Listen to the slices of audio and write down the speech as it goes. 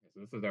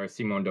This is our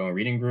Simondon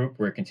reading group.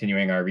 We're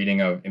continuing our reading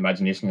of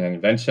Imagination and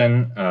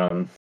Invention.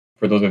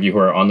 For those of you who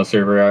are on the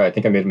server, I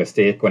think I made a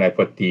mistake when I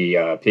put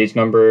the page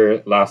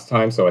number last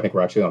time. So I think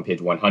we're actually on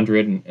page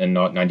 100 and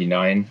not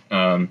 99,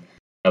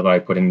 as I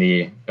put in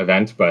the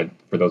event. But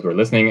for those who are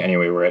listening,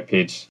 anyway, we're at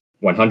page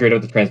 100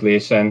 of the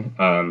translation.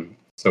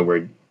 So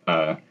we're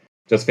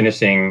just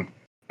finishing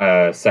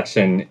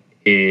section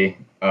A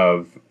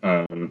of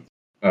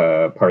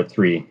part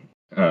 3.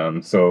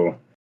 So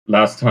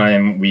last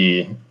time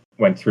we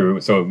went through,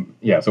 so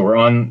we're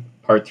on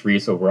part 3,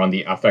 so we're on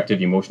the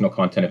affective emotional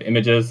content of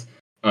images.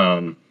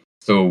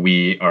 So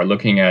we are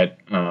looking at,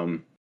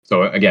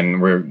 so again,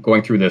 we're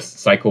going through this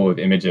cycle of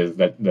images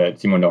that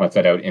Simondon had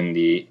set out in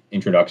the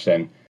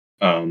introduction,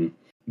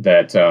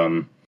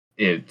 that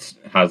it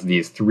has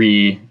these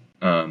 3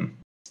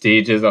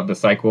 stages of the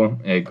cycle.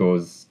 It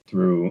goes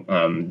through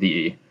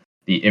the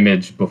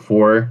image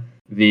before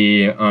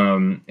the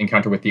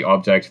encounter with the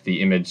object,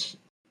 the image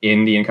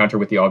in the encounter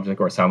with the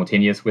object or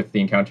simultaneous with the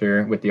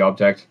encounter with the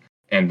object,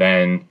 and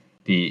then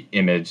the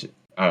image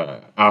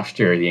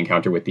after the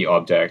encounter with the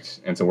object.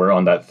 And so we're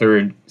on that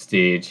 3rd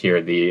stage here,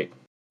 the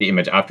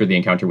image after the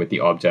encounter with the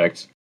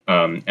object.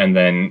 And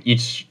then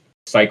each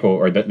cycle,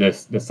 or the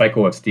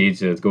cycle of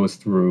stages, goes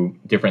through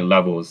different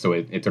levels. So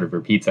it sort of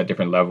repeats at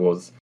different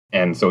levels.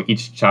 And so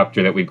each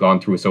chapter that we've gone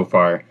through so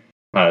far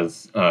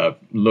has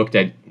looked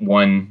at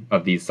one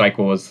of these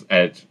cycles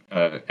at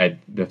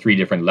the 3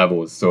 different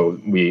levels. So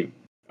we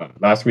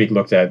last week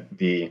looked at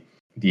the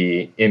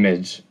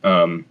image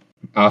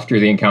after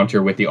the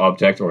encounter with the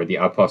object, or the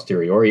a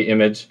posteriori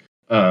image,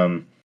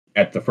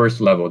 at the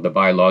first level, the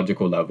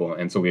biological level.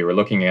 And so we were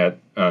looking at,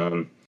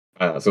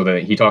 so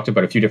that he talked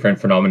about a few different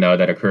phenomena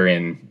that occur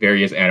in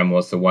various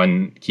animals. So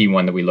one key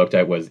one that we looked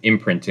at was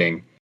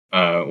imprinting,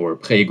 or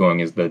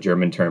Prägung is the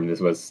German term.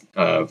 This was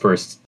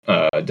first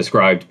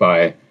described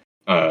by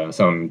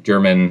some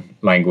German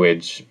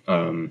language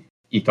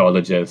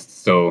ethologists.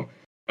 So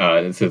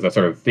this is a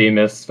sort of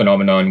famous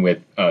phenomenon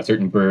with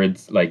certain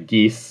birds like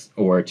geese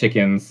or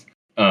chickens.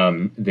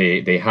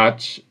 They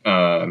hatch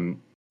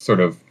sort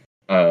of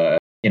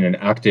in an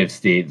active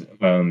state.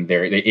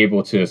 They're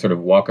able to sort of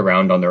walk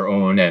around on their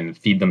own and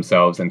feed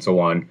themselves and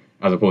so on,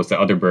 as opposed to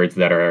other birds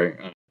that are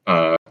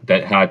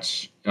that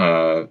hatch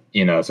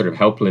in a sort of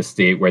helpless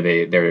state where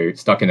they're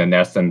stuck in a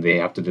nest and they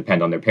have to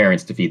depend on their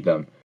parents to feed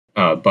them.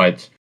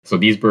 But so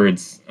these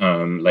birds,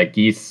 like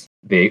geese,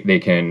 they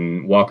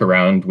can walk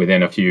around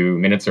within a few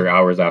minutes or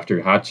hours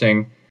after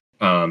hatching.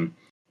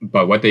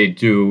 But what they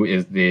do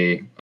is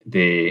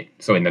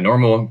so in the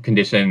normal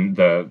condition,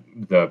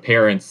 the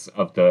parents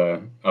of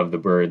the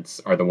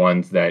birds are the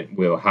ones that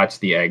will hatch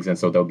the eggs, and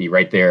so they'll be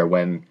right there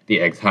when the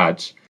eggs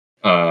hatch.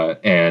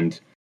 And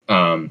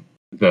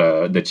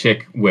the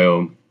chick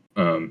will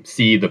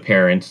see the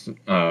parent,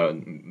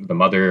 the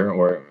mother,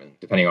 or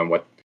depending on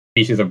what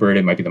species of bird,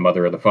 it might be the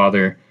mother or the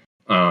father.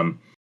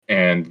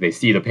 And they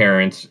see the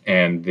parent,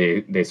 and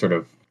they sort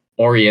of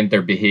orient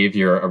their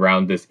behavior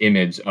around this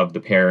image of the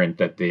parent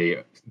that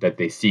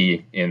they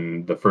see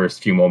in the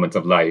first few moments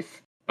of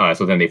life.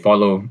 So then they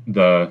follow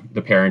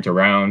the parent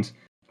around.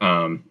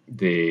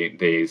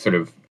 They sort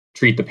of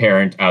treat the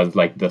parent as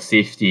like the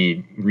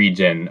safety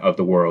region of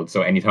the world.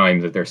 So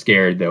anytime that they're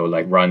scared, they'll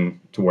like run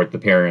toward the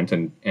parent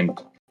and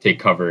take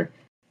cover.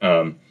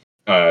 And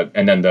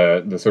then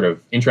the sort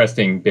of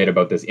interesting bit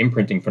about this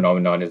imprinting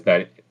phenomenon is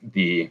that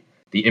the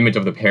image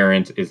of the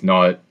parent is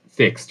not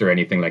fixed or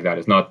anything like that.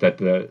 It's not that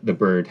the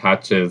bird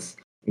hatches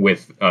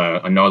with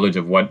a knowledge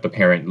of what the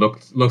parent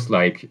looks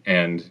like,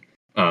 and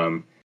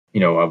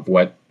of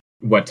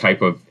what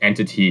type of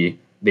entity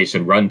they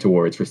should run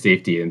towards for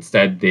safety.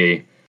 Instead,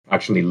 they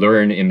actually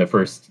learn in the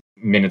first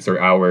minutes or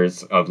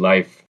hours of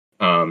life,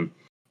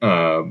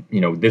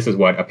 this is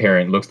what a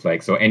parent looks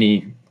like. So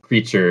any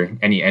creature,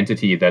 any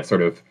entity that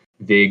sort of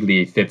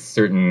vaguely fits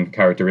certain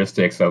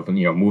characteristics of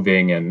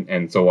moving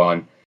and so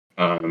on,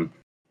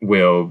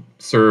 will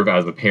serve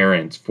as a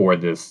parent for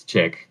this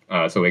chick.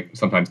 So it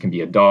sometimes can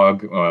be a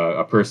dog,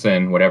 a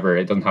person, whatever.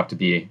 It doesn't have to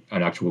be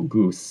an actual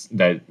goose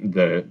that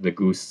the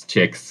goose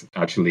chicks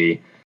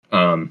actually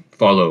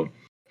follow.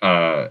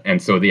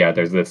 And so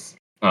there's this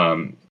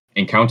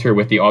encounter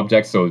with the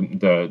object. So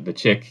the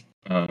chick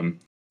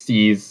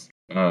sees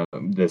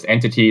this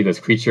entity, this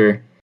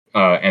creature,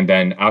 and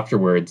then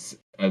afterwards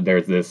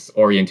there's this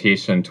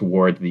orientation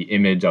toward the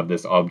image of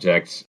this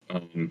object.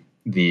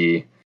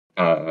 The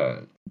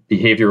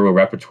behavioral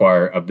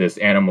repertoire of this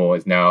animal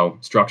is now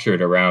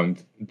structured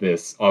around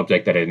this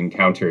object that it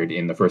encountered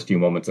in the first few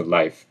moments of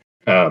life.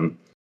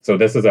 So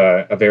this is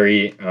a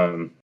very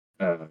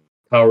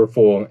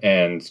powerful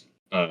and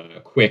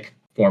quick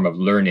form of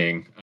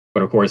learning.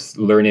 But of course,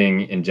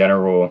 learning in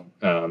general,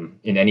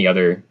 in any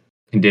other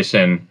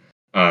condition,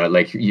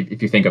 like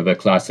if you think of the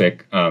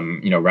classic,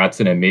 rats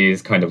in a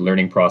maze kind of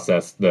learning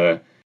process, the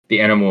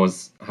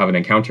animals have an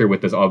encounter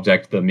with this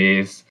object, the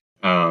maze,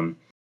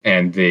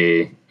 and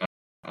they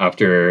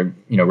after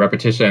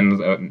repetitions,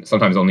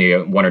 sometimes only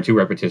 1 or 2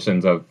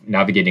 repetitions of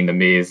navigating the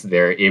maze,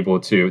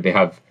 they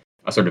have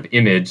a sort of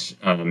image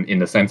in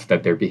the sense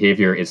that their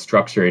behavior is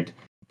structured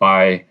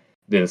by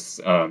this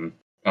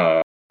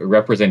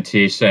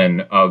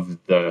representation of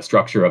the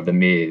structure of the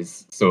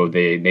maze. So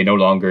they no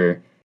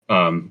longer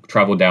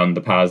travel down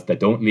the paths that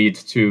don't lead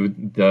to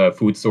the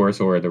food source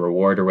or the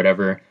reward or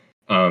whatever.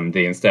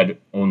 They instead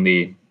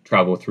only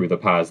travel through the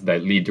paths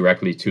that lead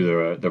directly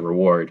to the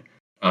reward.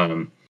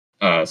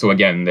 So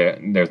again,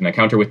 there's an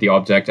encounter with the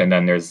object, and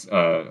then there's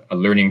a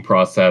learning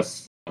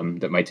process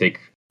that might take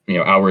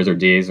hours or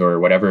days or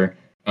whatever,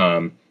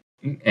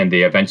 and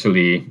they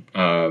eventually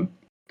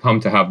come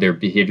to have their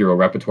behavioral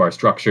repertoire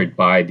structured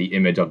by the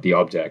image of the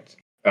object.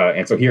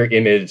 And so here,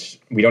 image,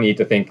 we don't need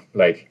to think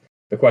like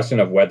the question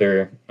of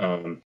whether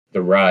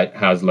the rat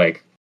has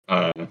like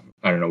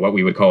I don't know what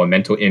we would call a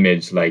mental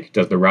image. Like,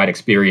 does the rat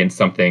experience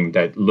something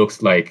that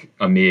looks like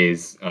a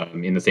maze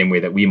in the same way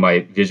that we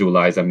might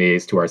visualize a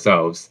maze to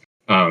ourselves?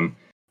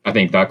 I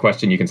think that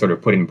question you can sort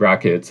of put in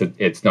brackets.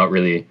 It's not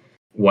really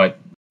what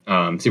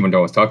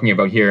Simondon was talking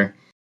about here.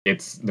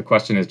 The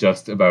question is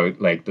just about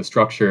like the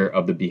structure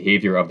of the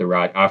behavior of the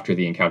rat after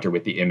the encounter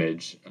with the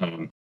image.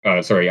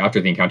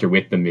 After the encounter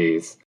with the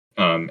maze.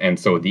 And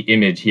so the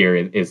image here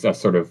is a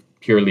sort of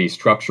purely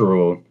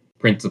structural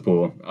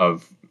principle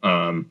of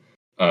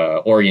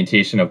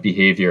orientation of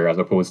behavior, as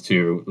opposed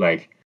to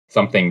like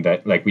something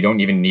that like we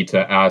don't even need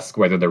to ask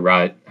whether the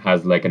rat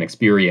has like an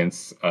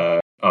experience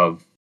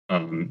of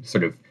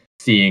sort of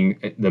seeing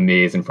the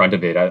maze in front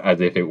of it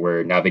as if it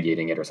were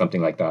navigating it or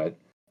something like that.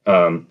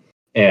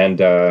 And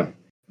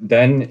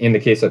then in the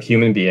case of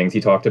human beings,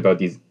 he talked about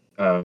these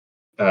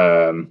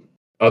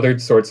other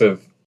sorts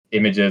of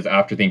images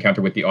after the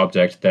encounter with the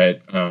object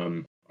that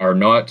are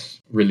not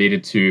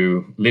related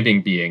to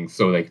living beings.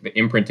 So like the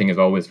imprinting is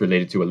always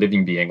related to a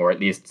living being, or at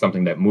least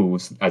something that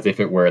moves as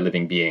if it were a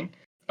living being.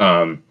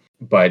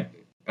 But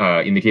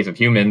in the case of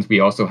humans,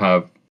 we also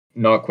have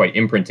not quite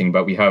imprinting,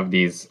 but we have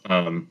these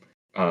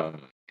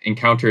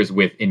encounters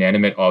with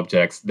inanimate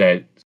objects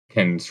that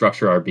can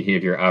structure our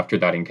behavior after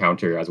that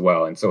encounter as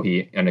well. And so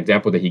an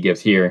example that he gives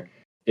here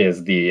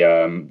is the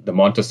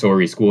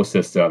Montessori school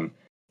system,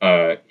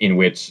 in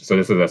which, so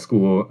this is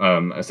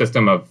a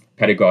system of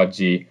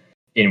pedagogy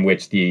in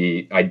which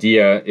the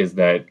idea is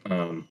that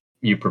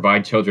you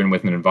provide children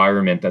with an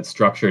environment that's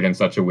structured in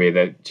such a way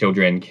that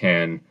children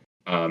can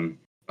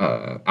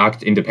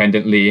act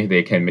independently.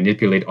 They can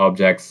manipulate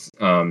objects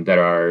that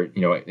are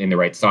in the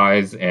right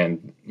size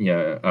and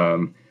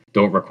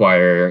don't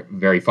require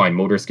very fine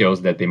motor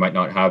skills that they might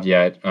not have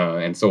yet,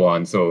 and so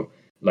on. So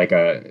like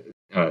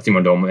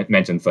Simondon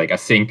mentions like a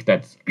sink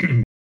that's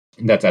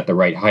that's at the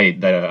right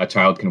height that a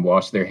child can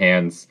wash their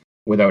hands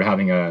without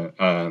having a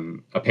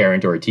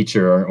parent or a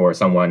teacher or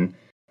someone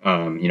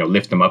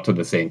lift them up to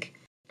the sink.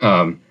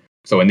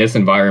 So in this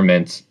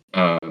environment,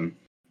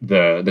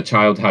 the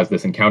child has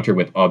this encounter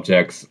with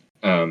objects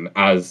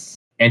as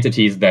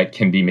entities that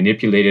can be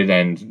manipulated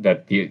and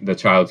that the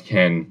child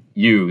can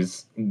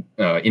use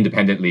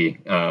independently,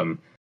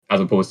 as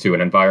opposed to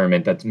an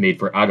environment that's made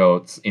for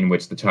adults in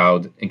which the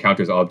child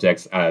encounters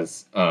objects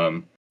as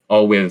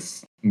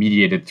always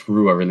mediated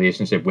through a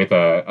relationship with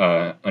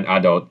an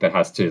adult that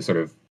has to sort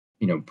of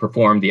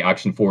perform the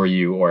action for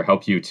you or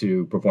help you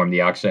to perform the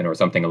action or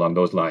something along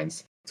those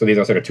lines. So these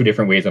are sort of two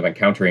different ways of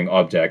encountering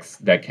objects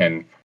that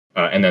can,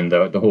 and then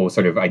the whole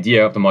sort of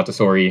idea of the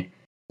Montessori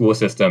school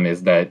system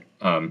is that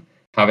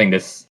having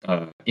this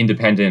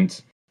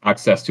independent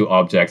access to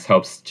objects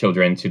helps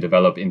children to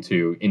develop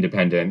into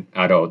independent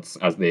adults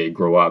as they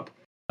grow up.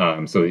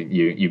 So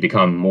you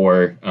become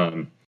more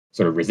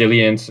sort of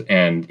resilient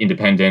and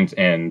independent,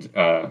 and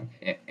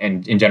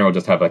in general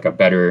just have like a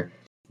better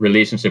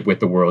relationship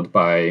with the world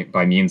by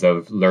means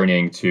of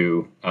learning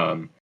to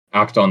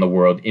act on the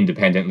world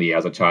independently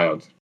as a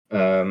child.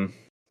 So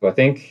I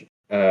think,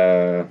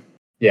 and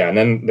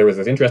then there was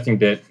this interesting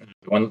bit.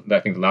 I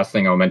think the last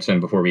thing I'll mention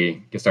before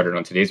we get started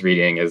on today's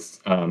reading is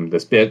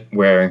this bit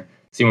where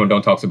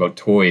Simondon talks about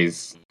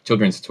toys,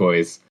 children's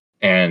toys,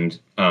 and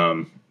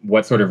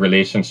what sort of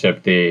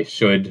relationship they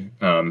should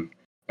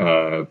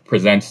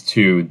present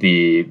to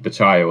the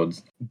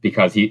child,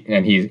 because he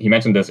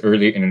mentioned this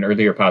in an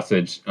earlier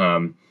passage,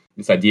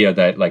 this idea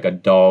that like a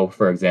doll,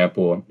 for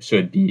example,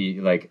 should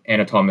be like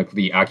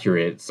anatomically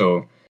accurate.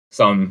 So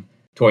some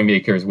toy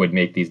makers would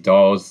make these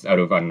dolls out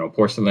of, I don't know,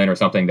 porcelain or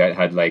something that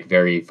had like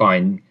very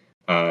fine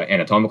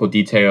anatomical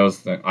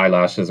details,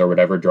 eyelashes or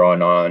whatever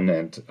drawn on,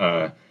 and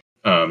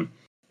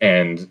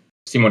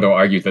Simondon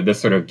argues that this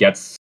sort of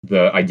gets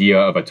the idea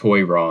of a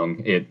toy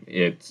wrong.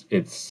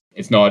 It's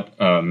not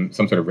some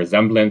sort of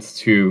resemblance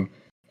to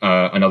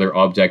another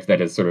object that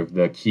is sort of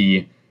the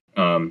key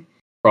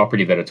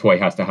property that a toy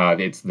has to have.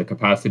 It's the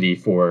capacity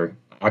for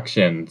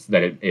actions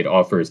that it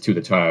offers to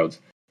the child.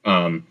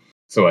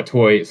 So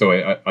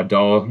a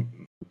doll,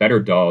 better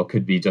doll,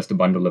 could be just a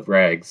bundle of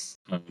rags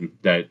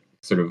that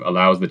sort of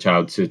allows the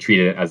child to treat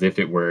it as if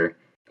it were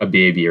a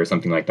baby or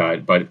something like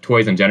that. But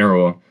toys in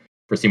general,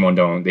 for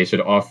Simondon, they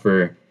should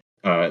offer,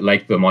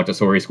 like the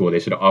Montessori school, they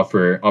should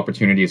offer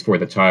opportunities for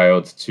the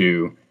child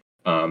to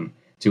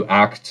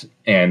act,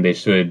 and they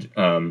should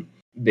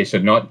they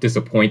should not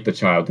disappoint the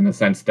child in the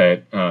sense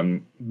that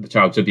the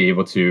child should be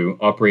able to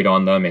operate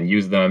on them and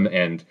use them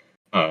and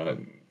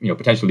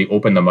potentially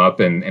open them up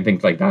and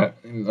things like that.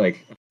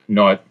 Like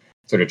not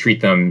sort of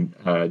treat them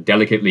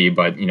delicately,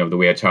 but the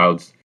way a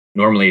child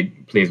normally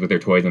plays with their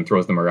toys and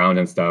throws them around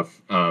and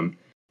stuff. And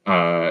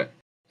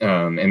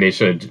they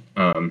should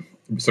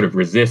sort of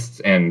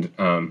resist and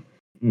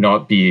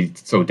not be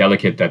so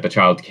delicate that the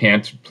child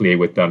can't play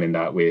with them in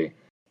that way.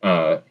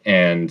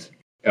 And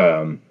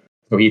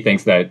so he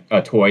thinks that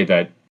a toy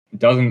that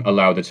doesn't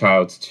allow the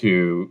child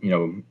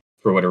to,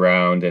 throw it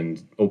around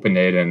and open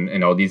it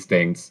and all these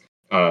things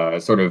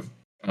sort of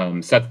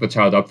sets the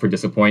child up for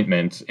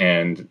disappointment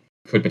and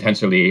could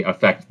potentially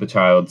affect the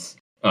child's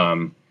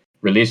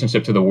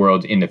relationship to the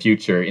world in the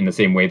future in the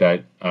same way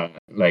that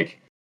like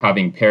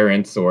having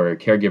parents or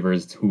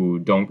caregivers who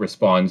don't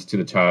respond to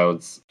the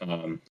child's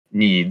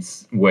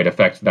needs would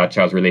affect that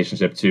child's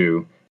relationship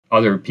to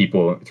other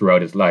people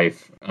throughout his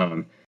life.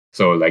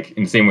 So like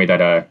in the same way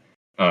that a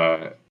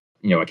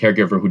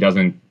caregiver who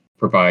doesn't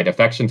provide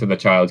affection to the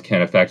child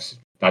can affect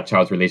that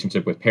child's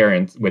relationship with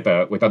parents, with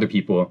other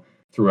people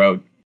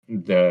throughout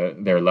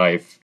their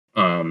life.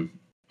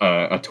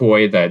 A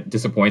toy that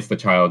disappoints the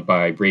child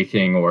by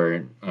breaking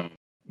or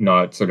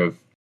not sort of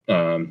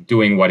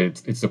doing what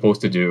it's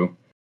supposed to do,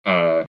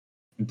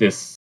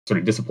 this sort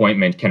of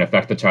disappointment can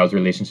affect the child's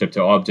relationship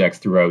to objects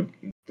throughout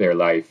their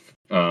life.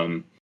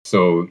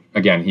 So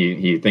again,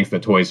 he thinks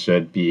that toys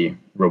should be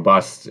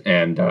robust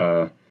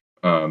and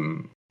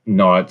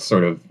not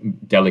sort of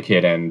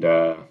delicate, and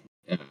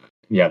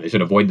they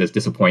should avoid this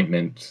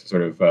disappointment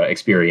sort of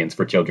experience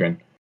for children.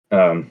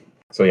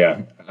 So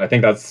yeah, I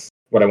think that's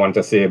what I wanted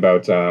to say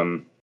about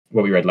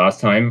what we read last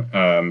time.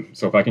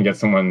 So if I can get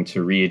someone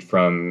to read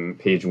from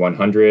page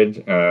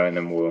 100, and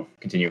then we'll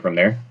continue from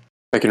there.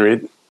 I can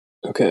read.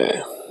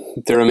 Okay.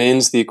 There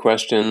remains the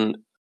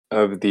question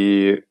of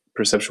the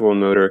perceptual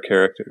motor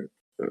character.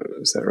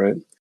 Is that right?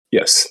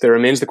 Yes. There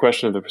remains the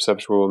question of the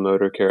perceptual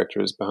motor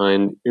characters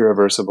behind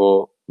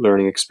irreversible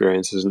learning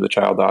experiences in the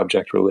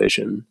child-object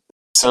relation.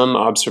 Some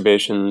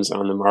observations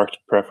on the marked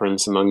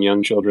preference among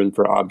young children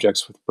for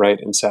objects with bright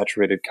and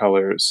saturated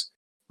colors,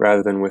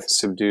 rather than with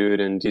subdued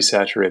and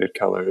desaturated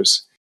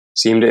colors,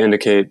 seem to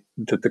indicate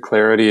that the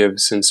clarity of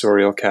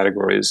sensorial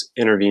categories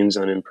intervenes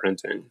on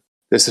imprinting.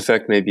 This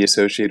effect may be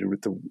associated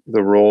with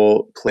the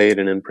role played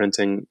in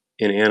imprinting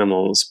in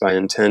animals by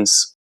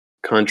intense,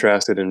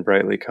 contrasted and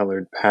brightly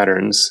colored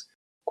patterns,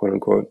 quote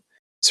unquote,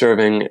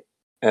 serving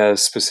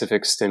as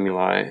specific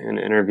stimuli and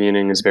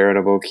intervening as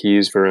veritable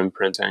keys for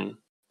imprinting.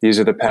 These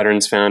are the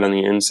patterns found on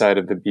the inside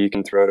of the beak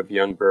and throat of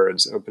young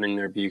birds, opening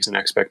their beaks in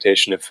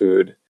expectation of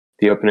food.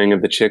 The opening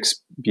of the chick's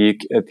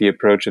beak at the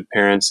approach of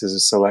parents is a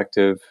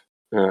selective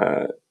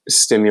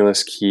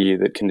stimulus key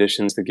that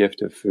conditions the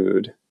gift of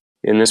food.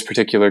 In this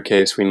particular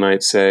case, we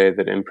might say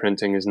that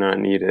imprinting is not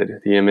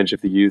needed, the image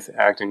of the youth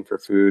acting for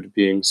food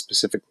being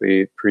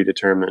specifically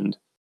predetermined.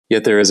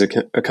 Yet there is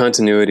a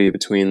continuity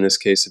between this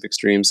case of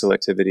extreme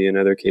selectivity and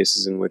other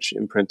cases in which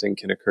imprinting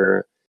can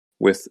occur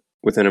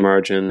within a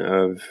margin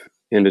of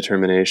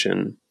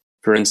indetermination.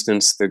 For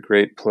instance, the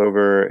great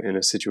plover in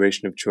a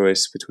situation of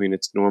choice between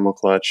its normal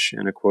clutch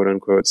and a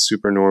quote-unquote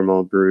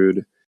supernormal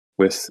brood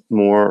with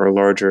more or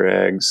larger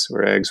eggs,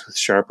 or eggs with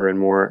sharper and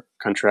more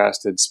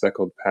contrasted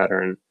speckled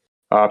pattern,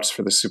 opts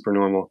for the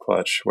supernormal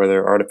clutch,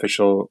 whether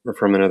artificial or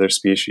from another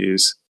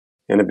species,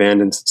 and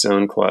abandons its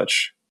own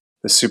clutch.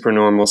 The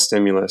supernormal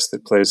stimulus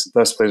that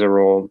thus plays a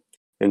role,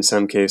 in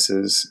some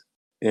cases,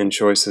 in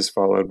choices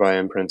followed by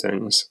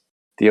imprintings.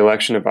 The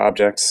election of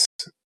objects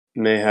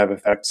may have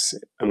effects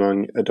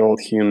among adult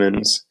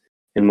humans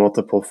in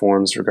multiple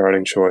forms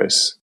regarding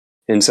choice.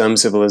 In some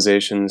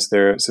civilizations,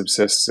 there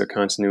subsists a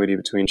continuity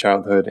between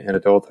childhood and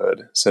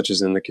adulthood, such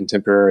as in the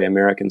contemporary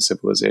American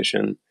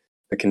civilization.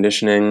 The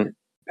conditioning,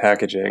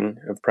 packaging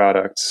of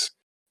products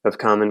of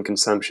common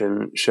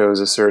consumption shows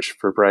a search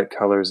for bright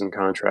colors and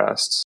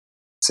contrasts.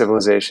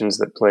 Civilizations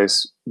that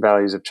place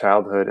values of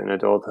childhood and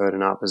adulthood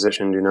in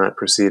opposition do not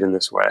proceed in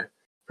this way.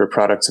 For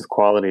products of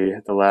quality,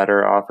 the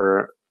latter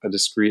offer a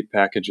discrete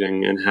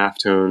packaging and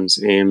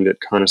halftones aimed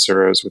at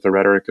connoisseurs with a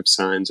rhetoric of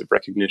signs of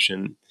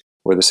recognition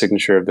or the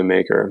signature of the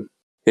maker.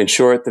 In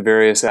short, the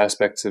various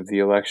aspects of the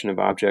election of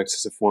objects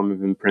as a form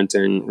of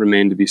imprinting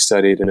remain to be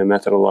studied in a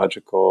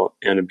methodological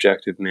and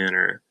objective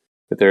manner,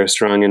 but there are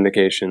strong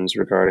indications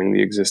regarding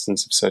the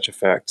existence of such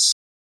effects.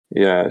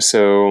 Yeah,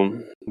 so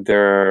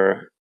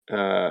there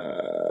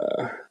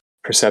are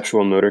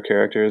perceptual motor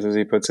characters, as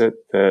he puts it,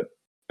 that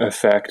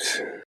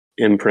affect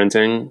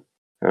imprinting,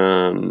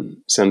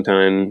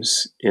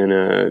 sometimes in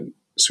a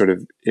sort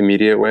of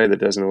immediate way that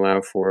doesn't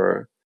allow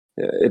for,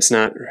 it's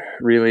not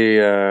really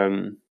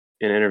an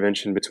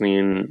intervention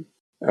between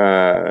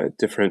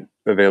different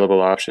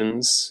available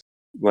options,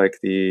 like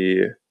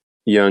the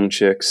young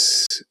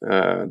chicks,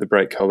 the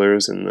bright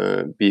colors and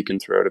the beak and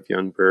throat of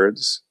young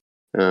birds.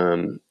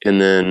 And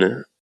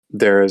then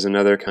there is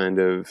another kind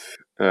of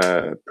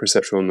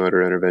perceptual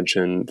motor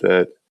intervention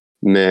that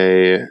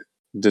may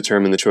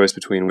determine the choice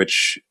between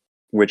which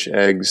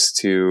eggs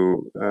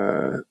to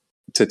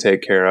to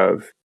take care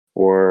of,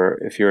 or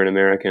if you're an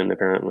American,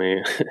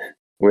 apparently,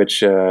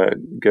 which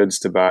goods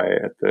to buy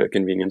at the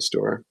convenience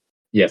store.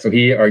 Yeah, so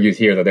he argues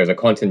here that there's a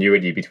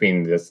continuity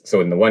between this.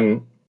 So in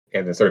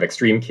the sort of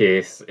extreme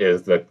case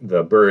is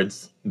the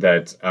birds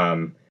that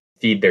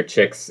feed their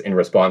chicks in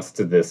response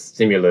to this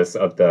stimulus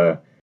of the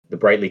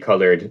brightly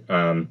colored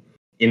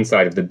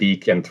inside of the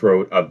beak and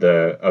throat of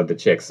the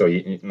chicks. So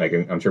like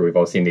I'm sure we've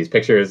all seen these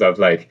pictures of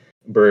like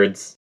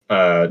birds.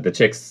 The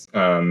chicks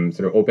sort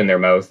of open their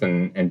mouth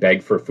and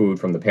beg for food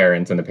from the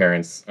parents, and the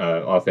parents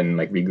often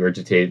like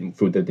regurgitate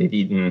food that they've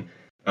eaten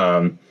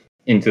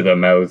into the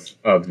mouths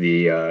of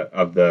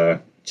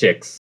the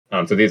chicks.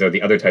 So these are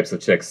the other types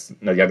of chicks,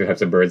 the other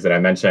types of birds that I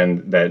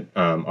mentioned that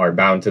are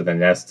bound to the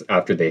nest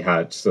after they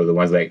hatch. So the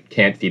ones that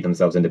can't feed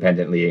themselves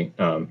independently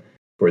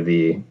for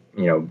the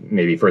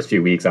maybe first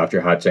few weeks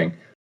after hatching.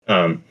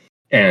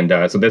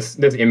 So this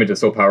image is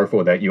so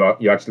powerful that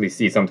you actually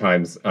see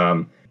sometimes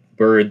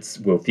birds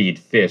will feed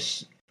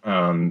fish,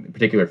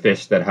 particular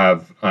fish that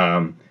have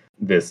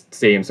this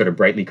same sort of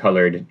brightly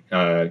colored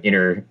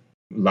inner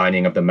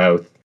lining of the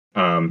mouth.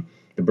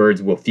 The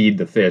birds will feed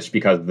the fish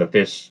because the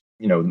fish,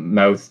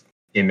 mouth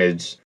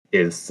image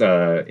is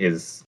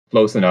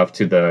close enough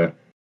to the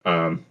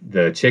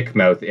chick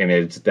mouth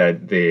image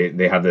that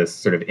they have this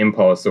sort of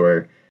impulse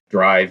or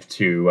drive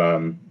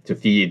to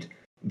feed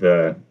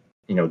the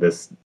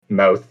this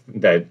mouth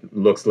that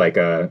looks like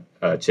a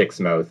chick's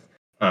mouth.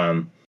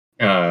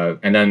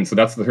 And then so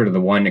that's sort of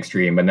the one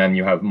extreme, and then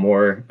you have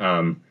more.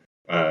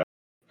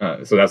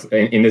 So that's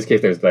in this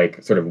case, there's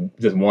like sort of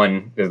just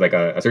one. There's like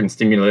a certain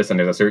stimulus, and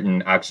there's a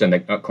certain action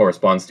that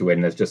corresponds to it,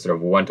 and it's just sort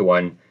of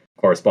one-to-one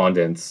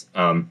correspondence.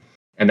 And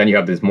then you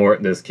have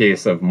this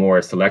case of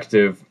more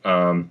selective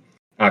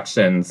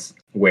actions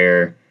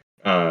where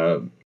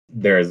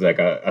there's like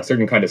a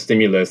certain kind of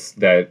stimulus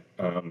that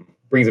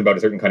brings about a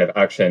certain kind of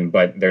action,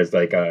 but there's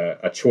like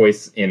a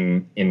choice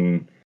in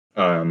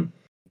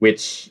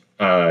which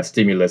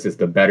stimulus is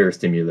the better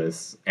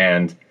stimulus.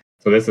 And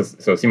so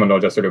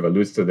Simondon just sort of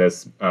alludes to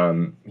this.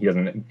 He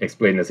doesn't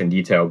explain this in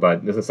detail,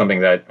 but this is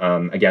something that,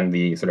 again,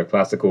 the sort of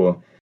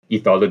classical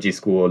ethology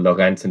school,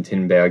 Lorenz and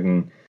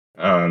Tinbergen,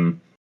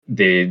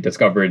 they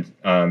discovered,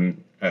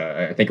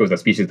 I think it was a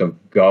species of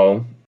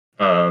gull,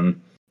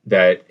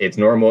 that it's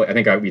normal. I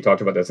think we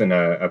talked about this in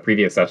a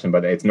previous session,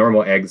 but its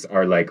normal eggs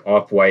are like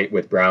off-white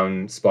with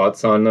brown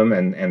spots on them,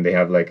 and they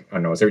have like, I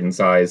don't know, a certain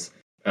size.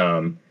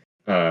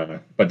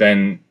 But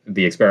then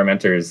the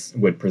experimenters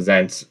would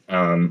present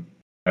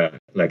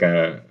like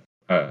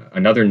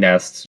another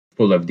nest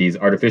full of these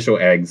artificial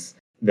eggs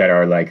that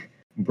are like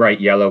bright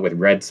yellow with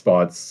red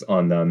spots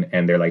on them,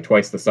 and they're like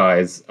twice the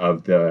size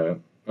of the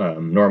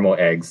normal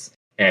eggs.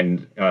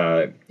 And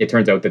it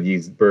turns out that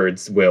these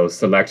birds will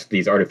select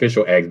these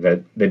artificial eggs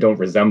that they don't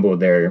resemble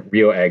their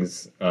real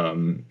eggs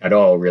at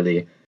all,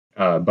 really.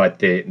 But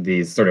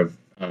these sort of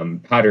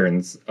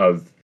patterns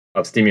of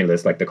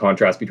stimulus, like the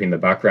contrast between the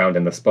background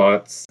and the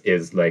spots,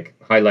 is like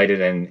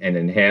highlighted and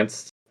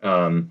enhanced,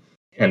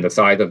 and the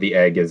size of the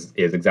egg is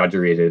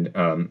exaggerated.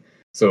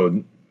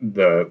 So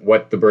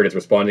what the bird is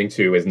responding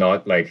to is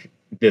not like,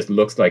 this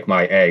looks like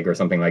my egg or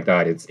something like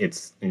that.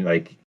 It's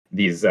like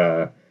these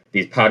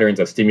patterns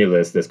of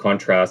stimulus, this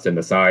contrast and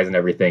the size and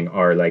everything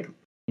are like,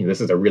 this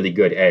is a really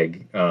good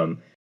egg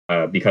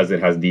because it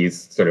has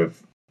these sort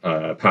of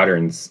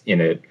patterns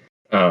in it.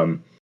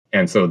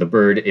 And so the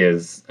bird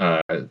is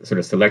sort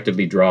of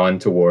selectively drawn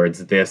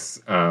towards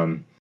this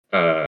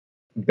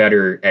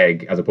better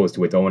egg as opposed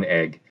to its own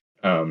egg.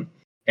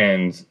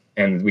 And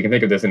we can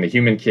think of this in the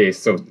human case.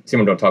 So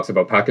Simondon talks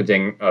about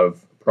packaging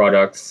of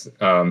products,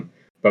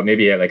 but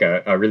maybe like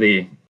a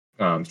really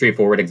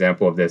straightforward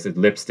example of this is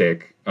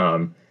lipstick.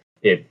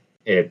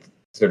 It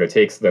sort of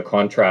takes the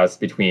contrast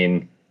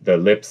between the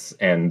lips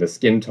and the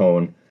skin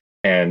tone,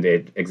 and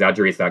it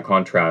exaggerates that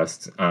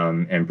contrast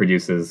and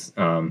produces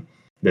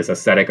this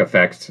aesthetic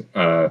effect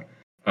by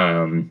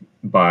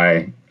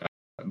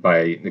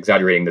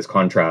exaggerating this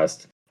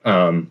contrast.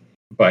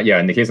 But yeah,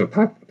 in the case of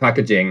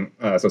packaging,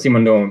 so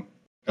Simondon,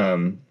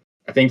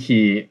 I think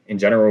he in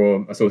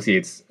general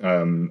associates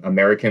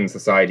American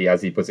society,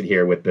 as he puts it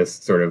here, with this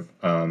sort of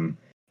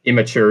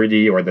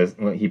immaturity, or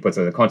he puts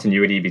a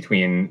continuity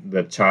between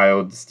the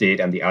child state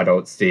and the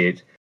adult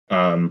state.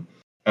 And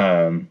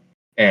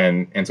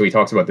so he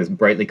talks about this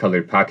brightly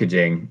colored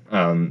packaging.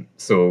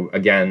 So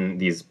again,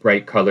 these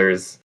bright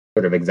colors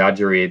sort of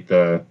exaggerate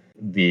the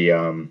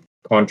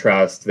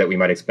contrast that we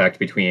might expect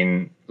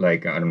between,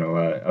 like, I don't know,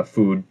 a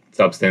food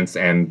substance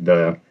and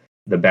the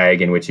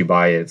bag in which you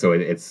buy it. So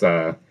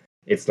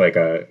it's like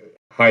a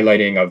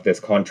highlighting of this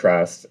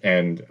contrast,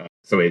 and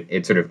so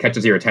it sort of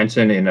catches your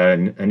attention in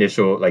an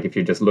initial, like if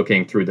you're just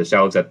looking through the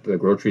shelves at the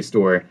grocery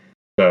store,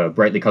 the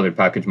brightly colored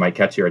package might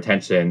catch your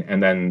attention,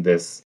 and then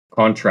this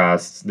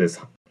contrast, this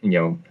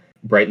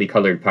brightly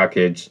colored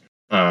package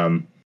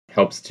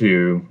helps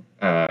to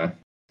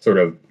sort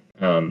of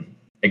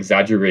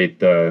exaggerate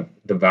the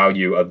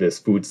value of this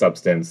food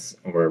substance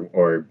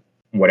or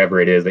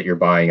whatever it is that you're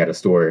buying at a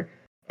store.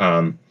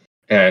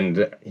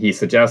 And he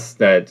suggests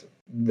that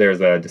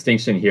there's a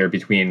distinction here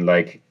between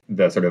like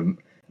the sort of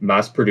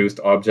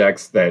mass-produced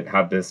objects that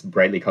have this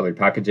brightly colored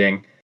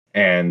packaging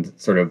and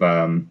sort of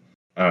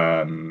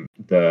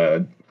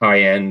the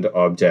high-end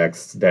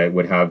objects that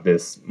would have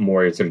this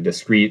more sort of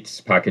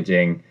discrete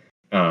packaging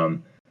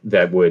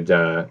that would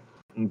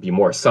be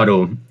more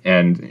subtle,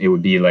 and it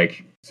would be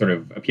like sort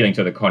of appealing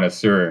to the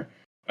connoisseur.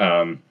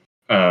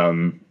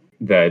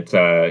 That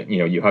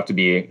you have to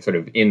be sort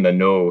of in the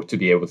know to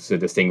be able to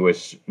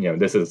distinguish.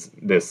 This is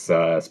this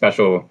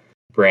special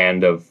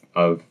brand of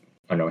I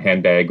don't know,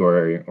 handbag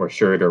or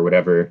shirt or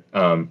whatever.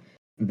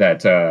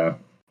 That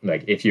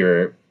like if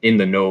you're in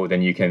the know,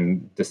 then you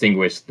can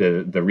distinguish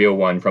the real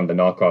one from the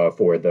knockoff,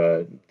 or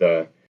the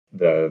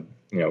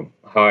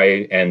high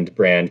end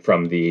brand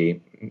from the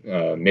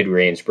mid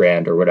range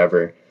brand or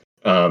whatever.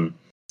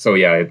 So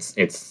yeah,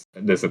 it's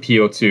this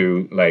appeal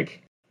to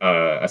like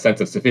a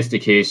sense of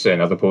sophistication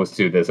as opposed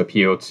to this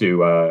appeal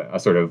to a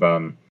sort of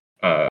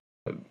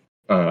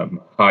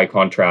high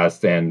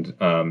contrast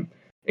and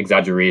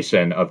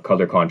exaggeration of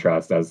color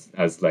contrast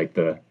as like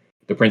the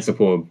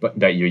principle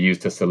that you use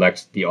to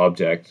select the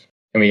object.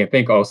 And we can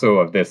think also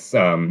of this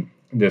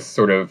this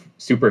sort of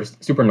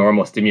super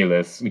normal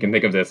stimulus. We can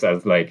think of this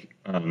as like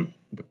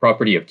the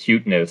property of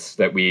cuteness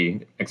that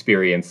we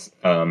experience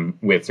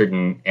with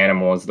certain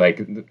animals,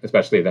 like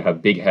especially that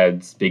have big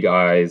heads, big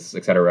eyes,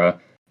 etc.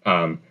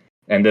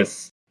 And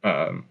this,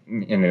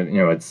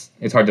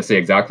 it's hard to say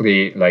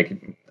exactly. Like,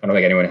 I don't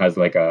think anyone has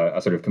like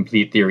a sort of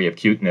complete theory of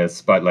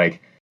cuteness, but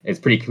like it's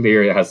pretty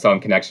clear it has some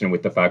connection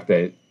with the fact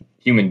that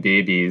human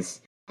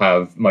babies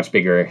have much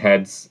bigger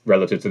heads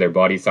relative to their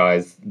body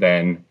size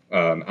than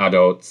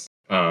adults.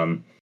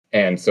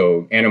 And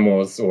so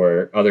animals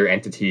or other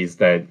entities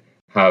that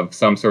have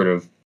some sort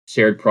of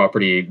shared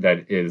property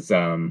that is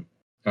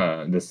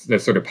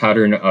this sort of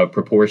pattern of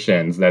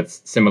proportions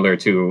that's similar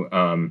to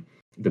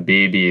the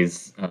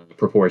baby's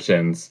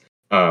proportions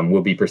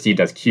will be perceived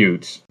as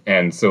cute.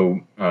 And so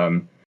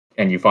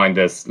and you find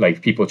this,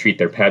 like, people treat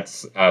their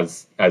pets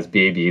as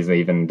babies. They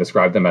even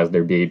describe them as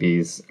their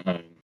babies.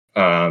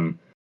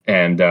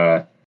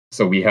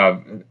 So we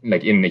have,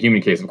 like, in the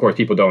human case, of course,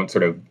 people don't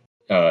sort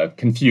of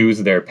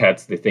confuse their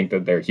pets. They think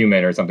that they're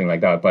human or something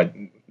like that, but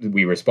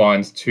we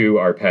respond to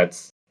our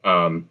pets,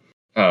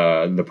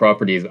 the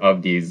properties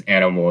of these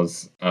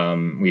animals.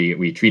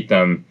 We treat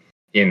them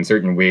in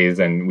certain ways,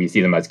 and we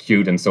see them as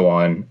cute and so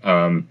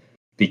on,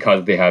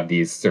 because they have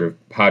these sort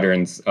of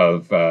patterns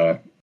of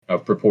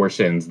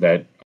proportions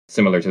that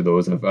similar to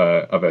those of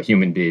a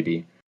human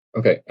baby.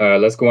 Okay,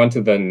 let's go on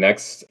to the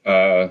next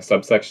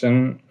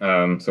subsection.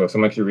 So if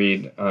someone could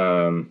read,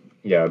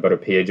 about a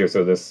page or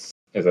so. This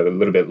is a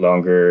little bit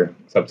longer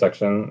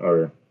subsection,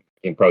 or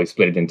you can probably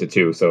split it into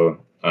two. So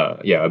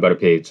about a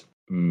page.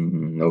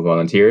 No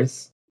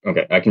volunteers.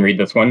 Okay, I can read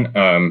this one,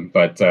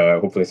 but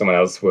hopefully someone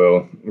else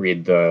will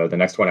read the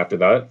next one after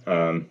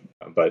that.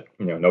 But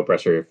no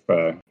pressure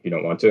if you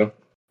don't want to.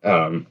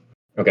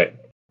 Okay,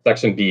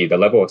 Section B, the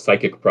level of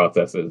psychic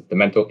processes, the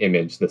mental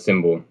image, the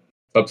symbol.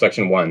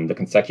 Subsection 1, the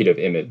consecutive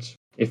image.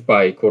 If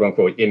by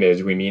quote-unquote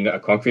image we mean a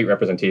concrete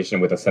representation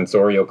with a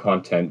sensorial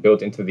content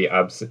built in the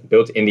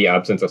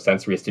absence of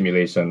sensory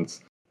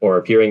stimulations, or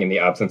appearing in the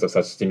absence of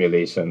such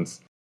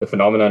stimulations, the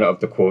phenomenon of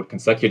the quote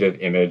consecutive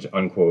image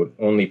unquote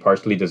only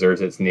partially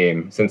deserves its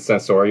name, since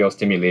sensorial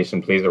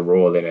stimulation plays a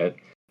role in it,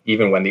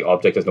 even when the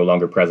object is no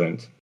longer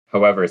present.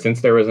 However,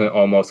 since there is an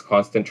almost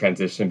constant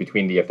transition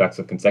between the effects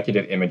of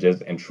consecutive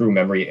images and true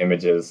memory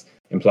images,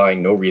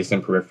 implying no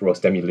recent peripheral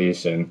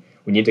stimulation,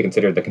 we need to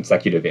consider the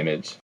consecutive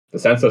image. The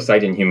sense of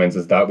sight in humans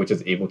is that which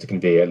is able to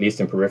convey, at least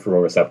in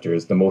peripheral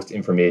receptors, the most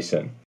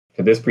information.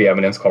 To this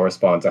preeminence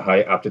corresponds a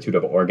high aptitude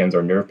of organs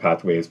or nerve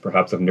pathways,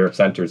 perhaps of nerve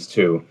centers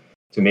too,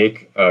 to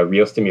make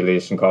real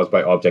stimulation caused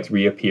by objects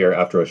reappear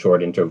after a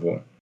short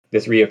interval.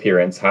 This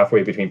reappearance,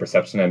 halfway between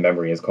perception and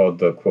memory, is called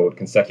the, quote,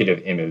 consecutive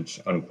image,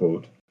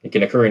 unquote. It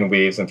can occur in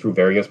waves and through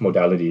various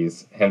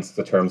modalities, hence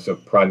the terms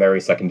of primary,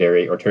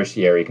 secondary, or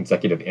tertiary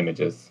consecutive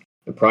images.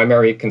 The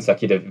primary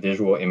consecutive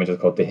visual image is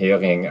called the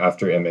Hering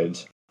after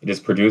image. It is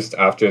produced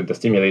after the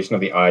stimulation of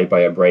the eye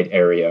by a bright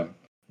area.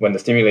 When the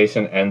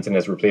stimulation ends and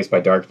is replaced by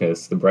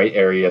darkness, the bright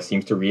area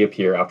seems to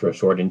reappear after a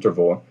short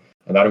interval,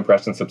 and that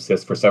impression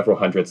subsists for several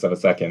hundredths of a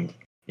second.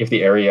 If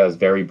the area is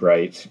very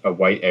bright, a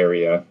white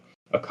area,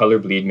 a color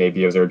bleed may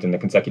be observed in the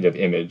consecutive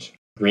image: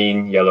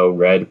 green, yellow,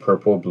 red,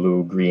 purple,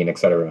 blue, green,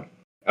 etc.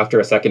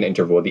 After a second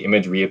interval, the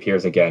image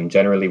reappears again,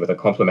 generally with a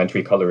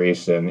complementary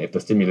coloration if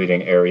the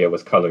stimulating area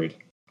was colored.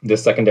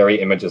 This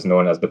secondary image is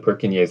known as the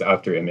Purkinje's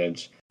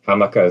afterimage,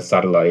 Hamaka's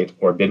satellite,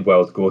 or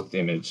Bidwell's ghost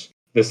image.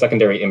 This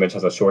secondary image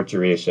has a short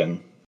duration.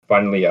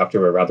 Finally,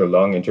 after a rather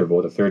long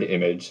interval, the third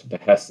image, the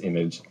Hess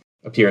image,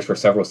 appears for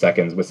several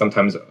seconds, with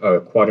sometimes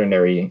a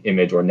quaternary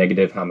image or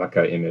negative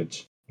Hamaka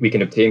image. We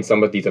can obtain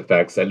some of these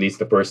effects, at least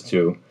the first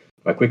two,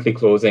 by quickly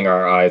closing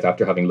our eyes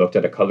after having looked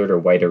at a colored or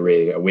white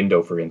array, a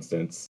window for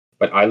instance.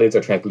 But eyelids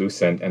are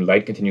translucent and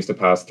light continues to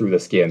pass through the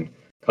skin,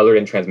 colored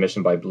in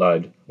transmission by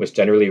blood, which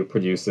generally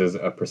produces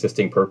a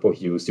persisting purple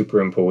hue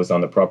superimposed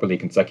on the properly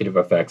consecutive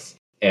effects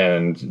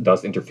and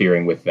thus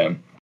interfering with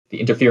them. The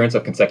interference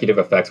of consecutive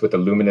effects with the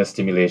luminous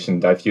stimulation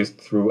diffused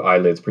through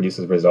eyelids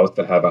produces results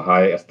that have a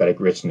high aesthetic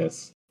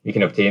richness. We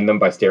can obtain them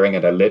by staring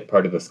at a lit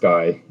part of the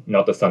sky,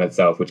 not the sun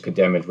itself, which could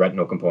damage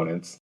retinal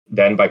components.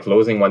 Then, by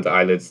closing one's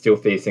eyelids still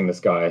facing the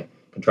sky,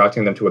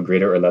 contracting them to a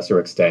greater or lesser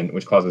extent,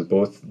 which causes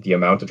both the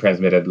amount of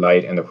transmitted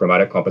light and the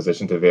chromatic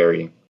composition to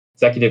vary.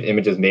 Consecutive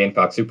images may in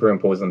fact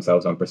superimpose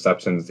themselves on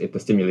perceptions if the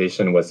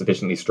stimulation was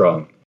sufficiently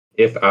strong.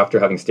 If, after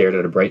having stared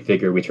at a bright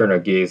figure, we turn our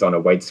gaze on a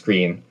white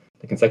screen,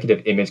 the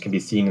consecutive image can be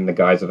seen in the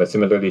guise of a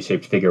similarly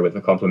shaped figure with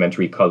a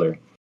complementary color.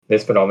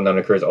 This phenomenon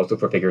occurs also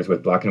for figures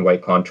with black and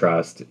white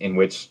contrast, in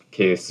which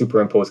case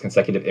superimposed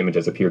consecutive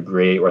images appear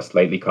gray or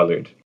slightly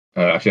colored.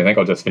 Actually, I think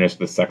I'll just finish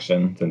this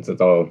section since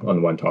it's all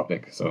on one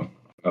topic, so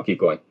I'll keep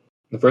going.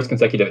 The first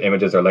consecutive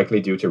images are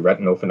likely due to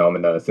retinal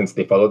phenomena since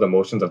they follow the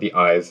motions of the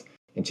eyes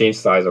and change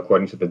size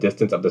according to the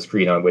distance of the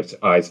screen on which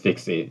eyes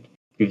fixate.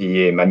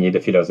 Cuvier, Manier de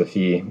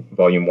Philosophie,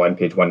 Volume 1,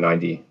 page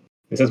 190.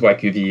 This is why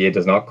Cuvier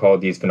does not call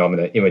these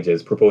phenomena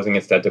images, proposing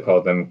instead to call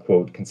them,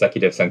 quote,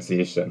 consecutive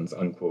sensations,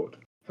 unquote.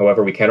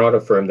 However, we cannot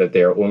affirm that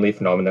they are only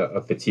phenomena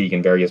of fatigue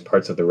in various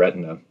parts of the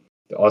retina.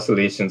 The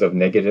oscillations of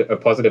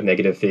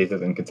positive-negative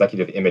phases in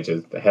consecutive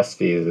images, the Hess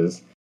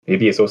phases, may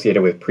be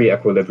associated with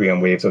pre-equilibrium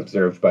waves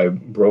observed by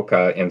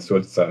Broca and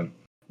Sulza.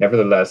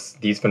 Nevertheless,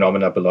 these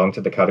phenomena belong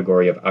to the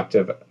category of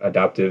active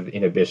adaptive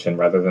inhibition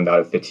rather than that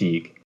of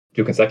fatigue.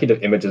 Do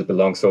consecutive images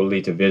belong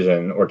solely to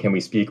vision, or can we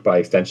speak by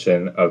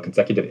extension of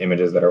consecutive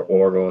images that are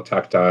oral,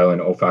 tactile, and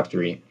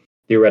olfactory?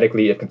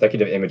 Theoretically, if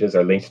consecutive images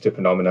are linked to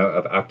phenomena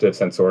of active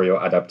sensorial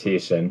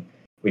adaptation,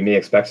 we may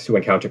expect to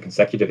encounter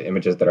consecutive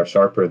images that are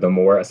sharper the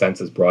more a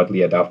sense is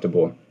broadly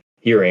adaptable.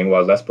 Hearing,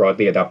 while less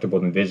broadly adaptable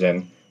than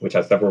vision, which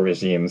has several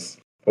regimes,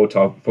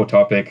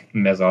 photopic,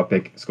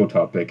 mesopic,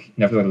 scotopic,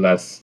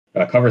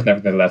 covers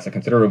a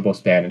considerable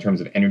span in terms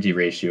of energy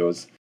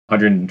ratios,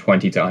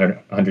 120 to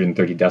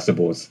 130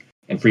 decibels,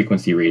 and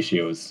frequency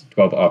ratios,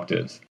 12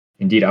 octaves.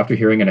 Indeed, after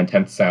hearing an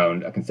intense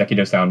sound, a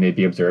consecutive sound may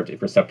be observed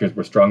if receptors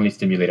were strongly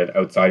stimulated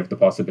outside of the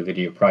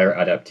possibility of prior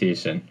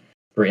adaptation,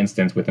 for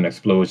instance with an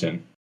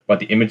explosion. But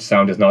the image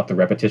sound is not the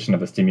repetition of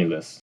the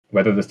stimulus.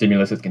 Whether the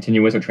stimulus is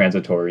continuous or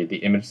transitory,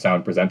 the image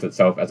sound presents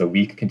itself as a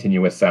weak,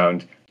 continuous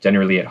sound,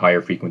 generally at higher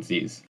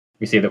frequencies.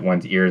 We say that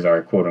one's ears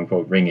are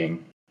quote-unquote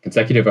ringing.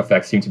 Consecutive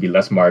effects seem to be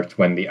less marked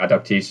when the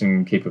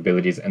adaptation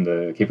capabilities and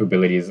the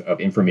capabilities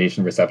of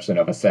information reception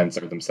of a sense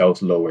are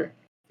themselves lower.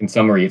 In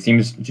summary, it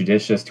seems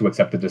judicious to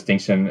accept the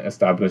distinction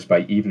established by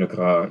Yves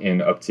Legrand in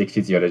Optique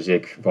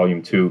Physiologique,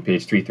 Volume 2,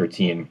 page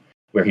 313,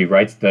 where he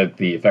writes that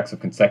the effects of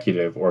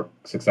consecutive or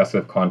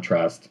successive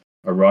contrast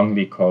are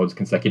wrongly called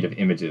consecutive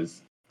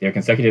images. They are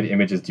consecutive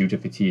images due to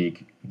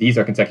fatigue. These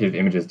are consecutive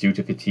images due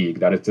to fatigue,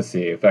 that is to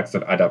say, effects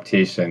of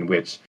adaptation,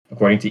 which,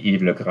 according to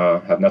Yves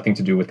Legrand, have nothing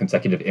to do with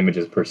consecutive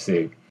images per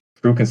se.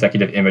 True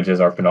consecutive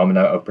images are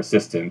phenomena of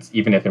persistence,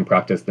 even if in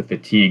practice the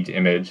fatigued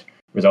image,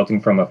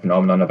 resulting from a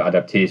phenomenon of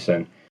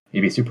adaptation,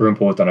 may be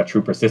superimposed on a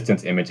true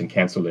persistence image and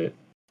cancel it.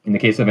 In the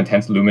case of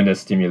intense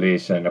luminous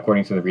stimulation,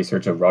 according to the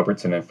research of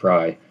Robertson and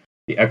Fry,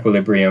 the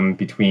equilibrium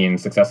between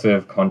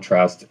successive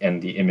contrast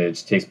and the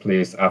image takes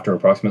place after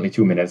approximately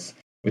 2 minutes,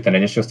 with an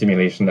initial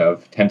stimulation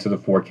of 10 to the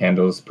 4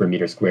 candles per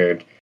meter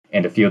squared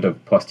and a field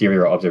of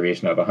posterior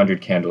observation of 100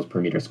 candles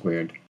per meter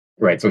squared.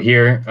 Right, so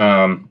here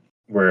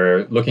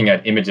we're looking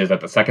at images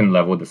at the second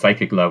level, the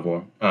psychic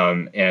level.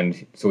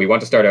 And so we want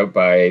to start out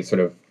by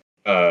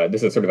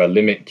this is sort of a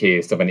limit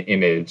case of an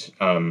image.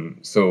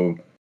 So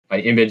an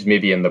image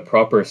maybe in the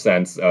proper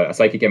sense, a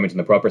psychic image in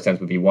the proper sense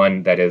would be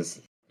one that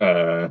is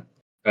that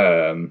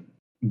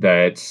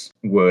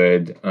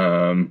would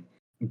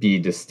be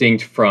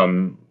distinct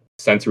from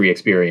sensory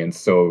experience.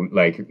 So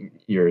like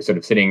you're sort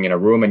of sitting in a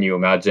room and you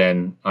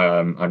imagine,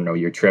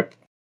 your trip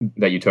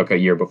that you took a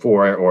year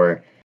before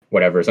or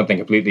whatever, something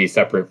completely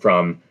separate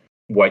from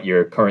what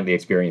you're currently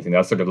experiencing.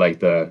 That's sort of like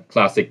the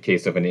classic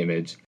case of an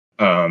image.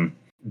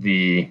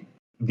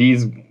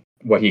 These,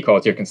 what he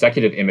calls here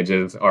consecutive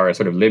images, are a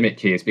sort of limit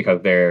case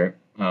because they're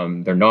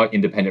not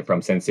independent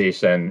from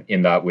sensation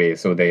in that way.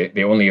 So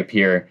they only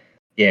appear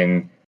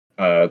in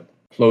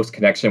close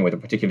connection with a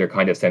particular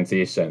kind of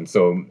sensation.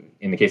 So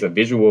in the case of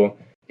visual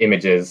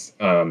images,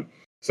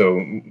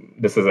 so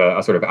this is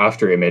a sort of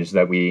after image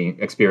that we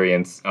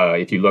experience.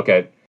 If you look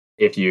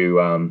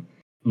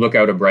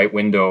out a bright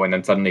window and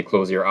then suddenly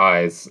close your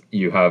eyes,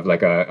 you have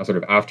like a sort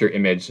of after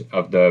image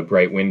of the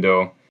bright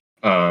window.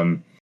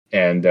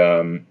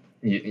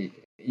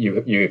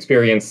 You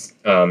experience,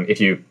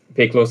 if you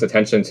pay close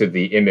attention to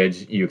the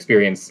image, you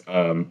experience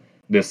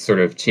this sort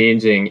of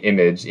changing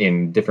image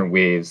in different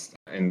ways,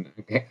 and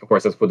of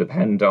course this will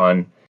depend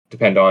on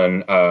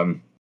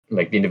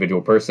like the individual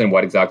person,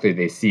 what exactly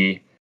they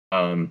see.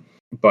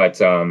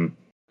 But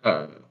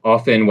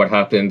often what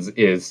happens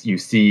is you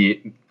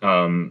see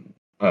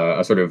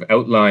a sort of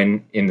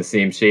outline in the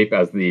same shape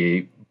as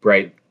the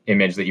bright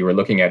image that you were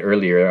looking at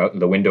earlier, out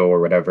the window or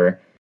whatever.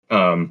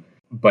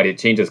 But it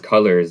changes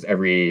colors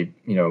every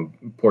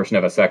portion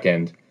of a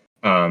second.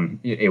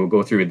 It will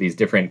go through these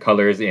different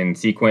colors in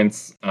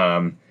sequence,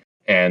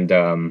 and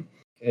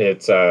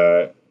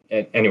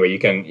anyway, you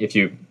can, if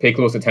you pay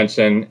close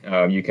attention,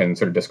 you can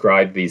sort of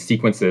describe these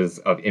sequences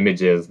of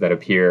images that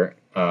appear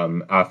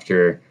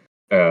after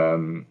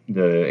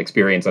the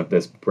experience of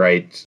this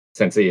bright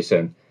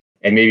sensation.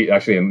 And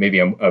maybe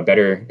a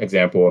better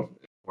example,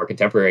 more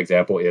contemporary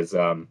example, is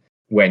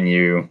when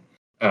you're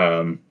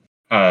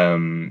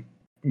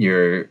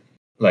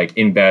like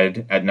in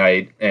bed at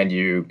night and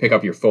you pick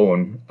up your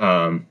phone.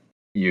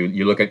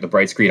 You look at the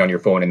bright screen on your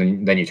phone,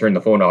 and then you turn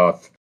the phone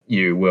off.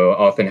 You will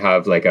often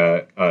have like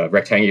a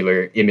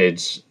rectangular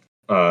image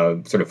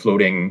sort of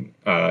floating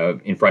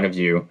in front of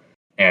you,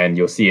 and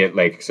you'll see it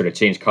like sort of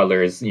change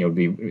colors.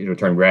 It'll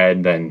turn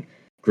red, then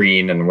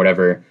green, and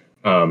whatever.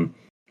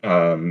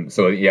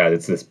 So yeah,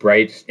 it's this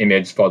bright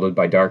image followed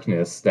by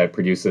darkness that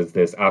produces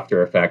this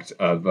after effect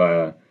of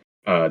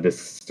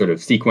this sort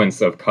of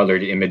sequence of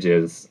colored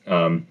images.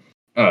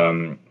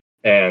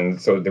 And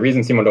so the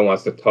reason Simondon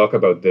wants to talk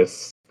about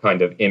this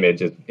kind of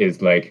image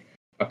is like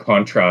a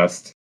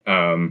contrast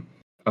as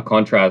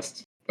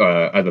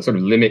a sort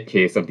of limit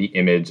case of the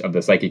image, of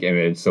the psychic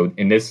image. So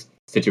in this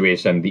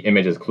situation, the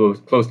image is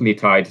closely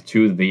tied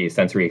to the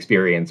sensory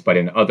experience, but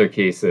in other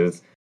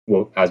cases,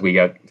 as we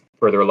get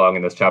further along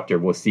in this chapter,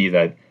 we'll see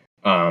that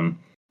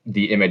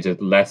the image is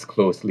less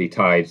closely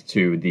tied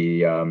to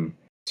the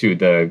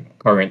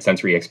current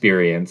sensory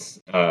experience,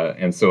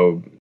 and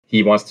so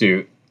he wants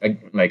to,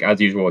 like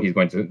as usual, he's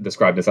going to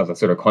describe this as a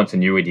sort of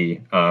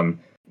continuity. So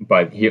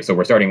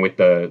we're starting with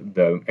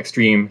the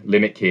extreme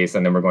limit case,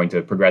 and then we're going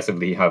to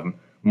progressively have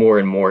more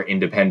and more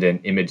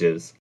independent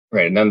images.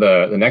 Right, and then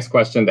the next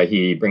question that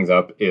he brings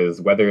up is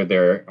whether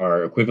there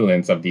are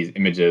equivalents of these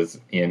images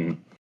in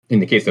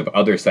the case of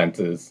other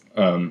senses.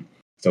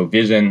 So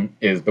vision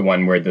is the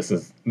one where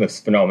this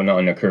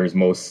phenomenon occurs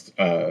most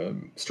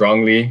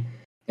strongly,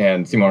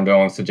 and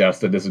Simondon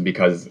suggests that this is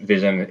because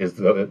vision is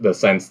the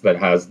sense that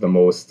has the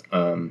most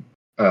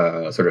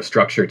sort of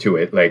structure to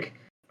it. Like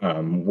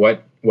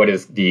what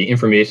is the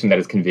information that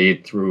is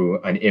conveyed through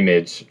an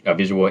image, a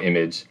visual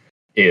image,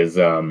 is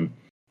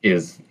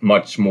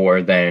much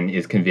more than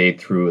is conveyed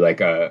through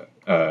like a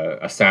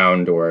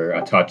sound or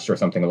a touch or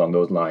something along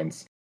those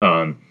lines.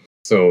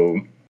 So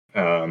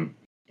the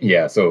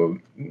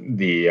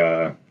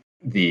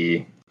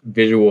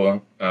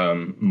visual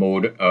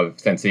mode of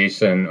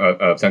sensation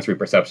of sensory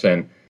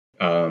perception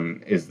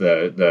is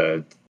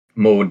the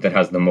mode that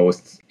has the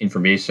most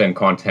information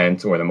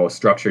content or the most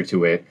structure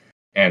to it,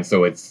 and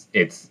so it's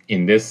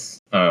in this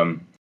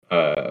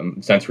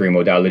sensory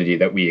modality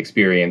that we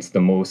experience the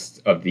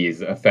most of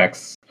these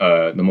effects,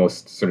 the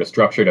most sort of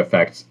structured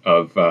effects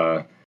of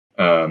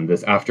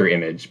this after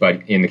image.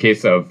 But in the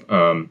case of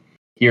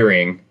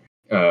hearing,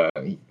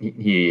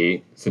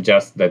 he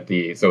suggests that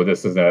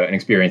this is an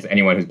experience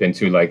anyone who's been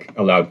to like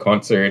a loud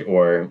concert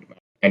or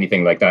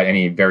anything like that,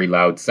 any very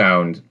loud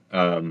sound,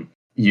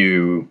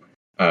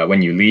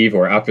 when you leave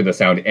or after the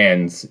sound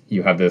ends,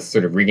 you have this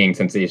sort of ringing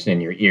sensation in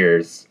your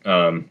ears.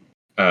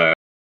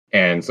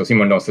 And so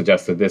Simondon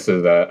suggests that this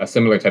is a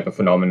similar type of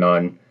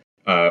phenomenon,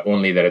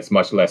 only that it's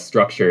much less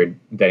structured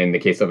than in the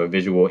case of a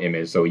visual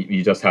image. So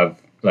you just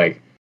have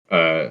like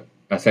a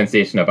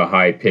sensation of a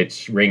high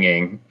pitch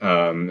ringing,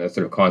 a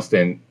sort of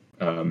constant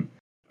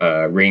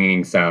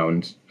ringing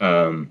sound,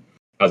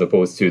 as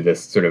opposed to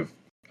this sort of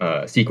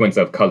sequence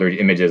of colored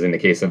images in the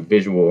case of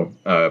visual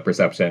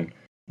perception.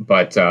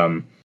 But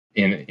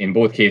in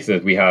both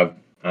cases, we have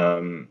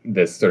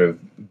this sort of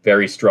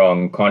very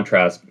strong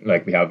contrast.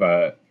 Like we have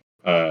a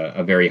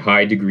very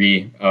high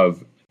degree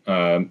of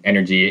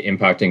energy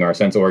impacting our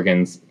sense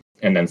organs,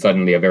 and then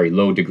suddenly a very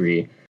low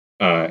degree.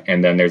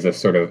 And then there's a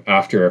sort of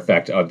after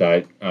effect of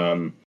that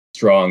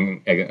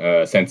strong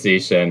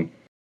sensation,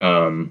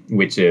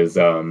 which is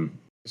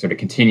sort of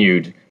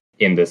continued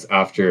in this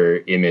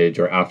after image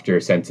or after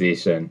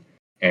sensation.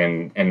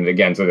 And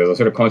again, so there's a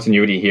sort of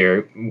continuity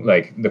here.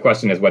 Like the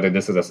question is whether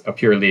this is a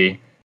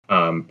purely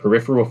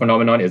peripheral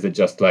phenomenon. Is it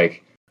just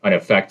like an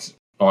effect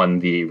on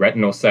the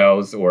retinal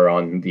cells or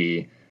on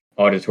the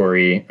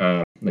auditory,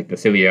 like the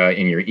cilia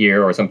in your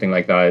ear or something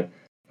like that?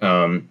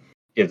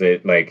 Is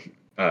it like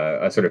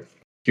a sort of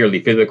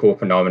purely physical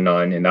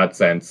phenomenon in that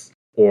sense,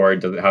 or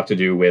does it have to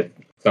do with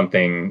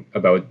something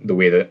about the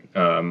way that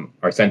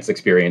our sense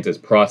experience is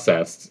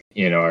processed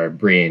in our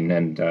brain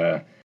and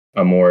a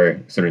more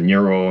sort of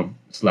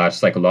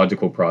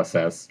neural/psychological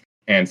process?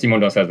 And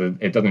Simondon says that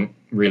it doesn't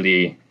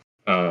really,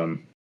 I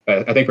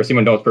think for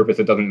Simondon's purpose,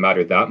 it doesn't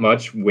matter that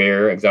much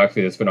where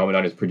exactly this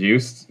phenomenon is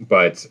produced,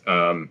 but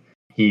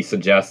he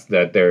suggests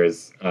that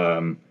there's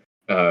a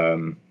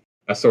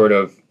sort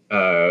of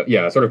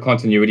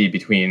continuity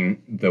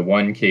between the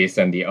one case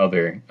and the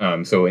other.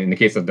 So in the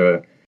case of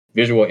the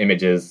visual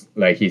images,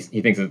 like he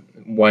thinks that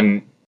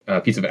one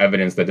piece of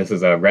evidence that this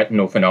is a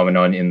retinal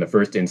phenomenon in the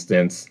first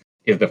instance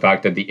is the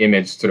fact that the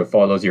image sort of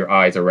follows your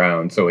eyes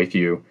around. So if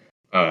you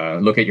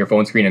look at your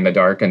phone screen in the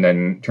dark and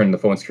then turn the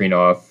phone screen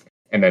off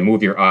and then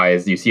move your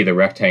eyes, you see the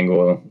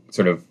rectangle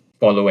sort of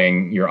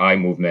following your eye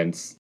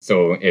movements.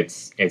 So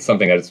it's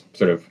something that is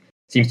sort of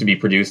seems to be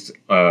produced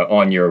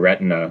on your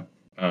retina.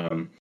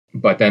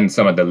 But then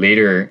some of the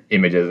later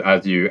images,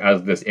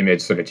 as this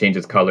image sort of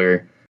changes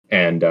color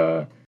and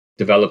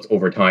develops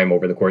over time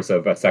over the course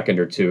of a second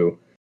or two,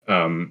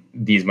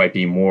 these might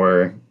be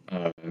more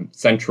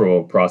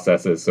central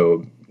processes,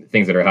 so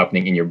things that are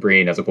happening in your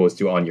brain as opposed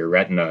to on your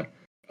retina.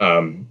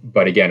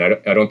 But again,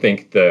 I don't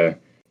think the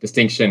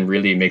distinction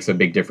really makes a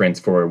big difference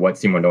for what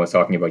Simondon is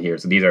talking about here.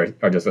 So these are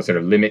just a sort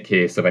of limit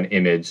case of an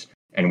image,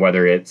 and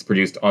whether it's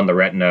produced on the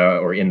retina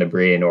or in the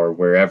brain or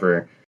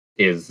wherever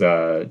is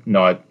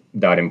not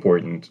that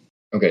important.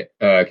 Okay,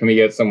 can we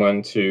get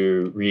someone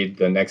to read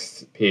the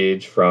next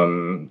page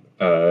from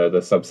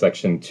the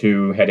subsection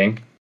 2 heading?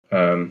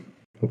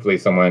 Hopefully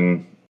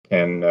someone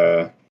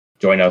can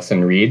join us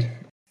and read.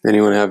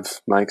 Anyone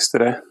have mics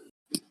today?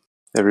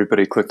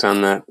 Everybody clicked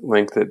on that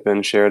link that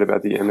Ben shared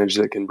about the image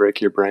that can break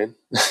your brain.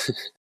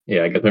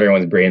 Yeah, I guess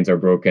everyone's brains are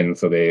broken,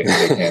 so they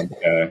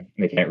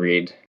can't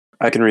read.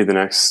 I can read the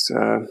next.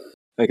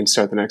 I can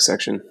start the next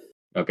section.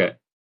 Okay.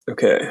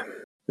 Okay.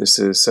 This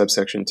is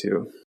subsection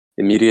 2.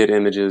 Immediate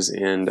images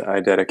and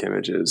eidetic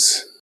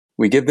images.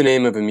 We give the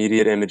name of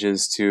immediate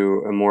images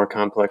to a more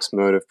complex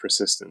mode of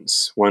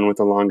persistence, one with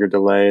a longer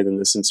delay than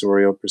the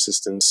sensorial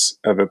persistence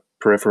of a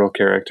peripheral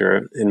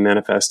character, and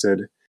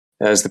manifested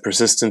as the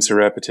persistence or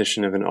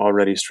repetition of an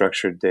already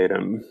structured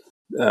datum,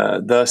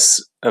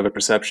 thus of a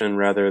perception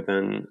rather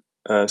than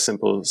a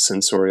simple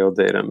sensorial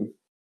datum.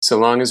 So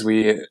long as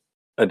we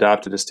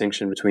adopt a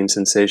distinction between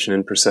sensation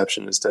and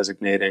perception as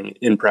designating,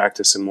 in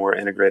practice, a more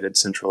integrated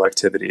central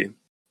activity.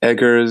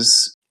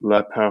 Egger's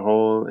La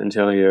Parole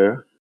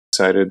Intérieure,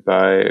 cited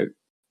by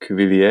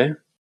Cuvillier,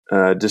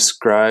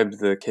 described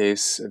the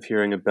case of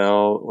hearing a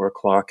bell or a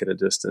clock at a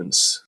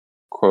distance.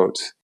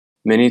 Quote,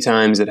 "Many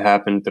times it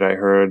happened that I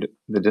heard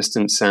the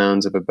distant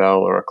sounds of a bell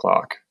or a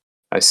clock.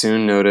 I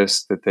soon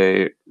noticed that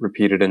they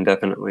repeated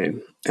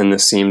indefinitely, and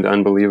this seemed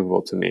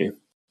unbelievable to me.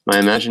 My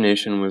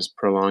imagination was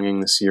prolonging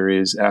the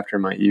series after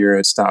my ear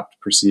had stopped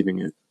perceiving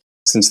it.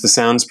 Since the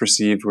sounds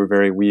perceived were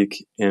very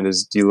weak and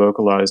as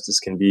delocalized as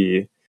can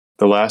be,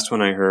 the last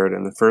one I heard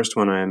and the first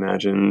one I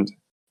imagined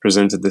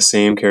presented the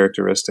same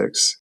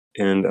characteristics,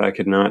 and I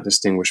could not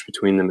distinguish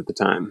between them at the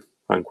time."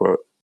 Unquote.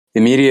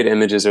 Immediate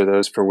images are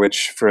those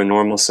which for a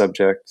normal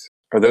subject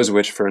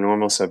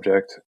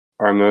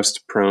are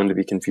most prone to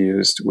be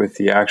confused with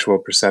the actual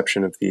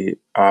perception of the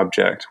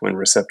object when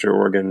receptor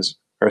organs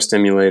are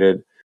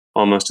stimulated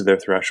almost to their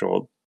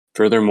threshold.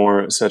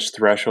 Furthermore, such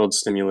threshold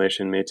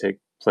stimulation may take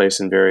place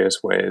in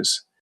various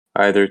ways,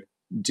 either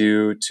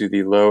due to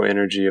the low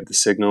energy of the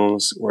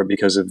signals or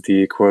because of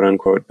the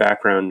quote-unquote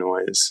background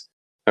noise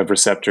of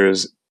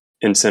receptors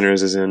in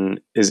centers is in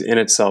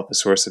itself a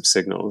source of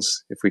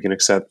signals, if we can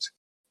accept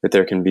that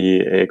there can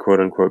be a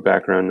quote-unquote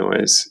background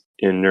noise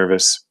in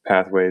nervous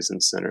pathways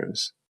and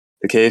centers.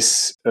 The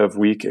case of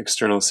weak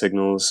external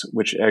signals,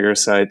 which Egger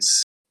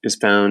cites, is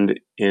found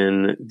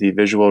in the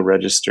visual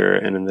register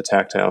and in the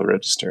tactile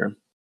register.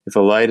 If a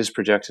light is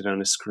projected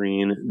on a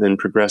screen, then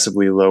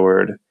progressively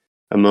lowered,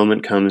 a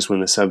moment comes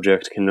when the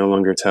subject can no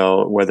longer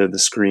tell whether the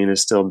screen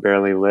is still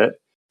barely lit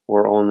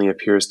or only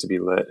appears to be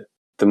lit.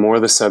 The more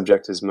the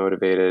subject is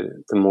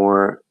motivated, the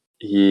more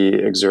he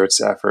exerts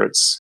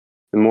efforts.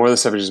 The more the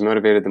subject is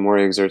motivated, the more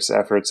he exerts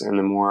efforts, and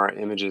the more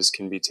images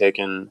can be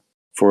taken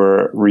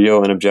for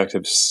real and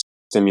objective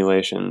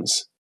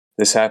stimulations.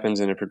 This happens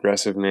in a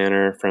progressive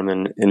manner from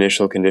an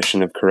initial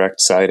condition of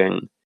correct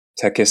sighting,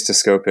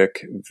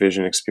 tachistoscopic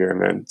vision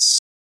experiments.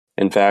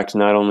 In fact,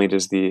 not only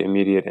does the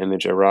immediate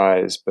image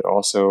arise, but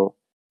also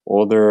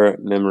older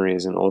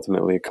memories and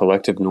ultimately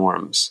collective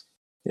norms.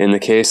 In the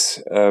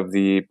case of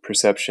the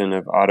perception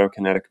of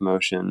autokinetic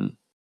motion,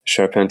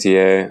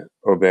 Charpentier,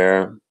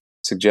 Aubert,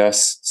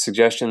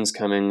 suggestions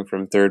coming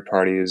from third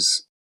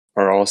parties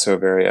are also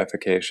very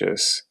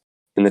efficacious.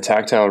 In the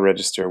tactile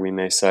register, we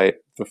may cite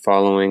the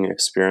following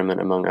experiment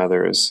among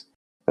others.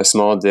 A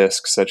small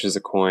disc, such as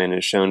a coin,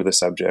 is shown to the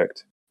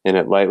subject, and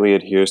it lightly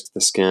adheres to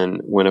the skin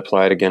when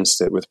applied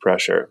against it with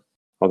pressure,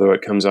 although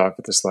it comes off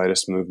at the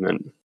slightest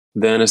movement.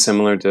 Then a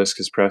similar disc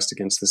is pressed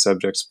against the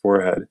subject's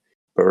forehead,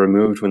 but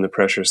removed when the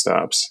pressure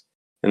stops,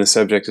 and the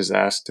subject is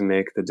asked to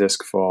make the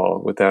disc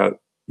fall without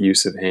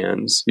use of the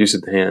hands.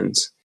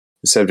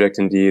 The subject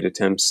indeed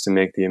attempts to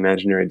make the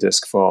imaginary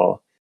disc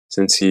fall,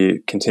 since he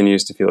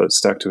continues to feel it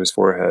stuck to his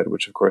forehead,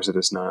 which of course it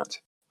is not.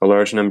 A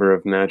large number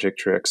of magic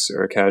tricks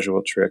or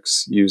casual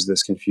tricks use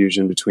this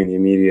confusion between the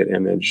immediate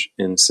image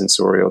and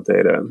sensorial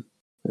data.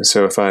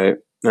 So if I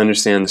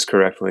understand this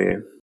correctly,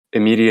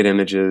 immediate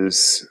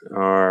images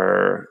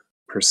are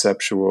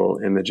perceptual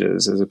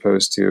images as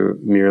opposed to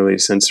merely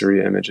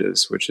sensory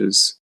images, which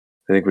is,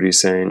 I think, what he's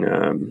saying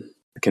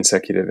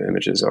consecutive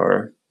images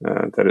are,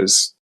 that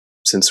is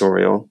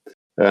sensorial.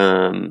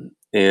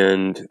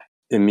 And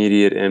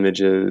immediate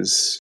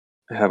images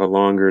have a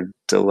longer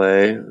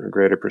delay or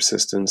greater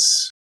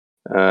persistence,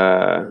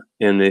 and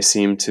they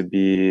seem to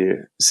be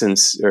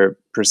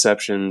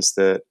perceptions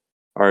that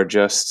are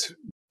just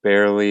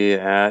barely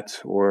at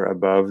or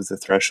above the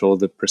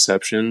threshold of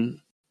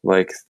perception,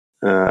 like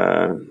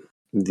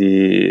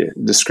the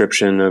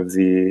description of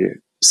the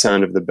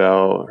sound of the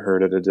bell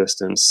heard at a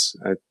distance.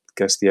 I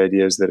guess the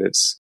idea is that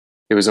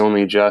it was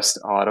only just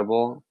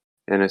audible,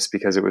 and it's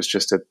because it was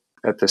just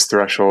at this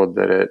threshold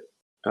that it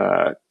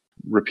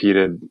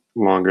repeated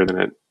longer than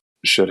it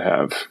should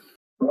have.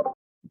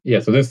 Yeah,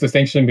 so this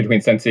distinction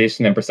between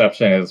sensation and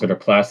perception is sort of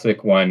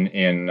classic one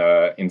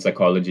in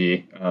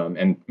psychology,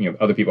 and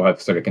other people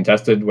have sort of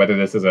contested whether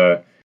this is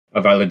a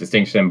valid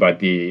distinction. But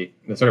the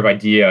sort of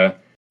idea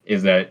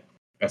is that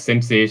a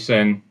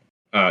sensation,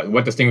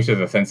 what distinguishes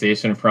a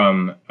sensation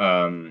from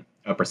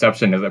a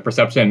perception is that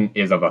perception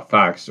is of a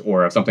fact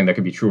or of something that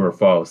could be true or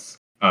false,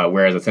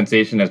 whereas a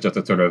sensation is just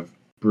a sort of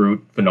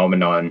brute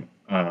phenomenon.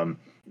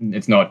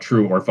 It's not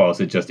true or false;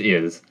 it just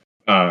is.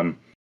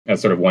 As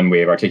sort of one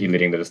way of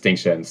articulating the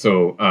distinction.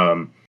 So,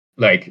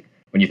 like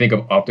when you think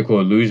of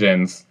optical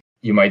illusions,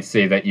 you might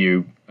say that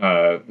you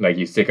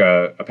stick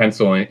a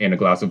pencil in a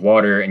glass of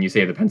water, and you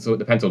say the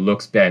pencil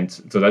looks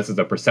bent. So this is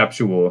a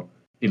perceptual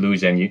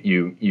illusion.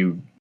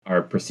 You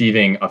are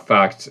perceiving a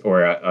fact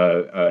or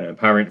an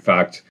apparent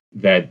fact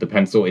that the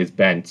pencil is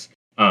bent.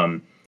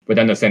 But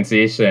then the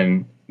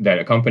sensation that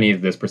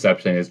accompanies this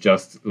perception is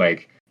just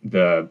like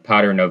the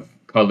pattern of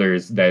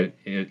colors that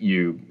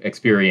you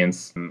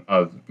experience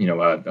of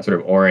a sort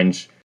of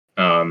orange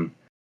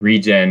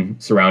region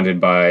surrounded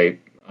by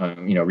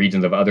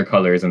regions of other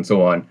colors and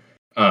so on.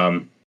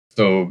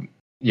 So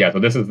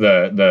this is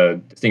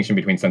the distinction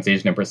between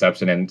sensation and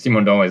perception, and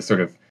Simondon is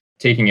sort of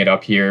taking it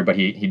up here, but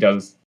he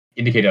does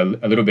indicate a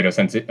little bit of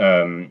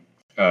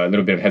a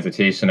little bit of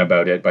hesitation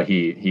about it, but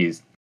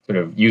he's sort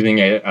of using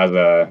it as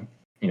a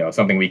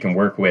something we can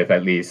work with,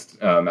 at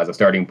least as a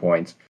starting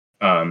point.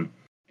 And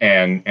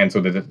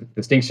so the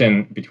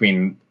distinction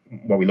between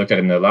what we looked at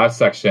in the last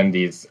section,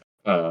 these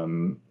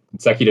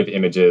consecutive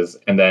images,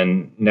 and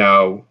then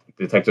now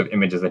the types of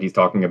images that he's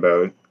talking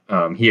about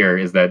here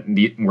is that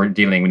we're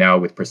dealing now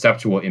with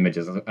perceptual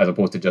images as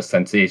opposed to just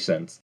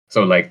sensations.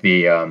 So like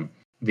the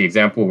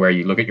example where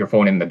you look at your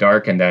phone in the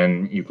dark and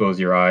then you close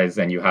your eyes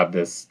and you have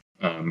this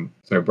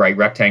sort of bright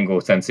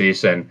rectangle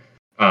sensation.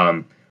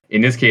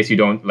 In this case, it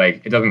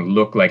doesn't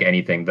look like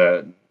anything.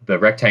 The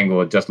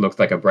rectangle just looks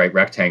like a bright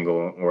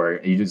rectangle, or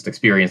you just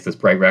experience this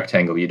bright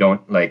rectangle. You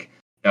don't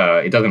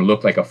it doesn't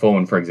look like a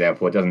phone, for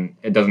example.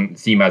 It doesn't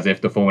seem as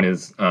if the phone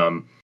is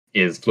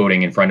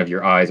floating in front of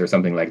your eyes or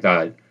something like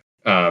that.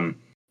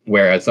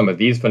 Whereas some of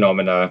these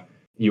phenomena,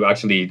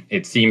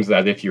 it seems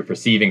as if you're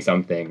perceiving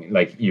something,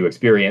 like you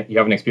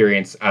have an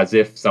experience as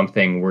if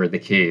something were the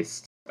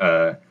case.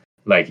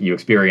 Like you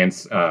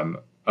experience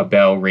a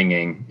bell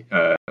ringing,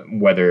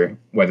 whether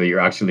you're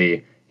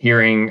actually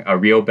hearing a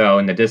real bell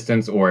in the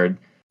distance or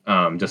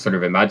just sort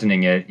of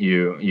imagining it,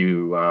 you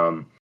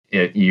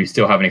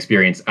still have an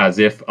experience as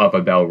if of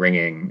a bell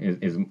ringing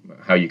is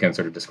how you can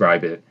sort of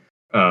describe it.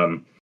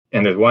 And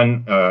there's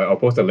one, I'll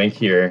post a link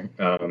here.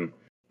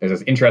 There's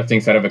this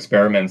interesting set of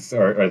experiments,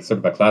 or sort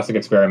of a classic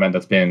experiment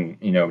that's been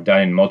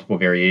done in multiple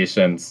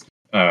variations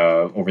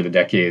over the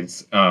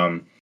decades.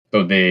 So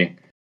the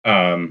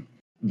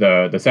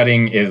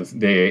setting is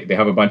they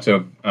have a bunch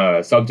of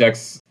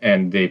subjects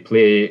and they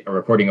play a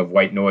recording of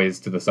white noise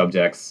to the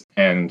subjects,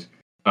 and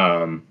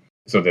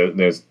so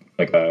there's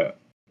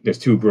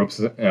two groups.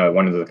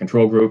 One is the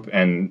control group,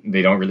 and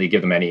they don't really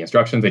give them any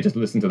instructions. They just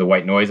listen to the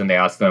white noise and they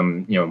ask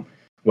them,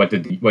 what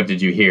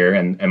did you hear?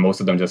 And most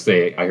of them just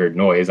say, I heard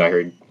noise. I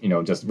heard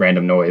just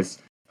random noise.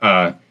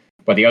 But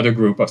the other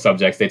group of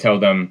subjects, they tell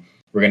them,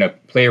 we're going to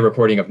play a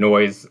recording of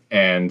noise,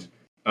 and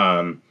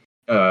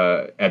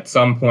at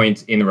some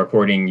point in the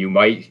recording, you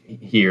might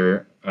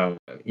hear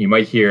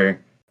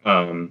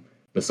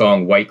the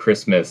song "White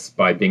Christmas"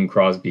 by Bing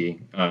Crosby.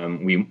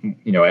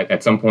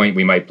 At some point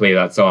we might play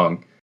that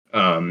song,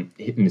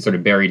 sort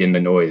of buried in the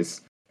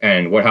noise.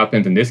 And what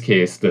happens in this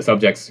case, the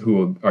subjects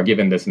who are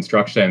given this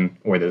instruction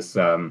or this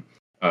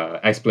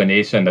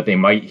explanation that they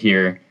might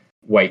hear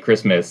 "White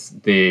Christmas,"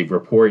 they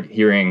report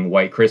hearing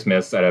 "White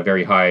Christmas" at a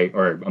very high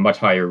or a much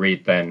higher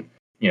rate than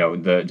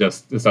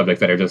the subjects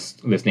that are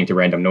just listening to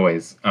random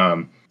noise.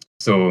 And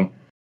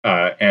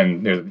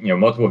there's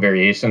multiple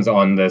variations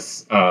on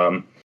this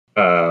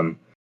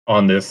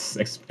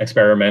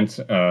experiment,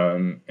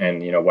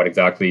 and what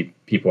exactly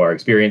people are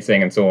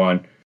experiencing and so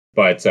on.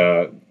 But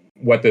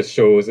what this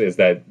shows is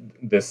that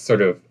this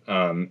sort of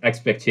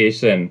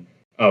expectation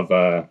of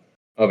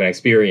an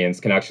experience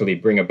can actually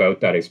bring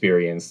about that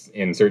experience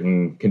in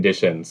certain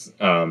conditions.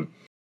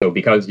 So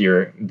because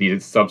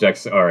these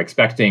subjects are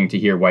expecting to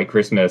hear "White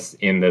Christmas"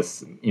 in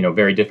this,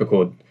 very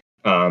difficult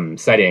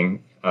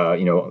setting,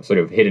 sort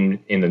of hidden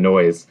in the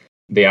noise,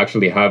 they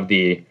actually have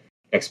the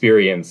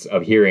experience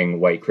of hearing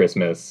 "White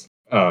Christmas."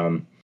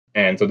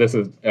 And so this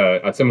is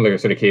a similar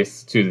sort of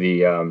case to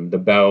the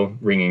bell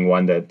ringing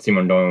one that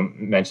Simondon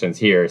mentions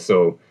here.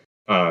 So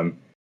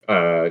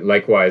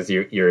likewise,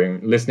 you're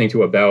listening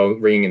to a bell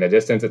ringing in the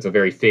distance. It's a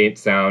very faint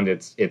sound.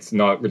 It's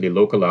not really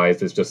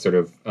localized. It's just sort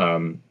of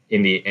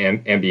in the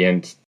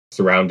ambient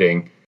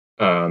surrounding.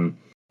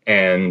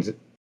 And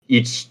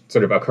each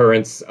sort of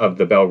occurrence of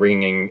the bell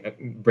ringing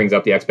brings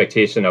up the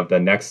expectation of the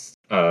next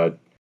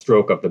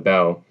stroke of the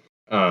bell.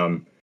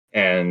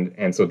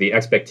 And so the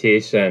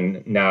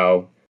expectation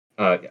now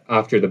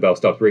after the bell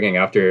stops ringing,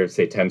 after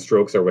say 10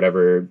 strokes or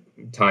whatever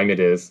time it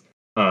is,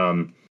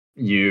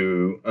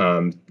 you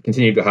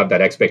continue to have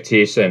that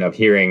expectation of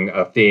hearing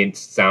a faint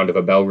sound of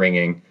a bell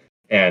ringing,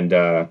 and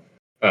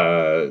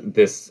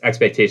this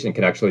expectation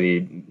can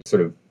actually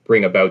sort of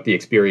bring about the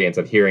experience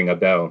of hearing a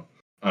bell.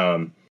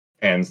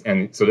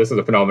 And so this is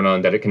a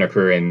phenomenon that it can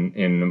occur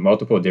in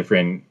multiple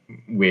different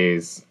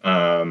ways.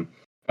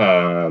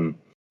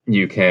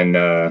 You can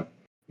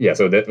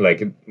so that,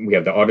 like, we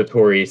have the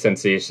auditory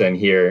sensation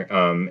here,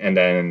 and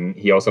then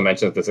he also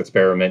mentions this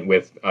experiment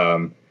with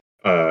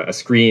a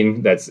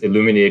screen that's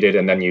illuminated,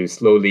 and then you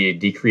slowly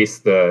decrease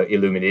the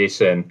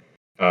illumination,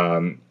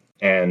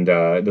 and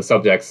the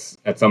subjects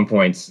at some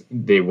points,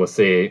 they will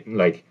say,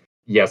 like,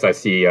 yes, I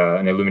see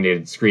an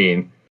illuminated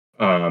screen,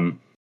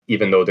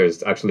 even though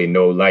there's actually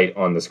no light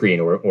on the screen,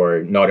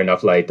 or not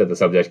enough light that the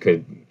subject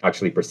could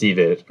actually perceive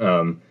it.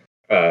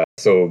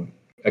 So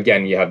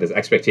again, you have this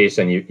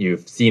expectation,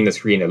 you've seen the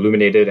screen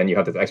illuminated, and you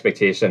have this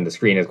expectation the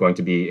screen is going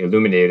to be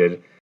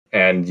illuminated,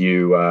 and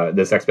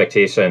this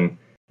expectation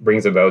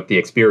brings about the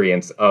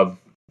experience of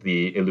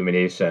the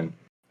illumination.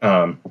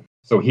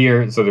 So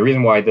the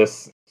reason why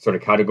this sort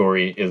of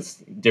category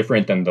is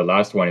different than the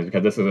last one is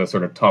because this is a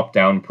sort of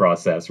top-down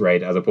process,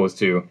 right? As opposed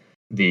to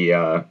the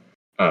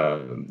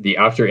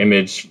after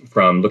image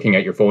from looking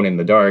at your phone in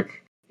the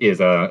dark is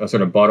a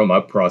sort of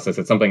bottom-up process.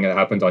 It's something that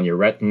happens on your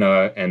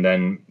retina, and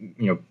then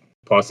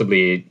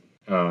possibly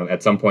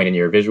at some point in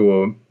your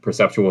visual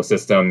perceptual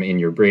system in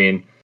your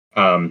brain,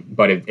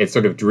 but it's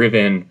sort of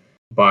driven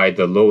by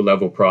the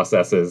low-level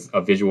processes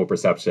of visual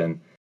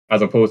perception,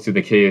 as opposed to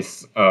the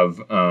case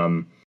of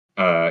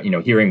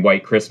hearing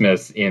White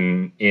Christmas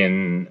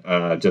in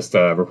just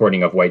a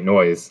recording of white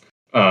noise.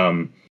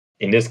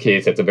 In this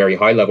case, it's a very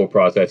high-level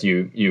process.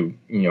 You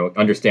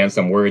understand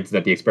some words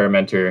that the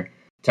experimenter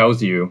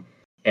tells you,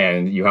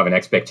 and you have an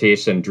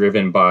expectation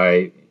driven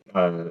by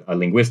a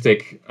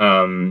linguistic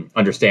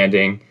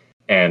understanding,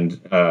 and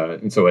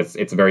so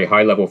it's a very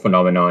high-level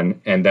phenomenon.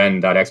 And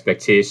then that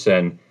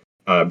expectation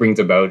brings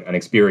about an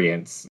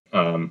experience.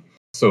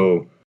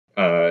 So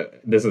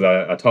this is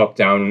a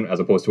top-down as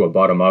opposed to a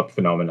bottom-up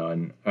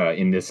phenomenon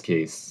in this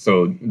case.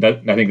 So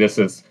I think this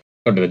is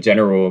sort of the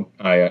general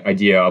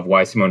idea of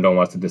why Simondon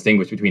wants to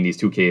distinguish between these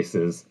two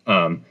cases.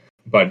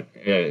 But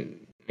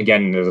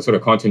again, there's a sort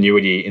of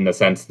continuity in the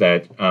sense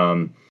that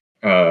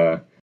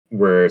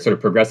we're sort of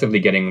progressively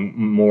getting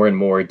more and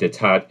more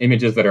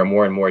images that are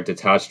more and more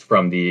detached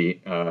from the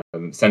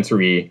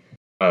sensory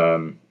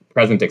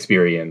present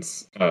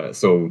experience.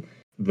 So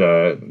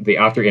the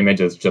after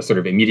image is just sort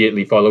of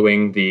immediately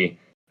following the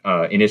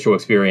initial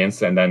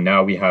experience, and then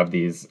now we have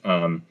these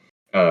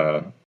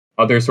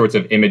other sorts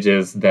of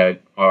images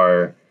that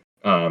are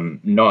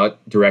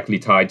not directly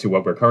tied to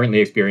what we're currently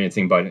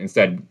experiencing, but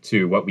instead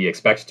to what we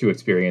expect to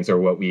experience, or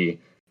what we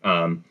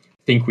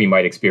think we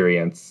might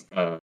experience.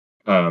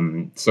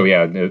 So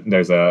yeah,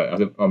 there's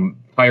a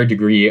higher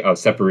degree of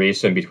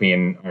separation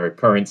between our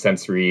current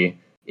sensory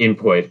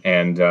input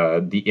and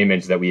the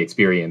image that we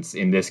experience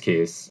in this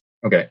case.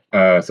 Okay,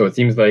 so it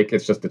seems like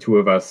it's just the two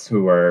of us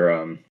who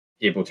are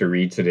able to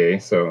read today.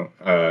 So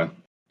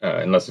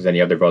unless there's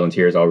any other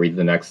volunteers, I'll read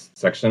the next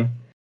section.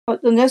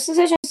 The next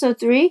section is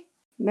 3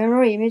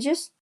 memory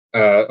images.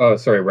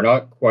 Sorry, we're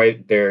not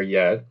quite there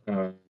yet.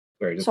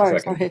 Sorry, just a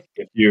second. Sorry.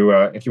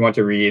 If you want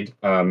to read,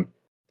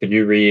 could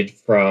you read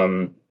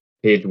from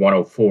page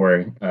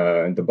 104,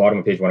 the bottom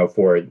of page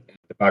 104,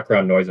 the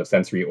background noise of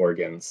sensory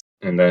organs,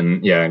 and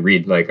then and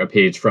read like a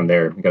page from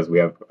there, because we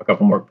have a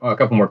couple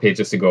more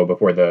pages to go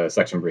before the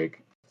section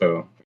break.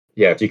 So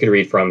if you could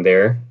read from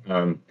there.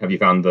 Have you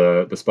found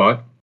the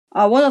spot?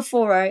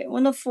 104, right?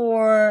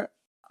 104.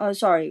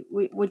 Sorry,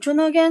 which one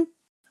again?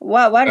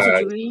 Why did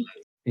you read?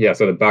 Yeah,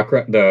 so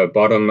the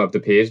bottom of the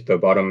page, the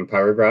bottom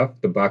paragraph,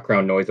 the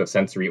background noise of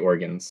sensory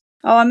organs.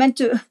 Oh, I meant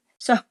to.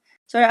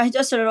 Sorry, I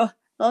just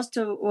lost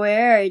to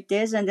where it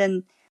is, and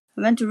then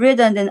I meant to read,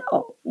 and then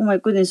oh my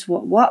goodness,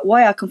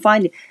 why I can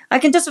find it? I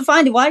can just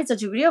find it. What is the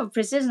degree of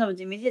precision of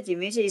the immediate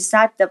image? Is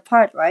that the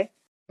part, right?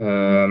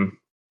 No,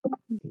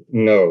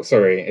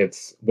 sorry,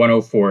 it's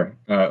 104.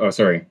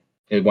 Sorry,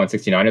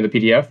 169 in the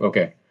PDF.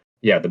 Okay,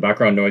 yeah, the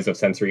background noise of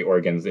sensory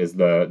organs is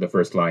the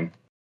first line.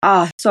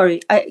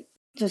 Sorry, I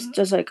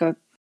just like I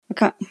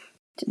can't.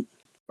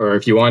 Or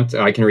if you want,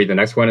 I can read the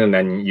next one, and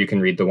then you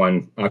can read the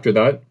one after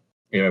that.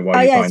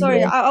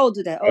 Sorry, I'll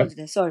do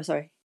that.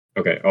 Sorry.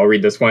 Okay, I'll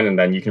read this one, and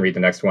then you can read the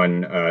next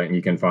one, and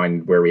you can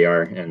find where we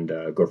are and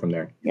go from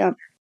there. Yep.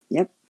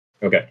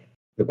 Okay.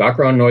 The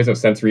background noise of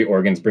sensory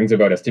organs brings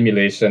about a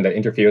stimulation that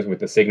interferes with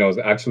the signals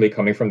actually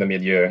coming from the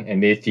milieu and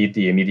may feed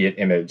the immediate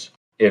image.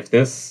 If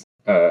this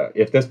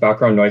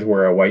background noise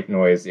were a white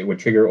noise, it would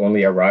trigger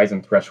only a rise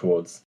in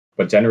thresholds,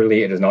 but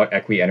generally it is not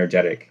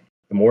equi-energetic.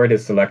 The more it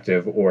is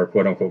selective, or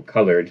quote-unquote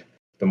colored,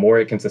 the more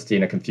it can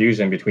sustain a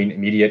confusion between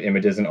immediate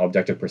images and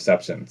objective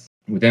perceptions.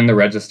 Within the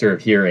register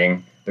of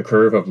hearing, the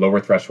curve of lower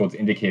thresholds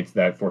indicates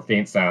that for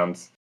faint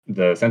sounds,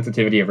 the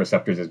sensitivity of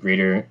receptors is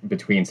greater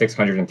between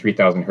 600 and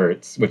 3000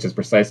 Hz, which is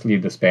precisely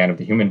the span of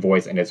the human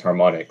voice and its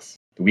harmonics.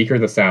 The weaker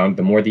the sound,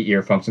 the more the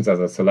ear functions as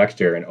a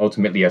selector and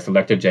ultimately a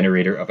selective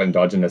generator of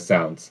endogenous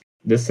sounds.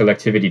 This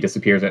selectivity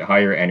disappears at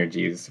higher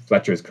energies,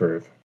 Fletcher's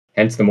curve.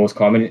 Hence, the most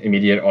common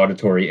immediate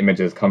auditory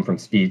images come from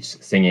speech,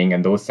 singing,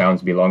 and those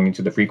sounds belonging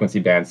to the frequency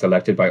band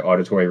selected by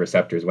auditory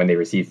receptors when they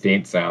receive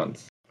faint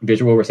sounds.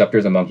 Visual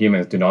receptors among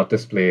humans do not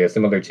display a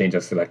similar change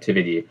of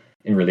selectivity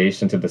in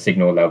relation to the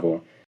signal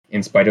level,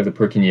 in spite of the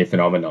Purkinje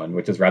phenomenon,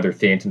 which is rather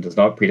faint and does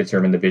not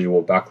predetermine the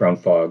visual background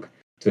fog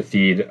to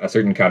feed a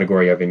certain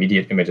category of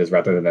immediate images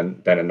rather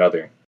than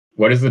another.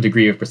 What is the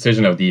degree of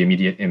precision of the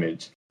immediate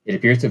image? It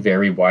appears to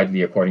vary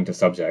widely according to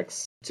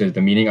subjects, to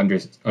the meaning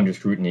under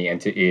scrutiny,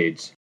 and to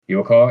age. We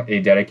will call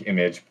eidetic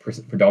image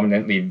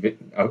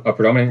a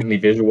predominantly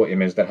visual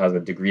image that has a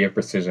degree of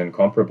precision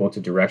comparable to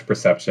direct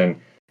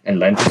perception and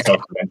lends itself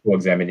to mental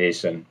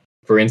examination.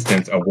 For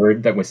instance, a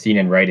word that was seen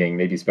in writing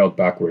may be spelled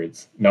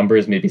backwards.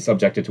 Numbers may be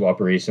subjected to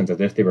operations as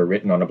if they were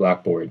written on a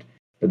blackboard.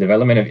 The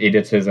development of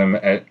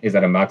eidetism is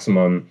at a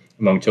maximum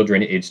among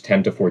children aged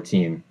 10 to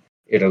 14.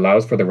 It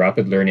allows for the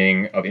rapid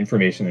learning of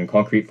information in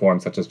concrete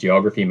forms such as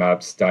geography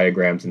maps,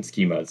 diagrams, and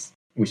schemas.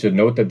 We should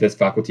note that this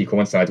faculty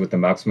coincides with the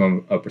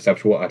maximum of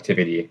perceptual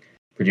activity,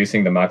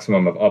 producing the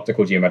maximum of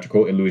optical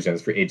geometrical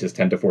illusions for ages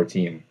 10 to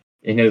 14.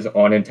 In his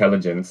On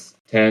Intelligence,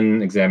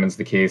 Taine examines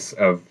the case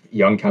of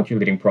young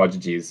calculating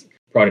prodigies,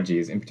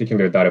 in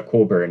particular that of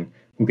Colburn,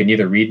 who could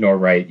neither read nor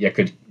write, yet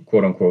could,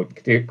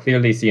 quote-unquote,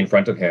 clearly see in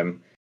front of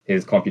him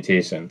his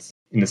computations.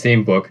 In the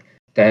same book,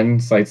 Taine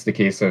cites the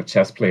case of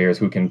chess players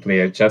who can play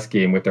a chess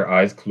game with their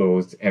eyes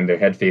closed and their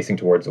head facing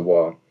towards a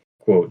wall.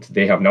 Quote,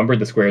 they have numbered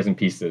the squares and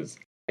pieces.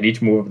 At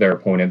each move of their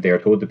opponent, they are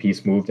told the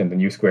piece moved and the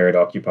new square it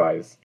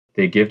occupies.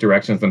 They give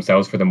directions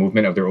themselves for the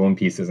movement of their own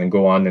pieces and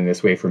go on in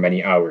this way for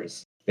many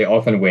hours. They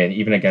often win,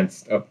 even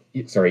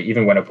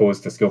when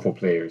opposed to skillful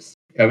players.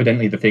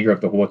 Evidently, the figure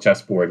of the whole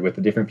chessboard, with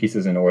the different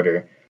pieces in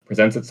order,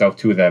 presents itself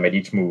to them at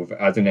each move,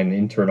 as in an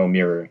internal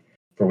mirror,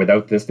 for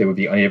without this they would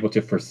be unable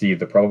to foresee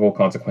the probable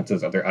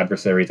consequences of their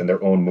adversaries and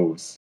their own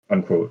moves.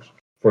 Unquote.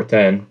 For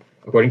Taine,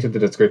 according to the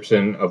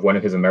description of one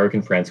of his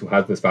American friends who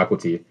has this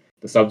faculty,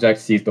 the subject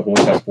sees the whole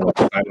chessboard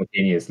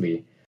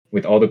simultaneously,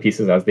 with all the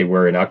pieces as they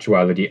were in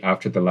actuality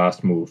after the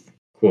last move.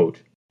 Quote,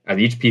 as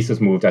each piece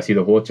is moved, I see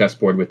the whole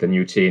chessboard with the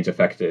new change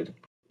effected.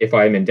 If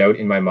I am in doubt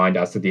in my mind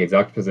as to the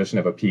exact position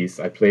of a piece,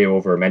 I play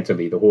over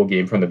mentally the whole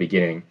game from the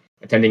beginning,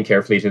 attending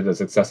carefully to the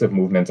successive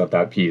movements of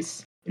that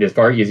piece. It is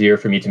far easier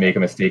for me to make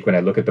a mistake when I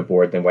look at the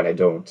board than when I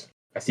don't.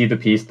 I see the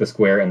piece, the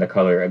square, and the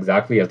color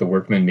exactly as the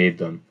workman made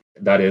them.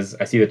 That is,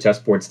 I see the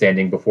chessboard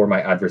standing before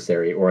my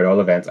adversary, or at all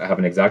events, I have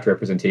an exact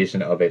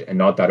representation of it and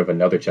not that of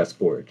another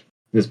chessboard.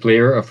 This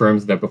player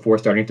affirms that before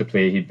starting to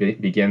play, he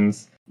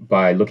begins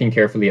by looking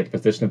carefully at the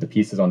position of the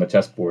pieces on the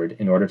chessboard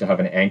in order to have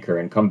an anchor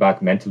and come back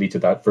mentally to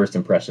that first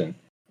impression.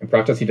 In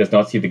practice, he does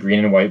not see the green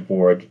and white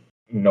board,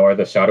 nor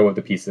the shadow of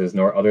the pieces,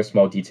 nor other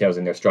small details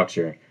in their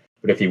structure,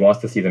 but if he wants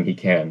to see them, he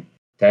can.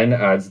 Then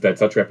adds that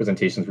such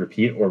representations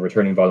repeat or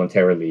return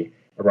involuntarily,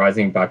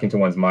 arising back into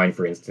one's mind,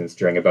 for instance,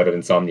 during a bout of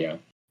insomnia.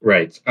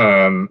 Right.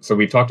 So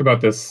we've talked about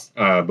this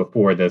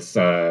before, this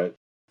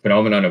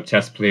phenomenon of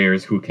chess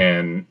players who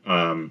can,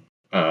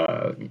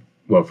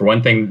 well, for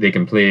one thing, they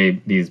can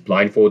play these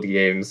blindfold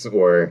games,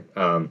 or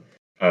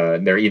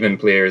there are even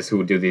players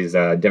who do these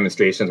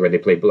demonstrations where they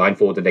play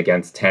blindfolded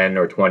against 10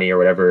 or 20 or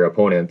whatever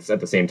opponents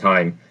at the same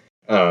time.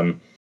 And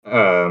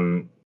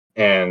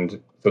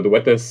so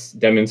what this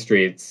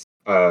demonstrates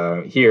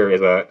here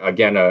is,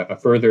 again, a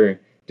further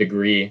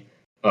degree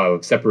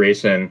of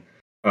separation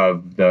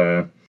of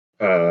the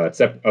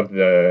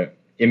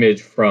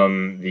image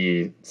from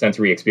the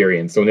sensory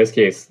experience. So in this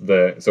case,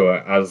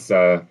 as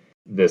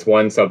this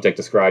one subject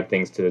described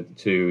things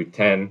to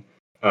Taine,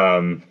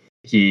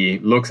 he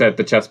looks at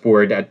the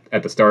chessboard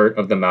at the start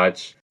of the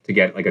match to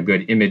get like a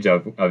good image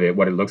of it,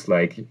 what it looks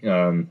like,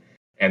 and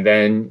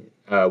then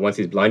once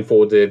he's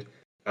blindfolded,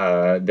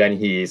 then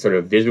he sort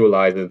of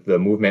visualizes the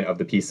movement of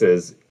the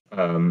pieces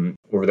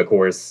over the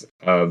course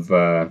of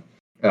the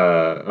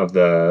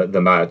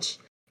match.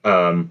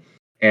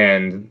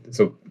 And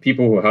so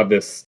people who have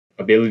this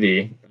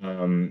ability,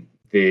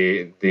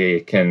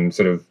 they can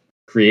sort of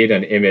create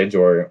an image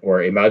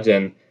or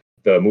imagine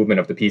the movement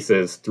of the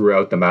pieces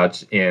throughout the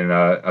match in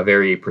a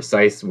very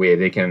precise way.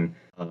 They can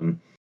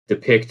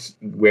depict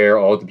where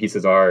all the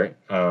pieces are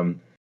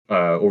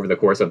over the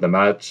course of the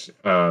match.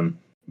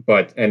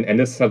 But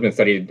this has been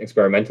studied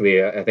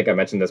experimentally. I think I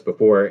mentioned this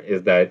before,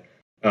 is that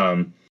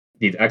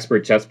these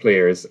expert chess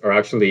players are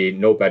actually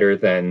no better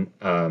than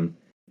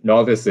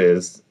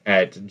novices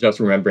at just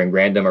remembering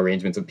random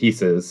arrangements of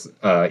pieces.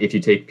 If you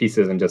take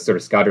pieces and just sort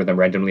of scatter them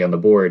randomly on the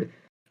board,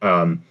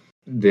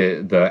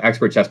 the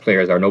expert chess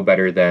players are no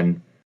better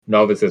than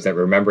novices at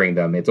remembering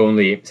them. It's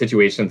only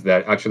situations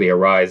that actually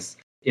arise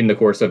in the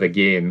course of a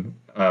game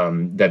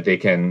that they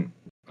can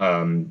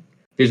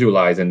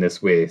visualize in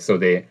this way. So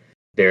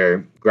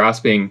they're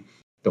grasping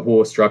the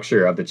whole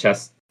structure of the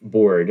chess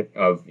board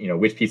of,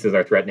 which pieces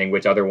are threatening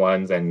which other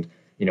ones, and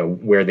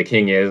where the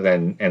king is,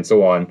 and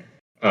so on.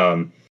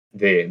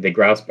 They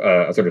grasp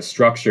a sort of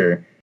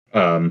structure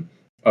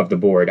of the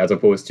board, as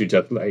opposed to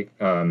just like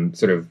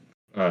sort of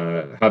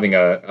having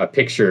a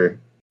picture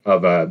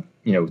of a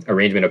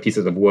arrangement of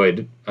pieces of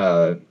wood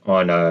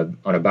on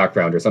a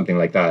background or something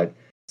like that.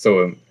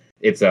 So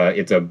it's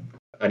an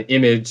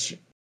image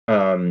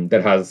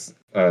that has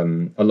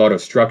a lot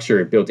of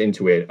structure built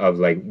into it of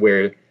like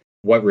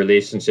what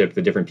relationship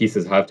the different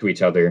pieces have to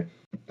each other,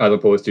 as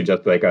opposed to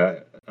just like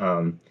a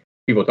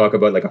people talk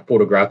about like a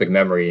photographic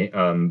memory,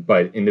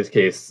 but in this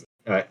case,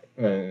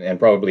 and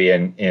probably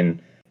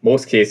in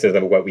most cases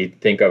of what we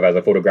think of as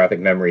a photographic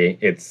memory,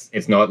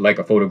 it's not like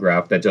a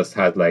photograph that just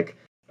has like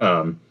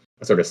a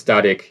sort of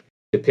static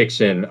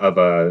depiction of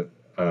a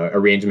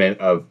arrangement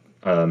of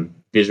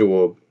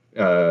visual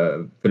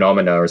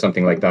phenomena or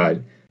something like that.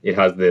 It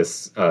has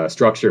this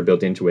structure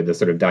built into it, this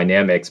sort of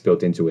dynamics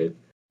built into it.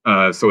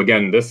 So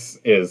again, this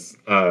is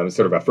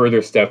sort of a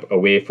further step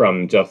away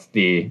from just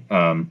the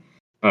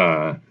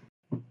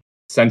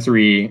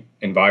sensory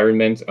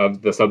environment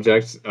of the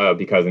subject,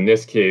 because in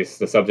this case,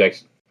 the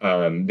subject,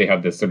 they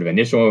have this sort of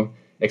initial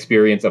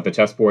experience of the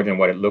chessboard and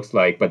what it looks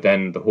like, but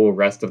then the whole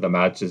rest of the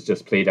match is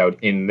just played out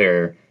in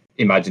their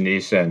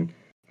imagination.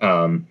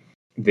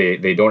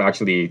 They don't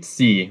actually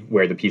see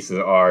where the pieces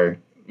are,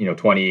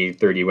 20,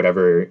 30,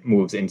 whatever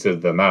moves into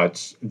the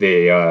match.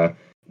 The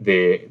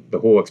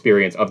whole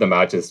experience of the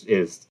match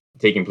is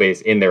taking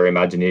place in their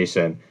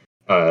imagination.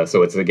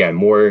 So it's again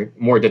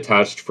more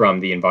detached from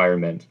the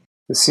environment.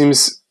 It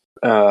seems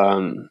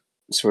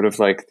sort of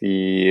like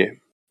the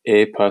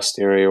a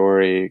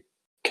posteriori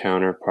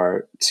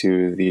counterpart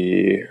to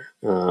the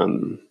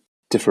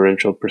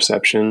differential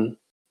perception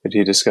that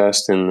he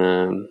discussed in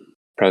the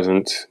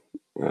present,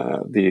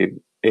 the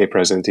a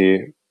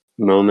presenti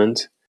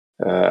moment.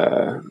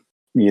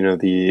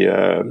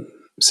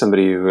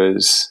 Somebody who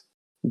is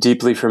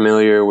deeply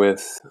familiar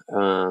with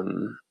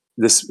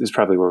this is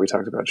probably where we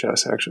talked about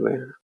chess, actually.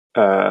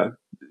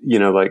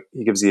 Like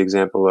he gives the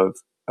example of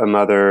a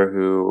mother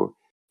who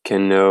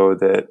can know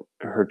that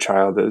her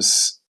child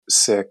is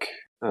sick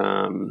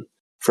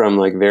from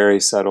like very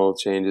subtle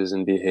changes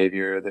in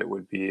behavior that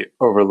would be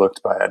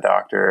overlooked by a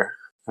doctor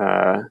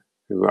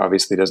who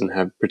obviously doesn't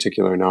have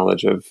particular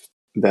knowledge of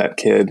that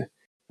kid.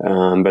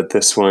 But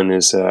this one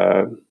is,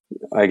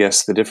 I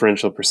guess, the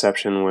differential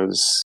perception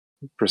was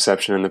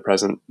perception in the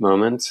present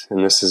moment,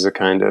 and this is a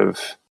kind of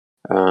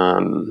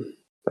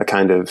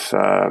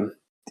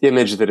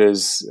image that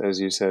is, as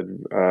you said,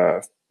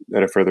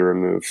 at a further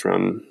remove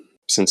from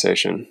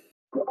sensation.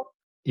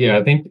 Yeah,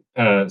 I think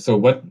so.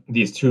 What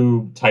these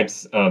two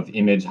types of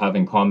image have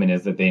in common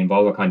is that they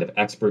involve a kind of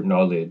expert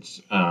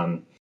knowledge.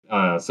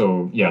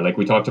 So yeah, like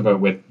we talked about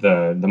with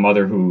the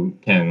mother who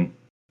can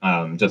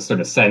just sort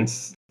of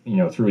sense,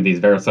 through these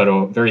very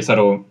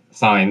subtle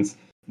signs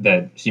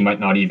that she might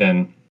not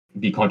even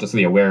be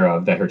consciously aware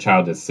of that her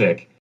child is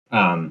sick.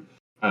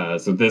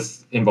 So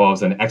this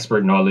involves an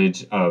expert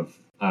knowledge of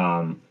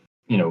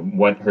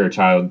what her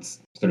child's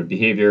sort of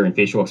behavior and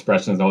facial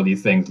expressions, all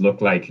these things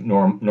look like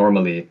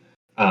normally.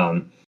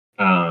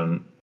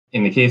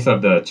 In the case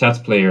of the chess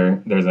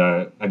player, there's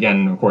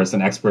again, of course,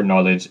 an expert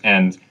knowledge,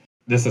 and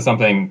this is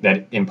something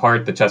that in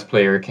part the chess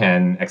player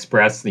can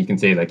express. You can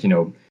say like,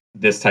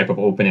 this type of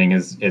opening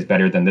is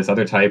better than this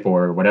other type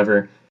or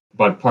whatever,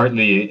 but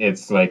partly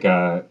it's like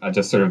a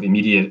just sort of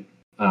immediate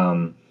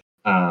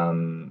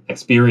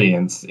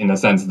experience, in the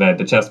sense that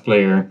the chess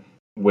player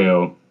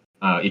will,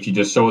 if you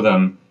just show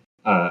them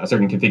a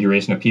certain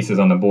configuration of pieces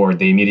on the board,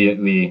 they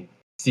immediately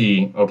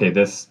see, okay,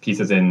 this piece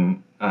is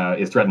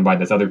threatened by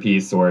this other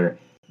piece, or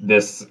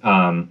this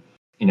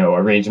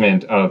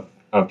arrangement of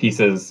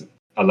pieces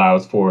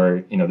allows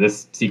for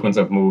this sequence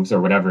of moves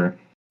or whatever.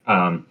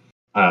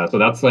 So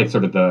that's like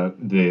sort of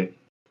the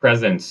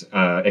present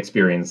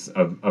experience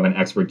of an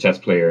expert chess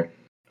player.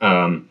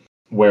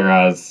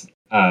 Whereas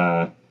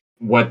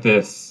what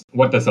this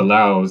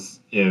allows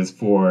is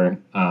for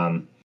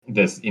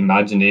this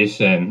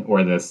imagination,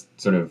 or this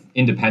sort of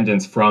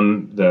independence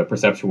from the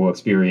perceptual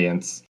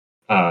experience,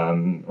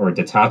 or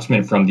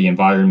detachment from the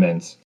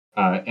environment.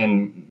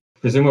 And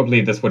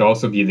presumably this would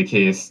also be the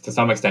case, to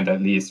some extent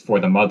at least, for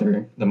the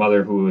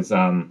mother who is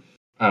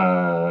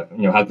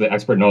has the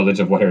expert knowledge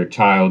of what her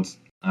child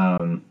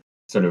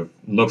sort of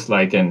looks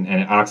like and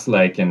acts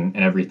like and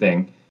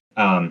everything.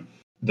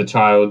 The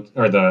child,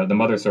 or the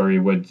mother,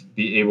 would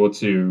be able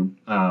to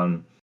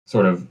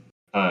sort of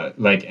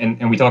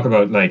and we talk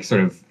about like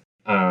sort of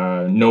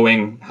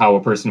knowing how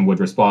a person would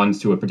respond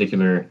to a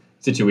particular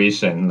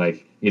situation.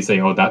 Like you say,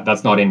 oh,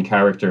 that's not in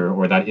character,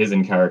 or that is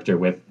in character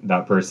with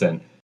that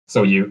person.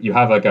 So you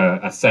have like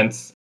a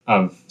sense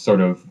of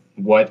sort of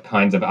what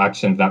kinds of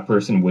actions that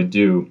person would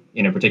do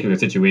in a particular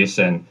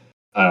situation,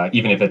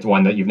 even if it's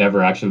one that you've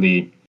never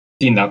actually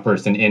seen that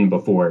person in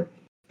before.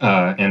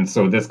 And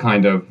so this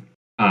kind of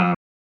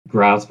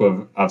grasp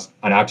of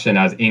an action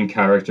as in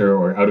character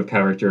or out of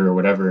character or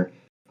whatever,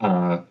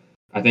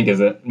 I think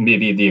is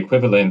maybe the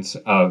equivalent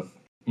of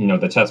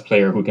the chess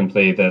player who can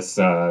play this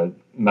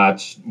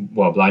match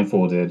while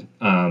blindfolded.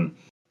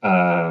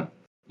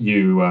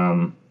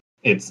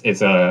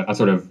 It's a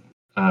sort of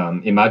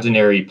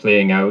imaginary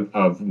playing out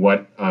of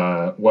what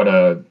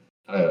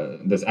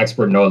this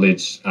expert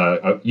knowledge,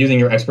 using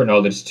your expert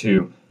knowledge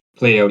to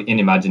play out in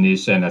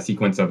imagination a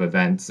sequence of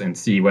events and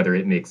see whether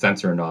it makes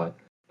sense or not.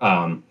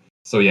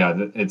 So yeah,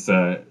 it's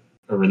a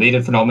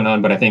related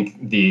phenomenon, but I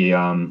think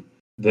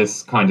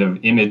this kind of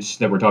image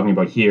that we're talking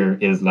about here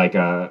is like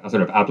a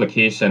sort of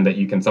application that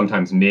you can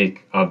sometimes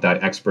make of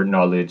that expert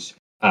knowledge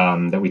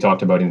that we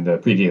talked about in the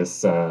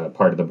previous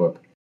part of the book.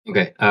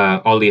 Okay,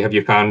 Ollie, have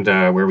you found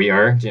where we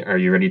are? Are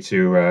you ready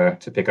to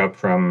pick up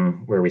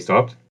from where we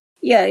stopped?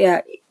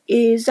 Yeah.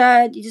 Is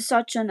that it's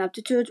such an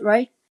aptitude,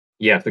 right?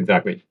 Yes,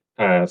 exactly.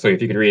 So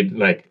if you could read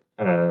like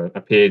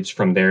a page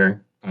from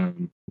there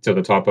to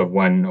the top of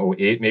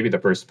 108, maybe the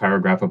first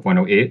paragraph of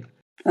 108.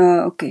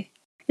 Okay.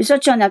 Is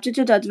such an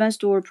aptitude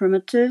advanced or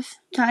primitive?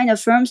 Tyne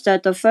affirms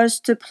that the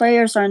first two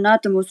players are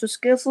not the most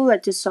skillful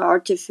at this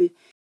artifice.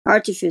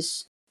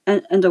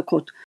 End of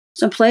quote.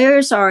 Some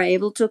players are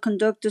able to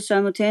conduct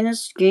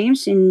simultaneous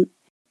games in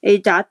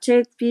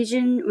eidetic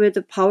vision with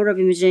the power of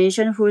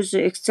imagination whose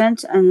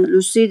extent and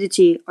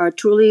lucidity are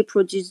truly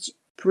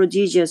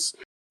prodigious.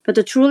 But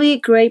the truly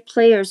great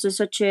players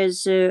such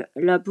as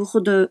La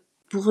Bourdonnais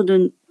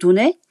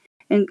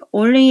can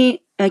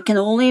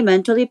only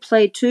mentally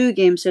play two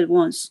games at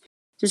once.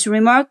 This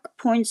remark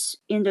points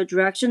in the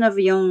direction of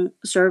young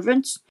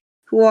servants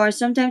who are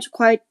sometimes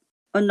quite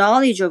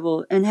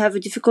unknowledgeable and have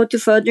difficulty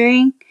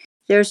furthering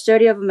their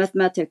study of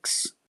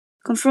mathematics.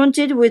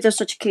 Confronted with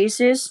such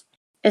cases,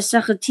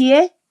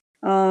 Chartier,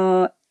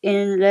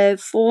 in les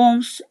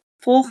formes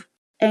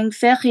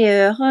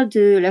inférieures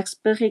de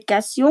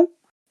l'explication,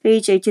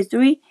 page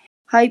 83,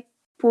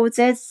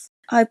 hypothesize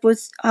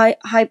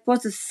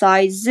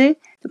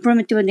the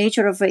primitive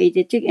nature of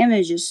eidetic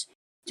images.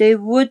 They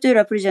would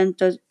represent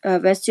the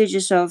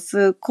vestiges of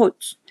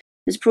quote,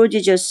 this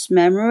prodigious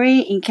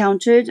memory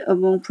encountered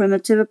among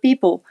primitive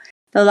people,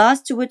 the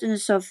last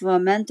witness of a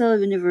mental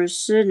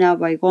universe now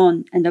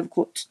bygone, end of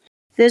quote.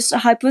 This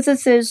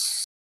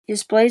hypothesis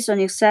is based on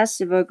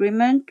excessive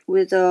agreement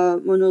with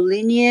the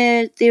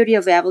monolinear theory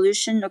of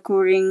evolution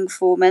occurring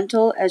for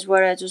mental as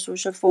well as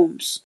social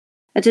forms.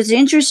 It is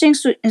interesting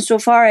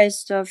insofar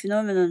as the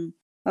phenomenon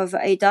of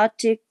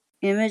eidetic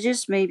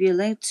images may be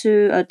linked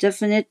to a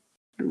definite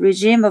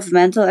regime of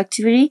mental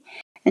activity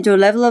and to a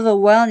level of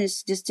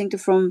awareness distinct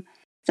from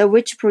that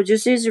which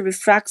produces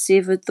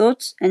reflexive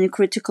thought and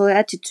critical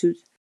attitude.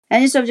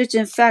 Any subject,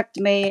 in fact,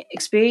 may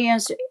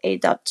experience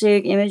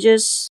eidetic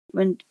images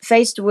when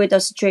faced with a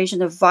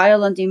situation of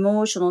violent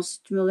emotional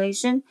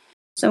stimulation.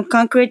 Some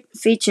concrete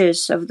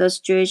features of the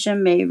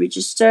situation may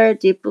register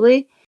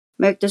deeply,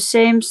 make the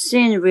same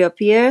scene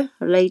reappear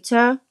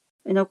later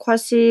in a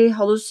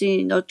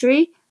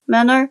quasi-hallucinatory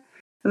manner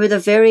with a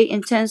very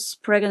intense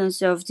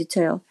pregnancy of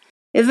detail.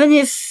 Even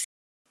if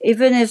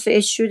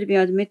it should be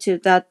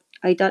admitted that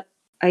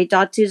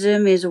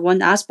eidetism is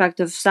one aspect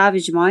of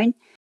savage mind,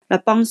 la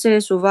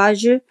pensée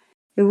sauvage,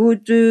 it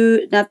would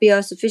not be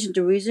a sufficient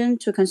reason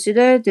to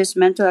consider this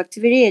mental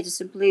activity as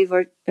simply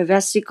a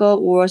vesicle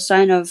or a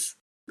sign of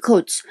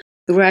quotes,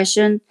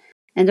 aggression,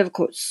 end of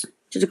quotes.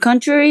 To the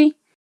contrary,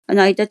 an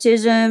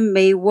eidetism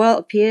may well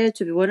appear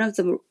to be one of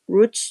the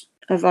roots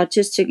of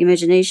artistic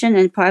imagination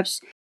and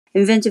perhaps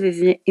inventive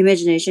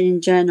imagination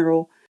in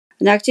general,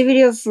 an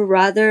activity of a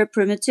rather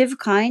primitive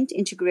kind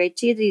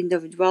integrated in the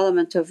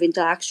development of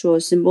intellectual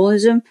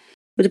symbolism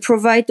would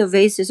provide the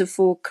basis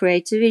for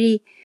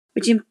creativity,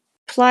 which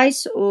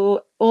implies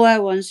all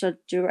at once a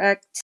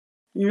direct,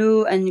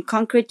 new, and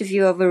concrete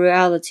view of a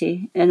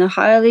reality, and a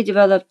highly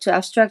developed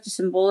abstract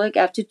symbolic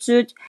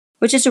aptitude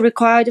which is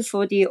required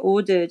for the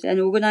ordered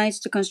and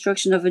organized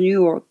construction of a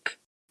new work.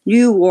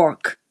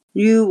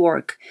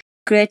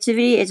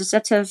 Creativity is a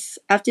set of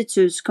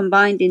aptitudes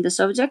combined in the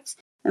subject,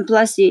 and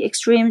plus the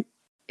extreme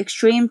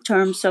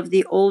terms of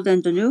the old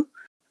and the new,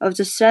 of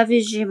the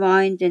savage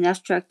mind and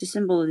abstract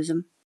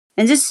symbolism.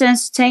 In this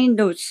sense, Taine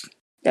notes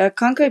that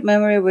concrete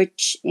memory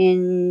which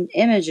in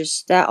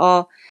images that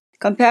are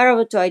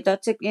comparable to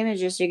eidetic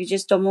images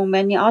exist among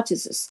many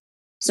artists.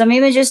 Some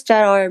images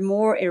that are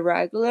more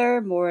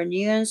irregular, more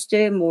nuanced,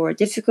 more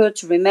difficult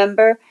to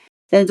remember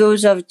than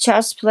those of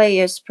chess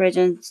players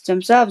present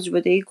themselves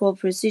with equal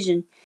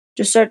precision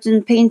to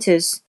certain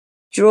painters,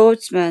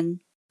 draughtsmen,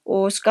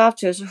 or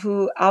sculptors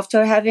who,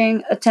 after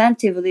having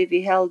attentively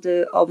beheld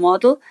a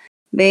model,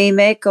 may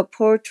make a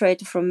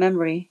portrait from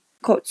memory.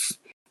 Quotes.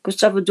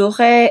 Gustave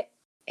Doré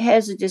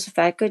has this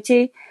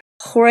faculty.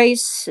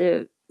 Horace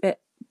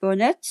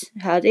Bonnet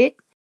had it.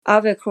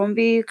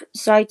 Abercrombie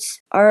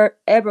cites a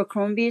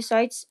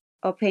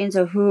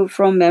painter who,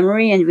 from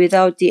memory and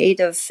without the aid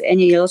of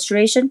any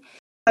illustration,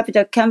 copied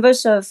a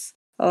canvas of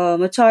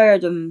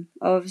Martyrdom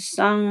of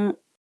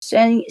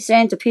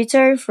Saint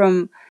Peter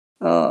from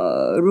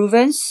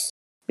Rubens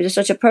with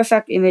such a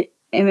perfect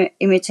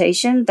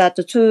imitation that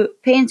the two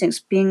paintings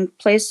being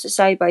placed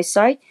side by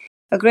side,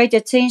 a great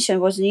attention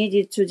was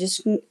needed to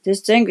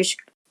distinguish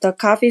the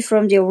copy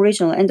from the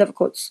original. End of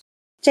quotes.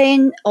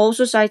 Taine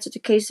also cites the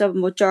case of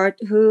Mozart,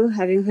 who,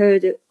 having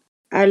heard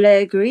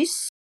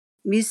Allegri's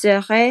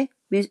Miserere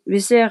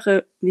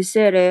Miserere,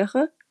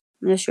 I'm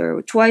not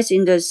sure, twice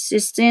in the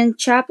Sistine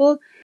Chapel,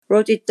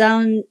 wrote it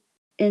down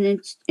in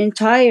its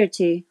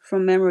entirety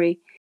from memory.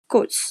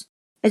 Quotes.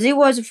 As it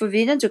was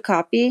forbidden to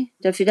copy,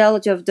 the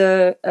fidelity of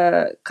the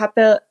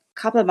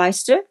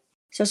Kapellmeister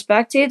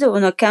suspected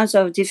on account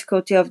of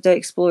difficulty of the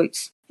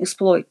exploit.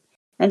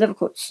 End of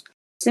quotes.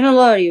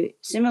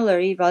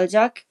 Similarly,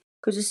 Balzac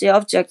could see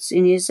objects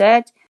in his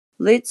head,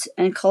 lit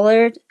and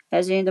colored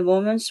as in the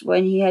moments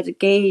when he had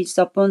gazed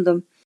upon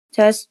them.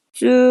 Test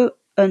to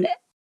an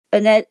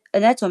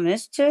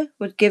anatomist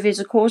would give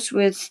his course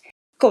with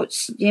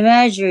quotes, the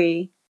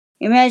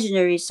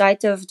imaginary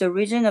sight of the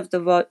region of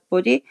the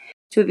body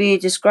to be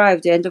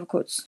described, end of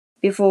quotes,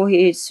 before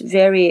his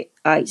very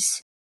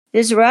eyes.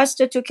 These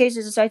last two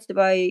cases cited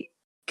by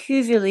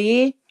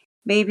Cuvillier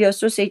may be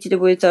associated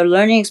with the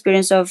learning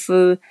experience of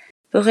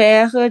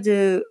Pereire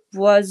de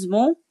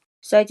Boisemont,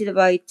 cited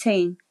by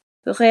Taine.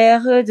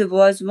 Pereire de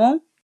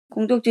Boisemont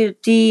conducted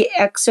the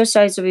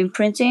exercise of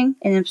imprinting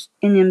in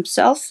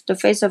himself the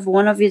face of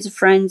one of his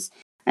friends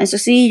and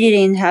succeeded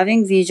in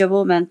having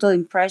visible mental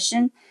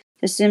impression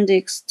that seemed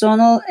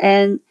external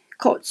and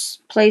quotes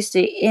placed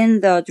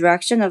in the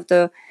direction of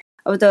the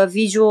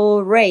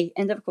visual ray,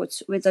 end of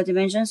quotes, with the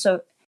dimensions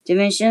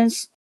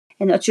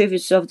and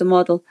attributes of the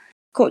model.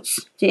 Quotes.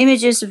 The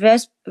image is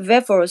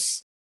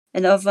vaporous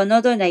and of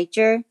another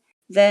nature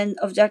than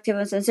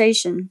objective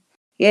sensation,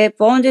 yet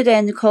bounded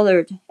and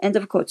colored, end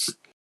of quotes.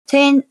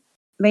 Taine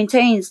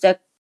maintains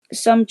that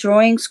some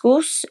drawing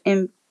schools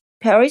in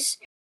Paris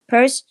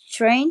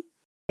train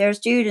their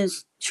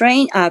students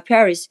to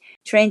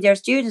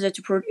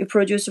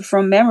produce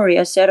from memory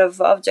a set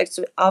of objects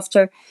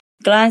after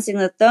glancing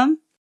at them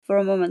for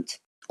a moment.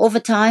 Over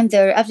time,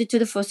 their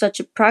aptitude for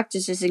such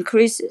practices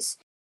increases.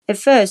 At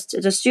first,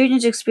 the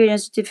students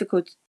experience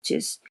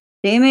difficulties.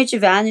 The image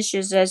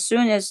vanishes as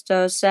soon as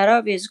the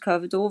setup is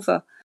covered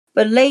over,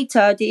 but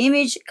later the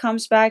image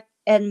comes back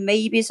and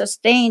may be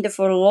sustained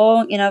for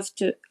long enough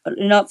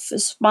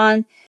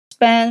span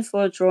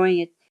for drawing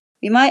it.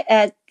 We might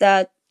add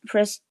that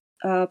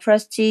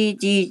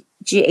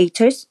prestidigitators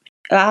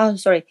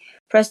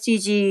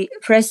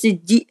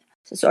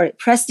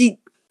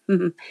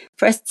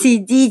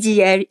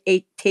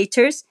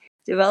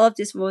develop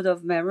this mode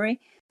of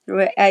memory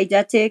through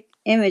eidetic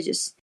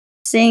images,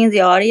 seeing the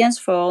audience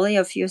for only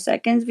a few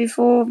seconds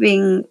before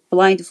being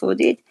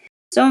blindfolded.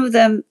 Some of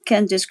them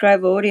can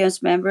describe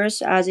audience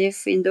members as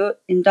if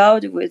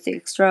endowed with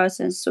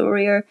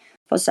extrasensorial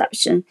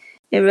perception.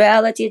 In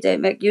reality, they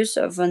make use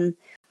of an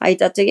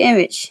eidetic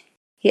image.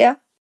 Here?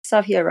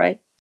 Stop here,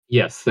 right?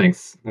 Yes,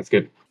 thanks. That's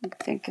good.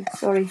 Thank you.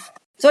 Sorry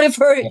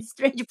for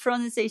strange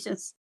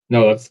pronunciations.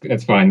 No,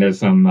 that's fine. There's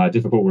some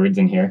difficult words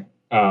in here.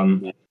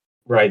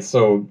 Right.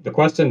 So the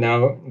question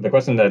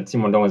that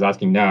Simondon is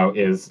asking now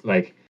is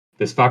like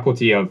this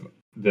faculty of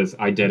this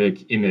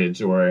eidetic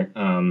image, or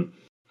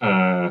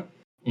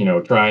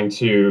trying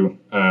to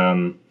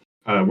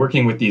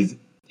working with these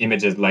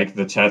images like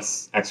the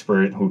chess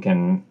expert who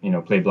can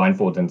play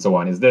blindfold and so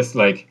on. Is this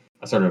like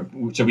a sort of,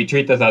 should we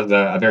treat this as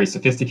a very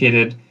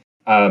sophisticated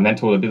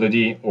mental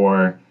ability,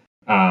 or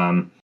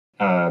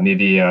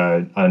maybe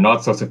a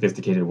not so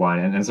sophisticated one?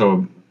 And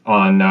so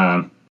on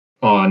the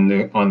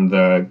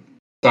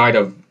side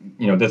of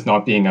this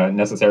not being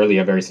necessarily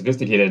a very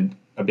sophisticated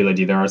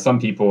ability, there are some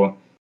people.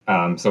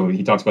 So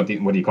he talks about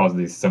what he calls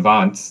these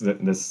savants.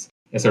 This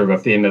is sort of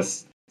a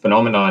famous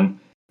phenomenon.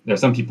 There are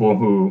some people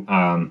who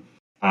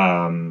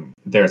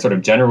their sort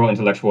of general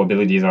intellectual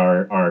abilities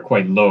are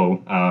quite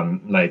low.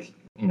 Like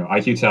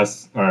IQ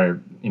tests are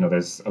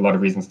there's a lot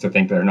of reasons to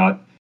think they're not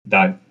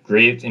that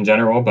great in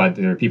general, but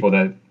there are people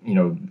that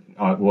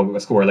will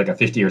score like a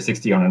 50 or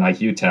 60 on an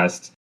IQ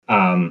test.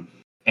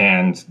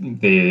 And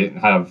they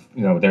have,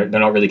 they're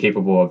not really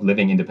capable of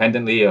living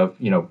independently, of,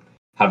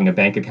 having a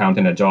bank account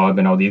and a job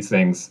and all these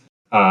things.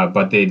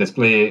 But they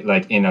display,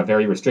 like in a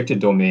very restricted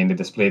domain, they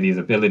display these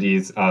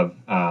abilities of,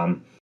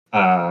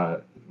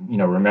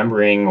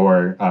 remembering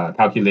or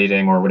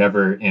calculating or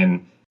whatever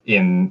in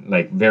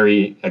like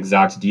very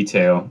exact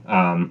detail.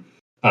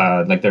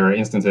 Like there are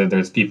instances,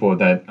 there's people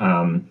that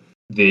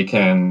they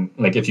can,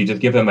 like if you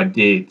just give them a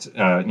date,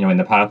 in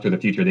the past or the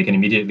future, they can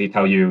immediately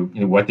tell you,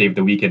 what day of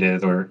the week it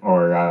is, or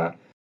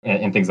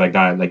and things like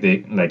that. Like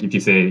if you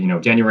say,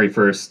 January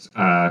 1st,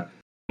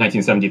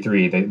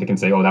 1973, they can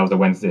say, oh, that was a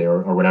Wednesday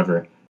or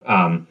whatever.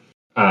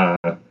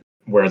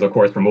 Whereas of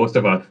course, for most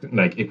of us,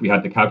 like if we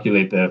had to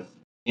calculate this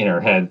in our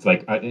heads,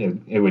 like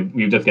we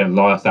would just get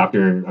lost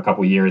after a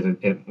couple of years.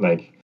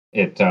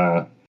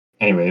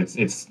 Anyway,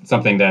 it's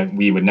something that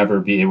we would never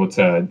be able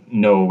to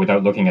know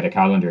without looking at a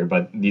calendar.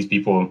 But these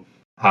people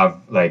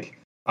have like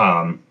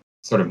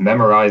sort of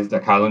memorized a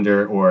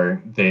calendar,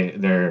 or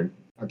they're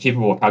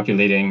capable of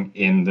calculating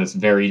in this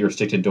very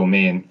restricted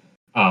domain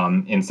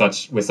with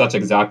such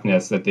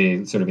exactness that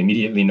they sort of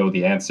immediately know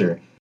the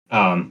answer.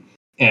 And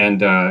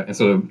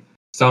so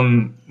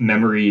some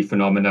memory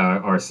phenomena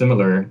are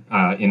similar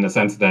in the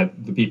sense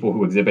that the people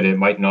who exhibit it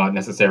might not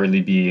necessarily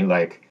be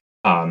like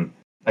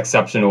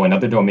exceptional in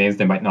other domains.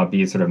 They might not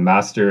be sort of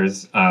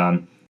masters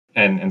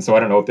and so I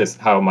don't know if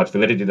how much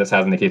validity this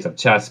has in the case of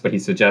chess, but he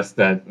suggests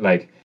that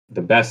like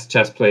the best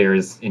chess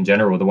players in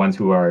general, the ones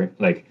who are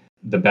like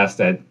the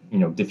best at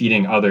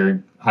defeating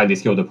other highly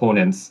skilled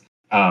opponents,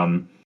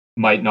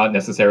 might not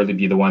necessarily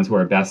be the ones who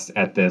are best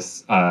at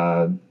this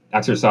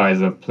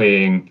exercise of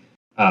playing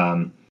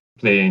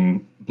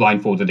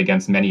blindfolded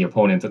against many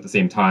opponents at the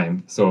same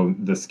time. So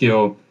the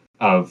skill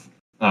of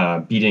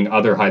beating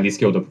other highly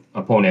skilled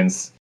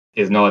opponents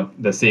is not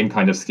the same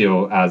kind of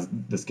skill as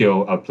the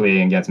skill of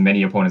playing against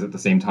many opponents at the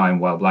same time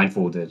while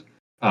blindfolded.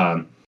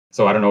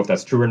 So I don't know if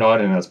that's true or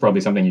not, and that's probably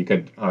something you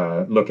could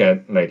look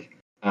at, like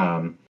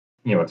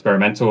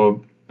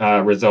experimental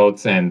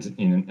results and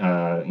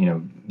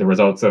the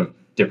results of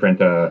different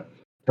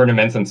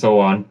tournaments and so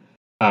on.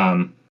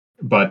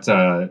 But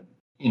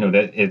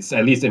that it's,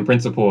 at least in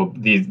principle,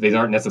 these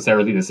aren't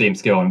necessarily the same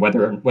skill, and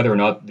whether or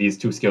not these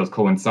two skills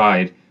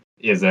coincide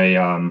is a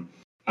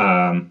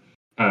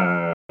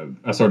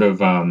sort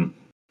of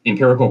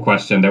empirical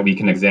question that we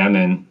can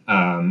examine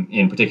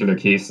in particular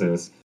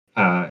cases.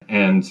 So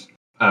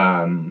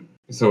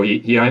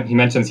he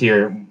mentions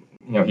here,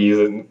 he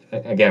uses,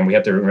 again, we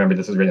have to remember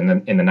this was written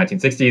in the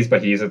 1960s,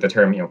 but he uses the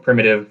term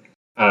primitive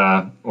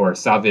or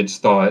savage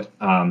thought.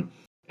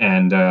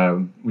 And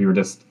we were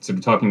just sort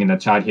of talking in the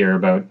chat here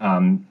about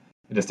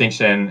the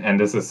distinction, and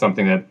this is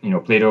something that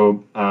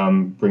Plato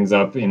brings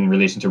up in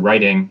relation to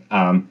writing.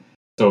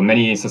 So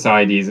many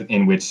societies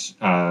in which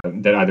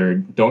that either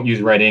don't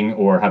use writing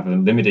or have a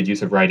limited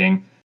use of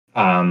writing,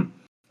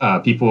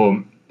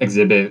 people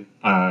exhibit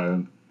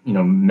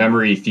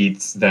memory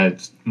feats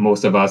that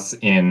most of us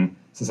in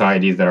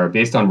societies that are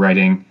based on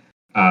writing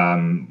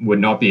would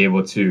not be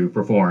able to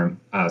perform.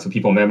 So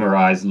people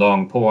memorize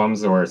long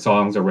poems or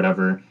songs or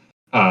whatever.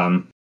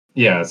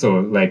 So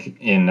like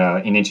in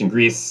ancient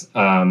Greece,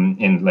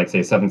 in like say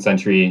 7th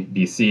century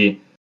BC,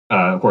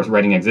 of course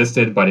writing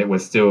existed, but it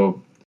was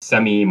still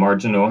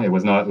semi-marginal. It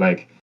was not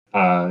like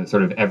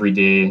sort of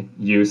everyday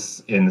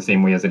use in the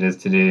same way as it is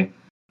today.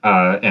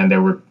 And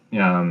there were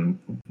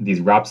these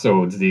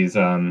rhapsodes, these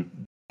sort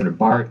of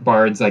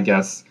bards, I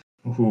guess,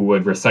 who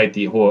would recite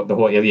the whole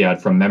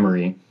Iliad from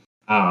memory.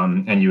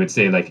 And you would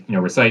say, like,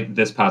 recite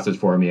this passage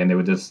for me, and they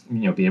would just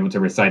be able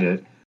to recite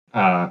it.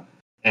 Like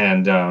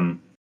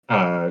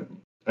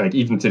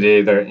even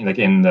today, there, like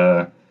in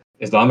the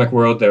Islamic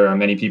world, there are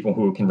many people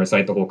who can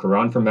recite the whole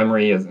Quran from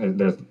memory.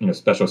 There's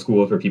special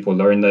schools where people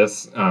learn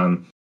this.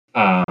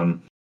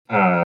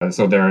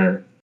 So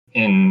there,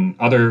 in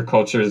other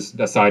cultures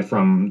aside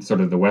from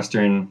sort of the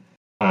Western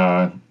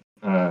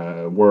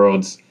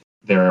worlds,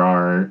 there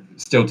are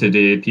still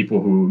today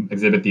people who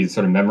exhibit these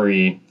sort of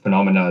memory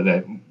phenomena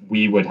that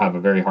we would have a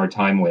very hard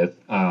time with.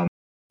 And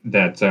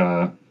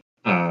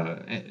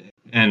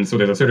so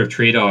there's a sort of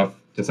trade-off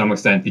to some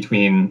extent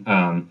between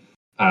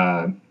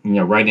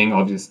writing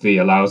obviously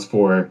allows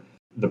for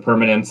the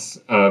permanence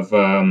of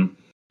a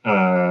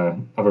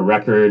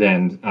record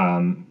and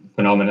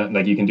phenomena,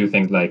 like you can do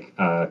things like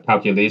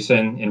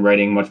calculation in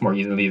writing much more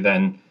easily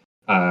than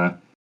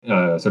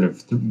sort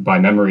of by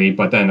memory,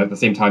 but then at the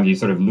same time you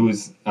sort of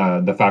lose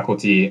the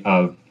faculty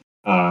of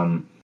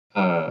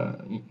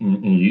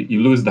you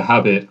lose the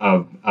habit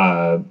of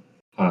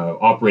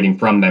operating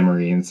from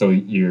memory, and so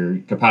your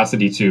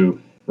capacity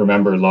to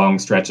remember long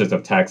stretches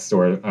of text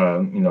or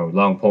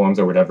long poems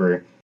or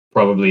whatever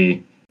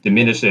probably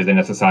diminishes in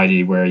a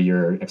society where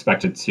you're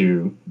expected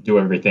to do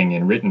everything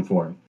in written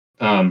form.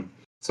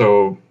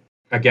 So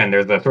again,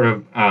 there's a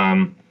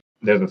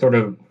sort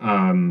of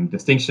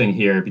distinction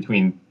here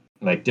between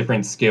like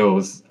different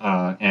skills,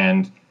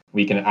 and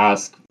we can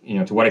ask,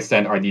 to what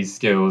extent are these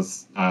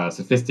skills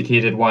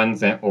sophisticated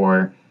ones,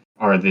 or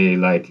are they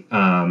like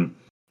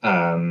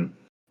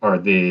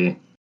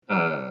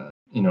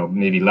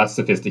maybe less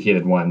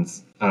sophisticated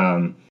ones?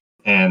 And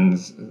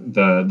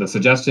the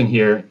suggestion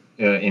here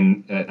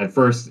at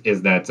first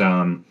is that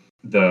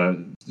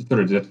the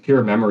sort of just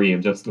pure memory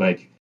of just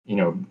like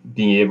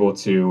being able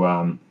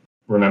to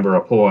remember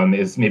a poem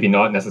is maybe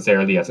not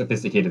necessarily a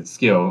sophisticated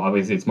skill.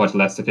 Obviously, it's much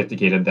less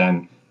sophisticated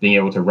than being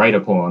able to write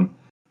a poem.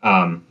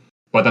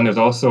 But then there's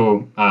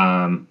also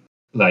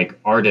like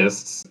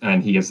artists,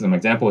 and he gives some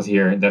examples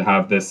here that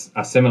have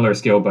a similar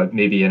skill, but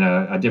maybe in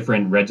a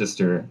different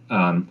register.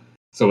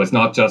 So it's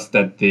not just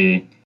that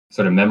they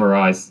sort of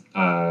memorize,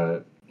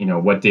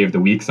 what day of the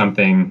week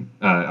something,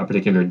 a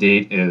particular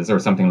date is, or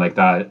something like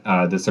that.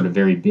 This sort of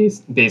very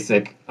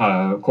basic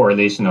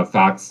correlation of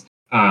facts.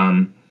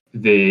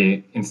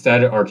 They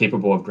instead are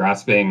capable of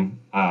grasping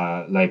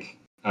like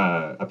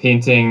a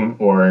painting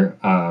or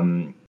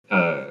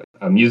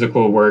a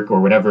musical work or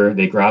whatever.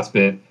 They grasp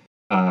it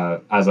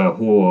as a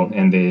whole,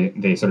 and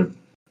they sort of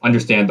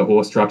understand the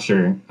whole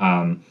structure.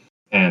 And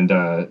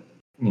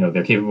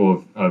they're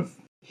capable of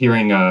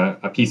hearing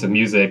a piece of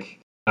music,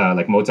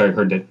 like Mozart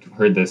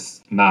heard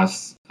this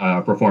mass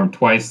performed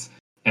twice,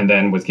 and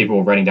then was capable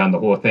of writing down the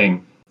whole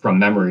thing from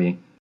memory.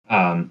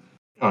 And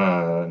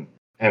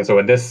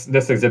so this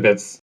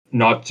exhibits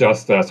not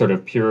just a sort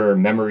of pure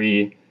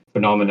memory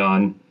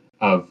phenomenon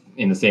of,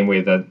 in the same way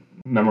that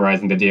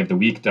memorizing the day of the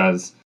week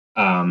does.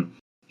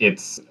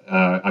 it's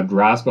a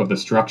grasp of the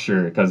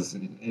structure, because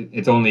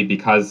it's only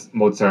because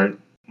Mozart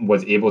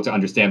was able to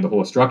understand the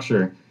whole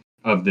structure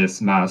of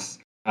this mass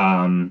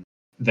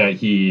that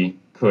he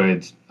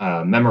could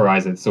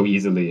memorize it so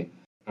easily.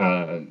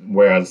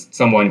 Whereas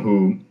someone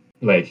who,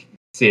 like,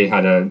 say,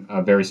 had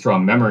a very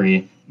strong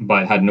memory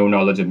but had no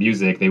knowledge of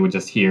music, they would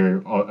just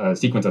hear a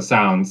sequence of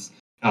sounds,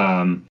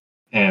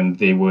 and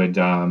they would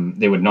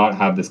not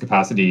have this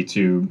capacity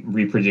to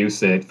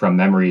reproduce it from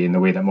memory in the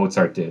way that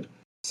Mozart did.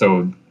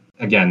 So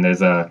again,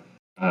 there's a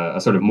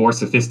sort of more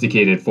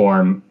sophisticated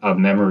form of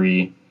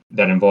memory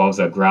that involves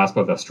a grasp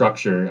of a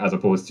structure, as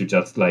opposed to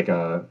just like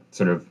a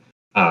sort of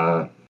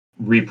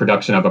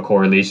reproduction of a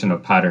correlation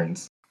of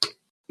patterns.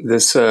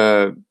 This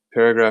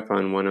paragraph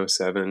on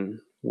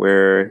 107,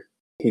 where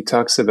he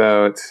talks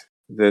about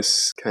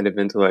this kind of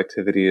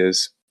intellectivity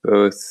as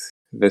both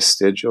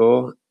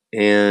vestigial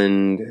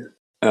and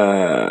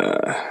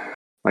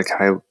like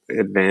high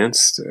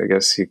advanced. I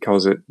guess he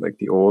calls it like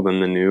the old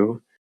and the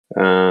new.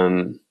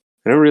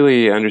 I don't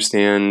really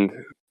understand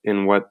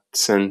in what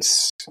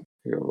sense,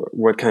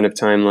 what kind of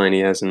timeline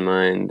he has in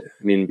mind.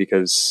 I mean,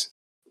 because,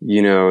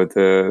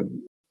 the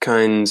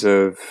kinds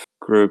of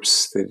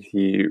groups that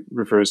he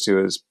refers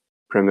to as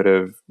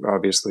primitive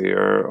obviously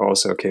are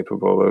also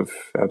capable of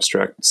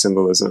abstract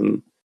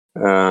symbolism.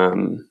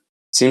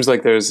 Seems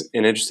like there's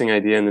an interesting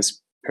idea in this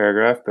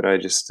paragraph, but I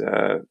just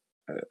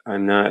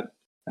I'm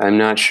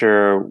not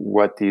sure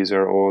what these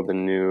are old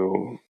and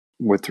new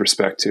with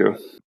respect to.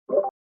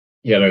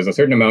 Yeah, there's a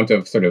certain amount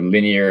of sort of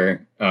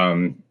linear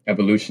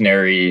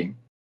evolutionary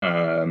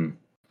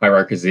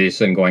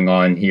hierarchization going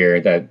on here,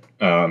 that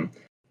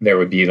there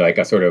would be like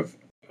a sort of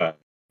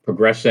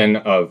progression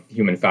of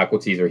human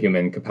faculties or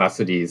human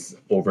capacities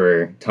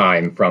over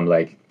time, from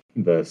like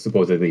the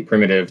supposedly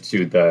primitive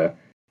to the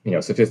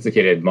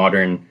sophisticated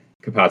modern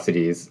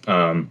capacities.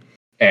 So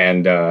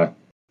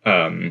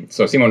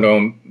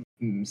Simondon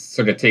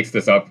sort of takes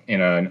this up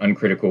in an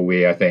uncritical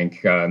way, I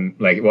think.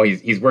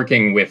 He's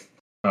working with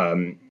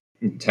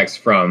texts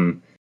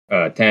from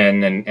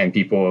Taine and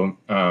people,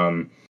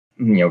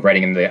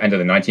 writing in the end of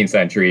the 19th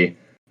century.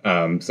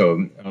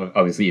 So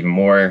obviously even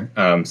more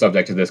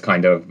subject to this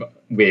kind of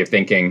way of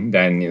thinking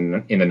than in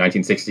the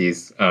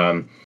 1960s.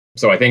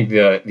 So I think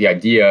the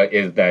idea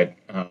is that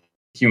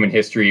human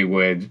history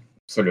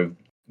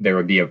there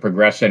would be a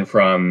progression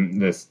from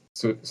this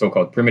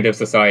so-called primitive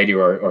society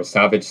or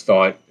savage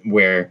thought,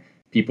 where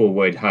people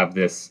would have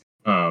this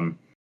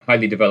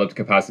highly developed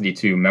capacity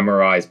to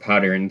memorize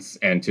patterns,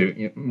 and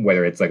to,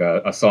 whether it's like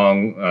a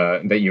song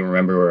that you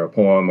remember, or a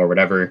poem or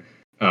whatever,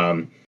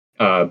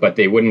 but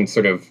they wouldn't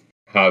sort of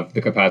have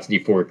the capacity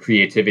for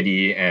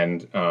creativity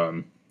and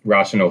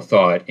rational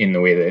thought in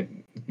the way that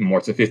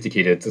more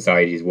sophisticated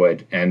societies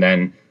would. And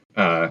then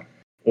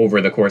over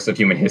the course of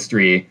human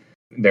history,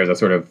 there's a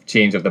sort of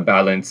change of the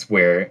balance,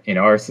 where in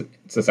our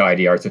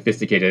society, our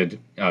sophisticated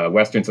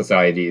Western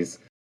societies,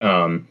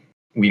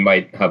 we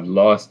might have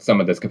lost some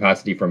of this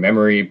capacity for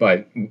memory,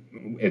 but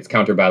it's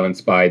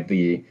counterbalanced by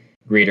the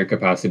greater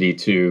capacity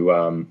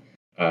to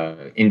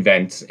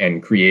invent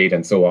and create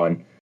and so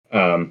on.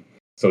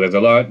 So there's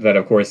a lot that,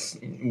 of course,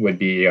 would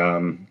be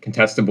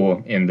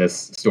contestable in this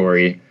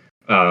story.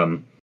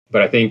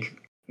 But I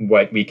think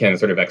what we can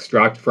sort of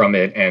extract from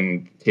it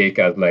and take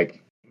as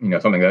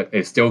something that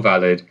is still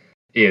valid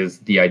is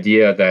the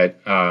idea that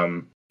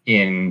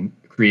in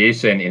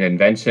creation, in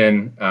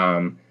invention,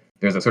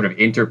 there's a sort of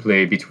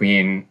interplay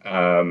between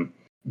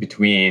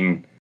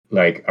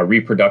like a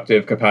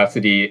reproductive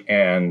capacity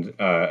and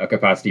a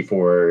capacity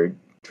for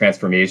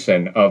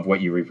transformation of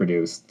what you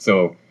reproduce.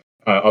 So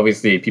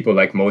obviously people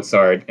like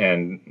Mozart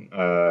and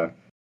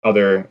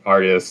other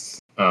artists,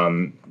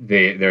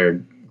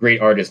 they're great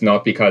artists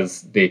not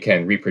because they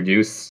can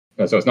reproduce.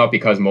 So it's not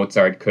because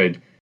Mozart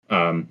could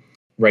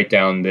write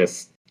down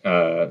this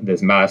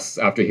mass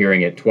after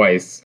hearing it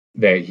twice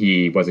that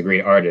he was a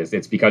great artist.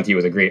 It's because he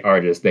was a great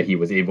artist that he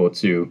was able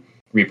to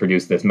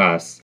reproduce this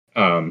mass.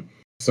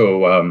 There's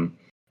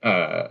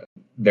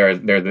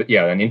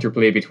an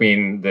interplay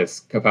between this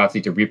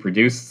capacity to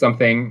reproduce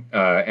something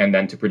and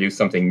then to produce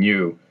something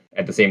new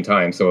at the same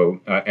time.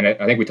 So, and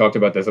I think we talked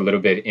about this a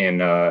little bit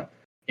in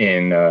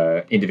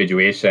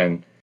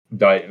individuation,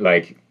 that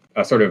like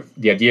a sort of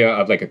the idea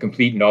of like a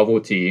complete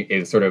novelty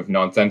is sort of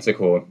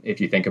nonsensical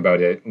if you think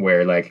about it,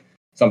 where like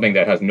something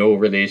that has no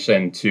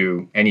relation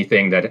to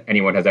anything that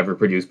anyone has ever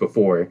produced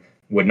before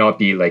would not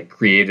be like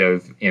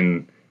creative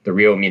in the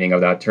real meaning of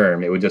that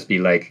term. It would just be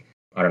like,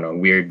 I don't know,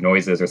 weird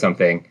noises or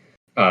something.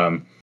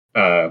 But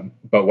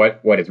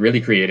what is really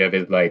creative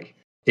is like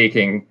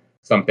taking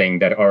something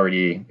that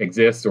already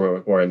exists,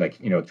 or like,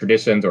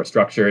 traditions or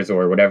structures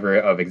or whatever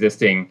of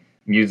existing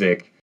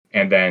music,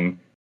 and then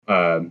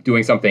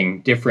doing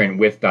something different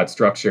with that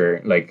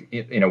structure, like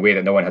in a way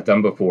that no one has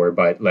done before,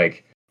 but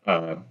like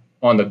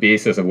on the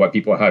basis of what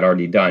people had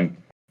already done.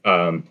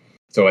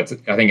 So it's,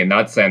 I think in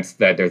that sense,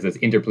 that there's this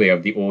interplay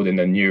of the old and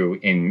the new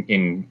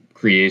in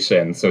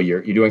creation. So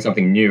you're doing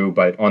something new,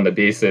 but on the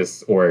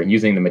basis or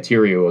using the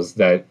materials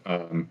that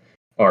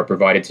are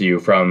provided to you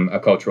from a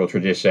cultural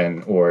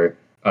tradition or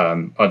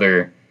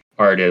other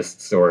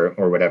artists or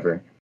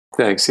whatever.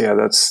 Thanks. Yeah,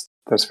 that's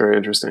very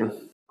interesting.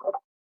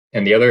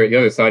 And the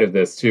other side of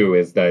this too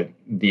is that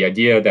the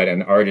idea that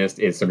an artist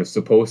is sort of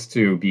supposed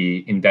to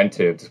be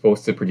inventive,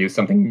 supposed to produce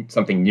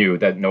something new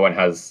that no one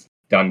has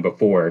done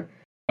before.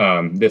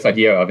 This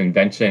idea of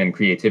invention and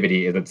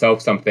creativity is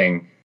itself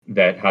something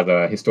that has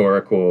a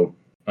historical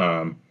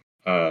sort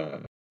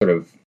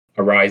of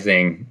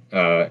arising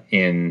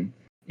in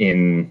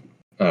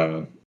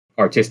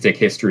artistic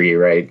history,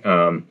 right?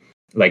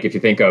 Like if you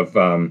think of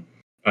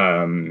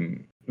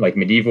like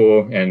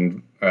medieval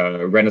and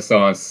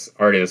Renaissance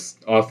artists,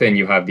 often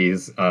you have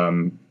these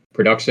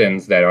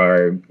productions that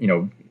are,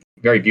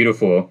 very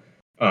beautiful,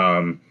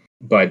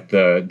 but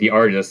the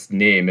artist's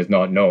name is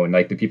not known.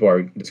 Like the people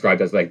are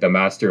described as like the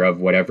master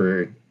of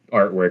whatever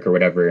artwork or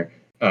whatever.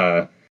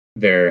 The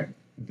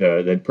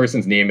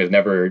person's name is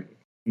never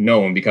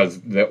known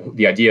because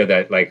the idea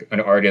that like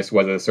an artist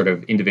was a sort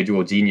of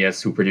individual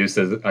genius who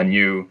produces a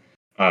new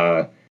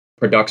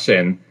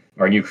production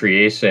or new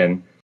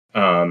creation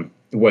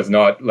was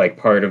not like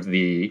part of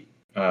the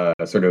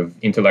sort of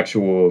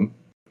intellectual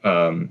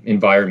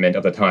environment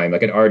of the time.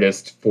 Like an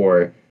artist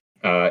for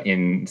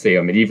in say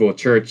a medieval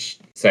church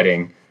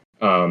setting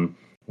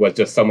was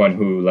just someone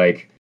who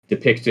like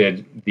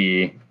depicted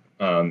the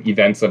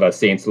events of a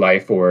saint's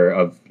life or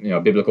of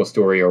biblical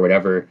story or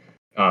whatever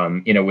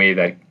in a way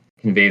that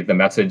conveys the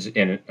message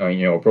in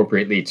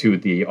appropriately to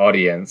the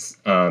audience.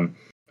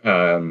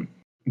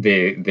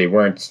 They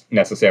weren't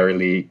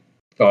necessarily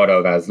thought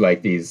of as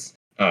like these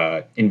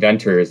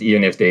inventors,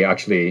 even if they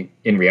actually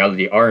in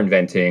reality are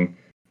inventing.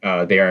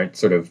 They aren't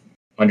sort of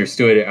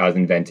understood as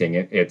inventing.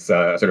 It's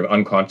a sort of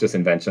unconscious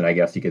invention, I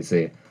guess you could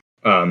say.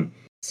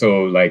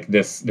 So like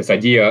this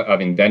idea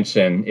of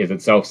invention is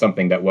itself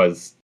something that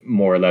was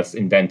more or less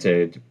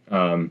invented,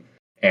 and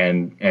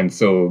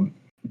so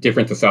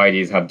different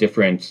societies have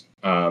different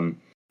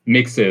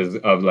mixes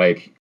of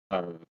like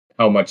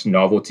how much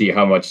novelty,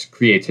 how much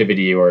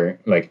creativity, or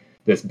like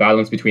this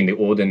balance between the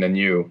old and the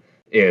new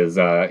is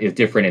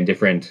different in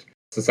different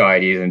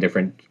societies and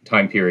different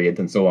time periods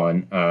and so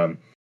on.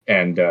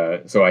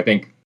 So I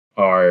think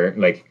our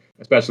like,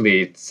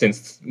 especially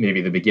since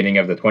maybe the beginning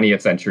of the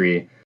 20th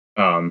century,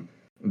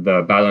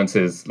 the balance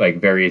is like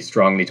very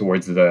strongly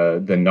towards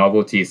the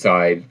novelty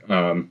side.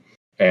 Some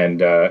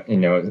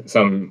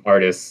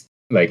artists,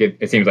 like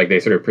it seems like they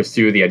sort of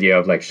pursue the idea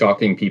of like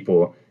shocking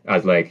people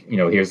as like,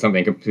 here's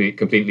something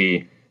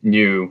completely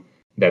new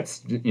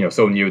that's,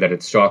 so new that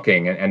it's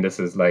shocking. And this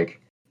is like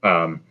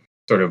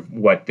sort of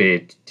what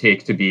they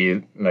take to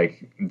be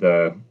like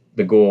the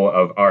goal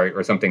of art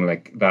or something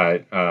like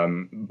that.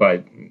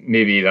 But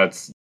maybe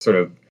that's sort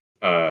of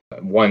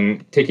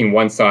taking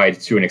one side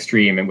to an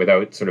extreme and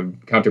without sort of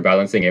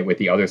counterbalancing it with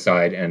the other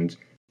side. And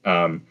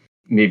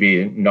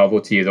maybe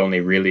novelty is only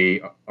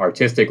really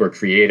artistic or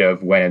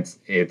creative when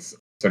it's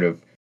sort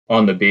of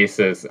on the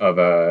basis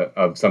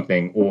of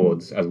something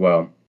old as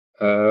well.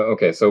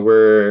 Okay, so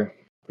we're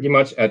pretty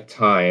much at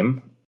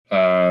time.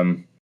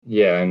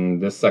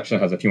 And this section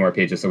has a few more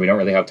pages, so we don't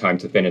really have time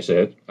to finish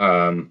it.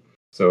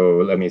 So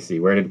let me see,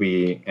 where did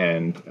we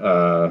end?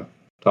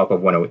 Top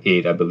of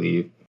 108, I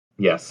believe.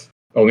 Yes.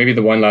 Oh, maybe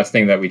the one last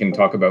thing that we can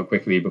talk about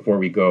quickly before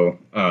we go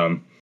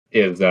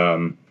is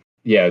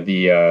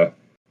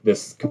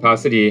this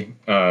capacity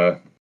of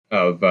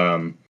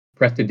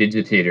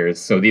prestidigitators.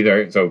 So these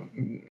are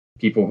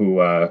people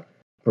who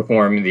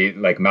perform the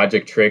like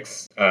magic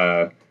tricks.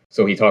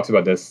 So he talks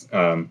about this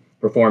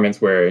performance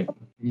where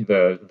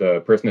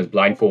the person is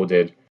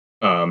blindfolded,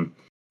 and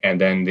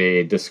then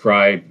they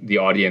describe the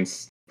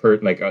audience.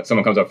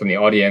 Someone comes up from the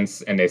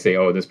audience and they say,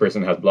 "Oh, this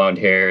person has blonde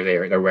hair.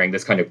 They're wearing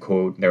this kind of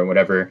coat. They're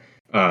whatever."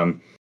 And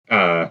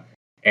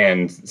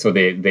so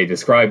they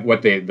describe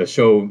what the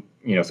show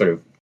sort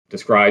of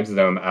describes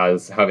them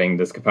as having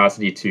this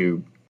capacity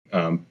to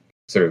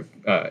sort of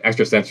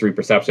extrasensory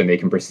perception. They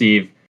can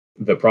perceive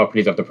the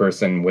properties of the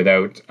person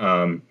without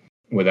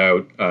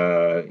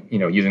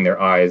using their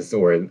eyes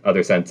or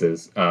other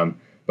senses.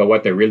 But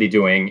what they're really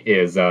doing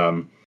is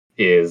they're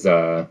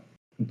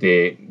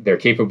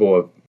capable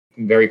of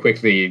very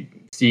quickly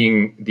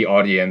seeing the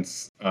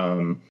audience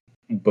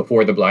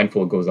before the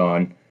blindfold goes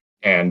on,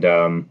 and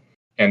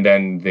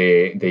then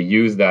they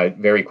use that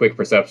very quick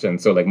perception.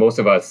 So like most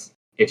of us,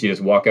 if you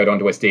just walk out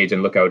onto a stage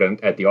and look out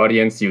at the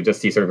audience, you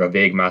just see sort of a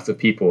vague mass of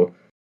people,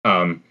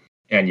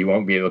 and you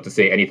won't be able to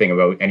say anything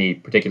about any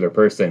particular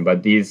person.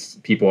 But these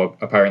people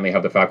apparently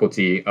have the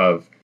faculty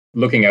of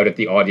looking out at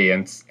the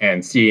audience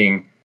and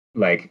seeing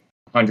like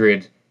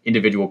 100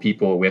 individual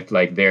people with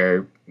like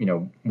their,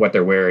 what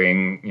they're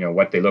wearing,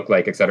 what they look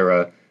like,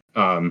 etc.,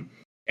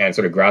 and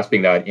sort of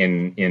grasping that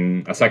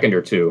in a second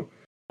or two,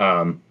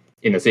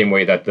 in the same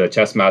way that the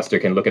chess master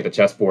can look at the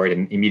chessboard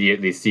and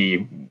immediately see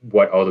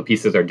what all the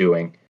pieces are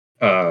doing.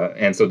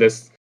 And so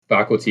this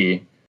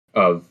faculty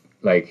of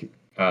like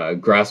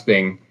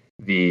grasping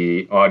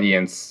the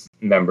audience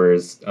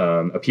members'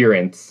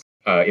 appearance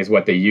is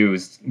what they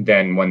use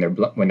then when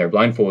they're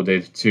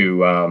blindfolded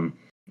to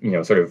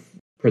sort of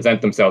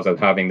present themselves as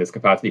having this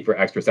capacity for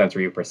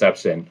extrasensory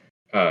perception.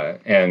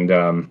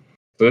 So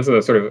this is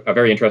a sort of a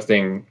very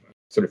interesting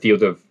sort of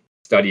field of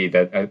study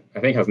that I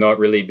think has not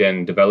really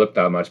been developed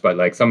that much, but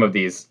like some of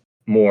these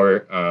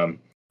more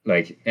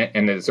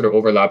and it sort of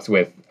overlaps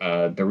with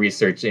the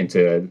research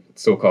into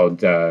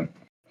so-called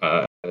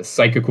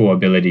psychical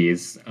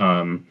abilities,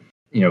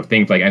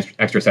 things like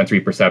extrasensory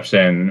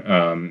perception,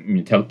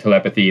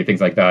 telepathy,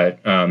 things like that.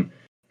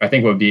 I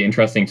think what would be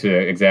interesting to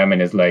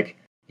examine is like,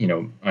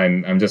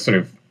 I'm just sort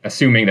of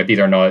assuming that these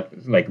are not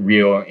like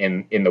real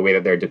in the way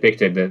that they're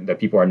depicted, that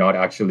people are not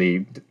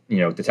actually,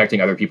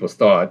 detecting other people's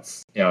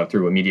thoughts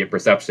through immediate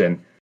perception,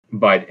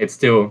 but it's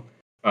still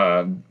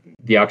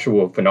the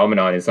actual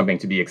phenomenon is something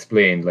to be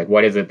explained. Like,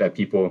 what is it that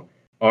people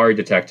are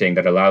detecting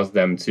that allows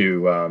them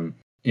to,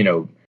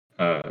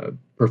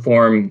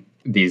 perform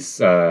these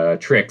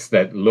tricks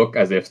that look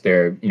as if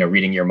they're,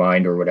 reading your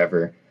mind or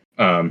whatever.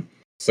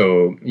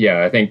 So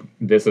yeah, I think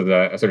this is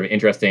a sort of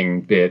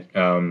interesting bit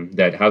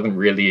that hasn't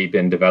really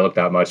been developed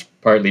that much,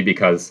 partly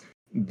because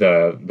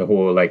the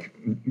whole like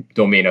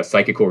domain of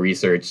psychical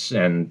research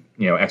and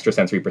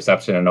extrasensory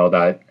perception and all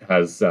that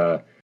has,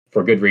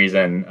 for good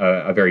reason,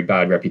 a very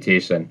bad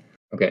reputation.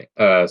 Okay,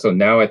 so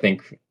now I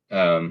think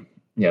that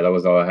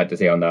was all I had to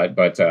say on that.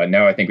 But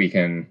now I think we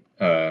can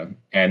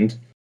end.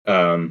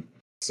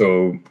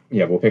 So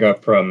yeah, we'll pick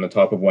up from the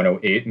top of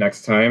 108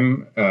 next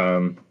time.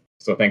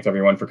 So thanks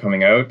everyone for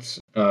coming out.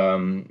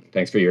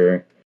 Thanks for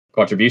your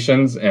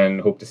contributions,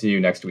 and hope to see you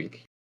next week.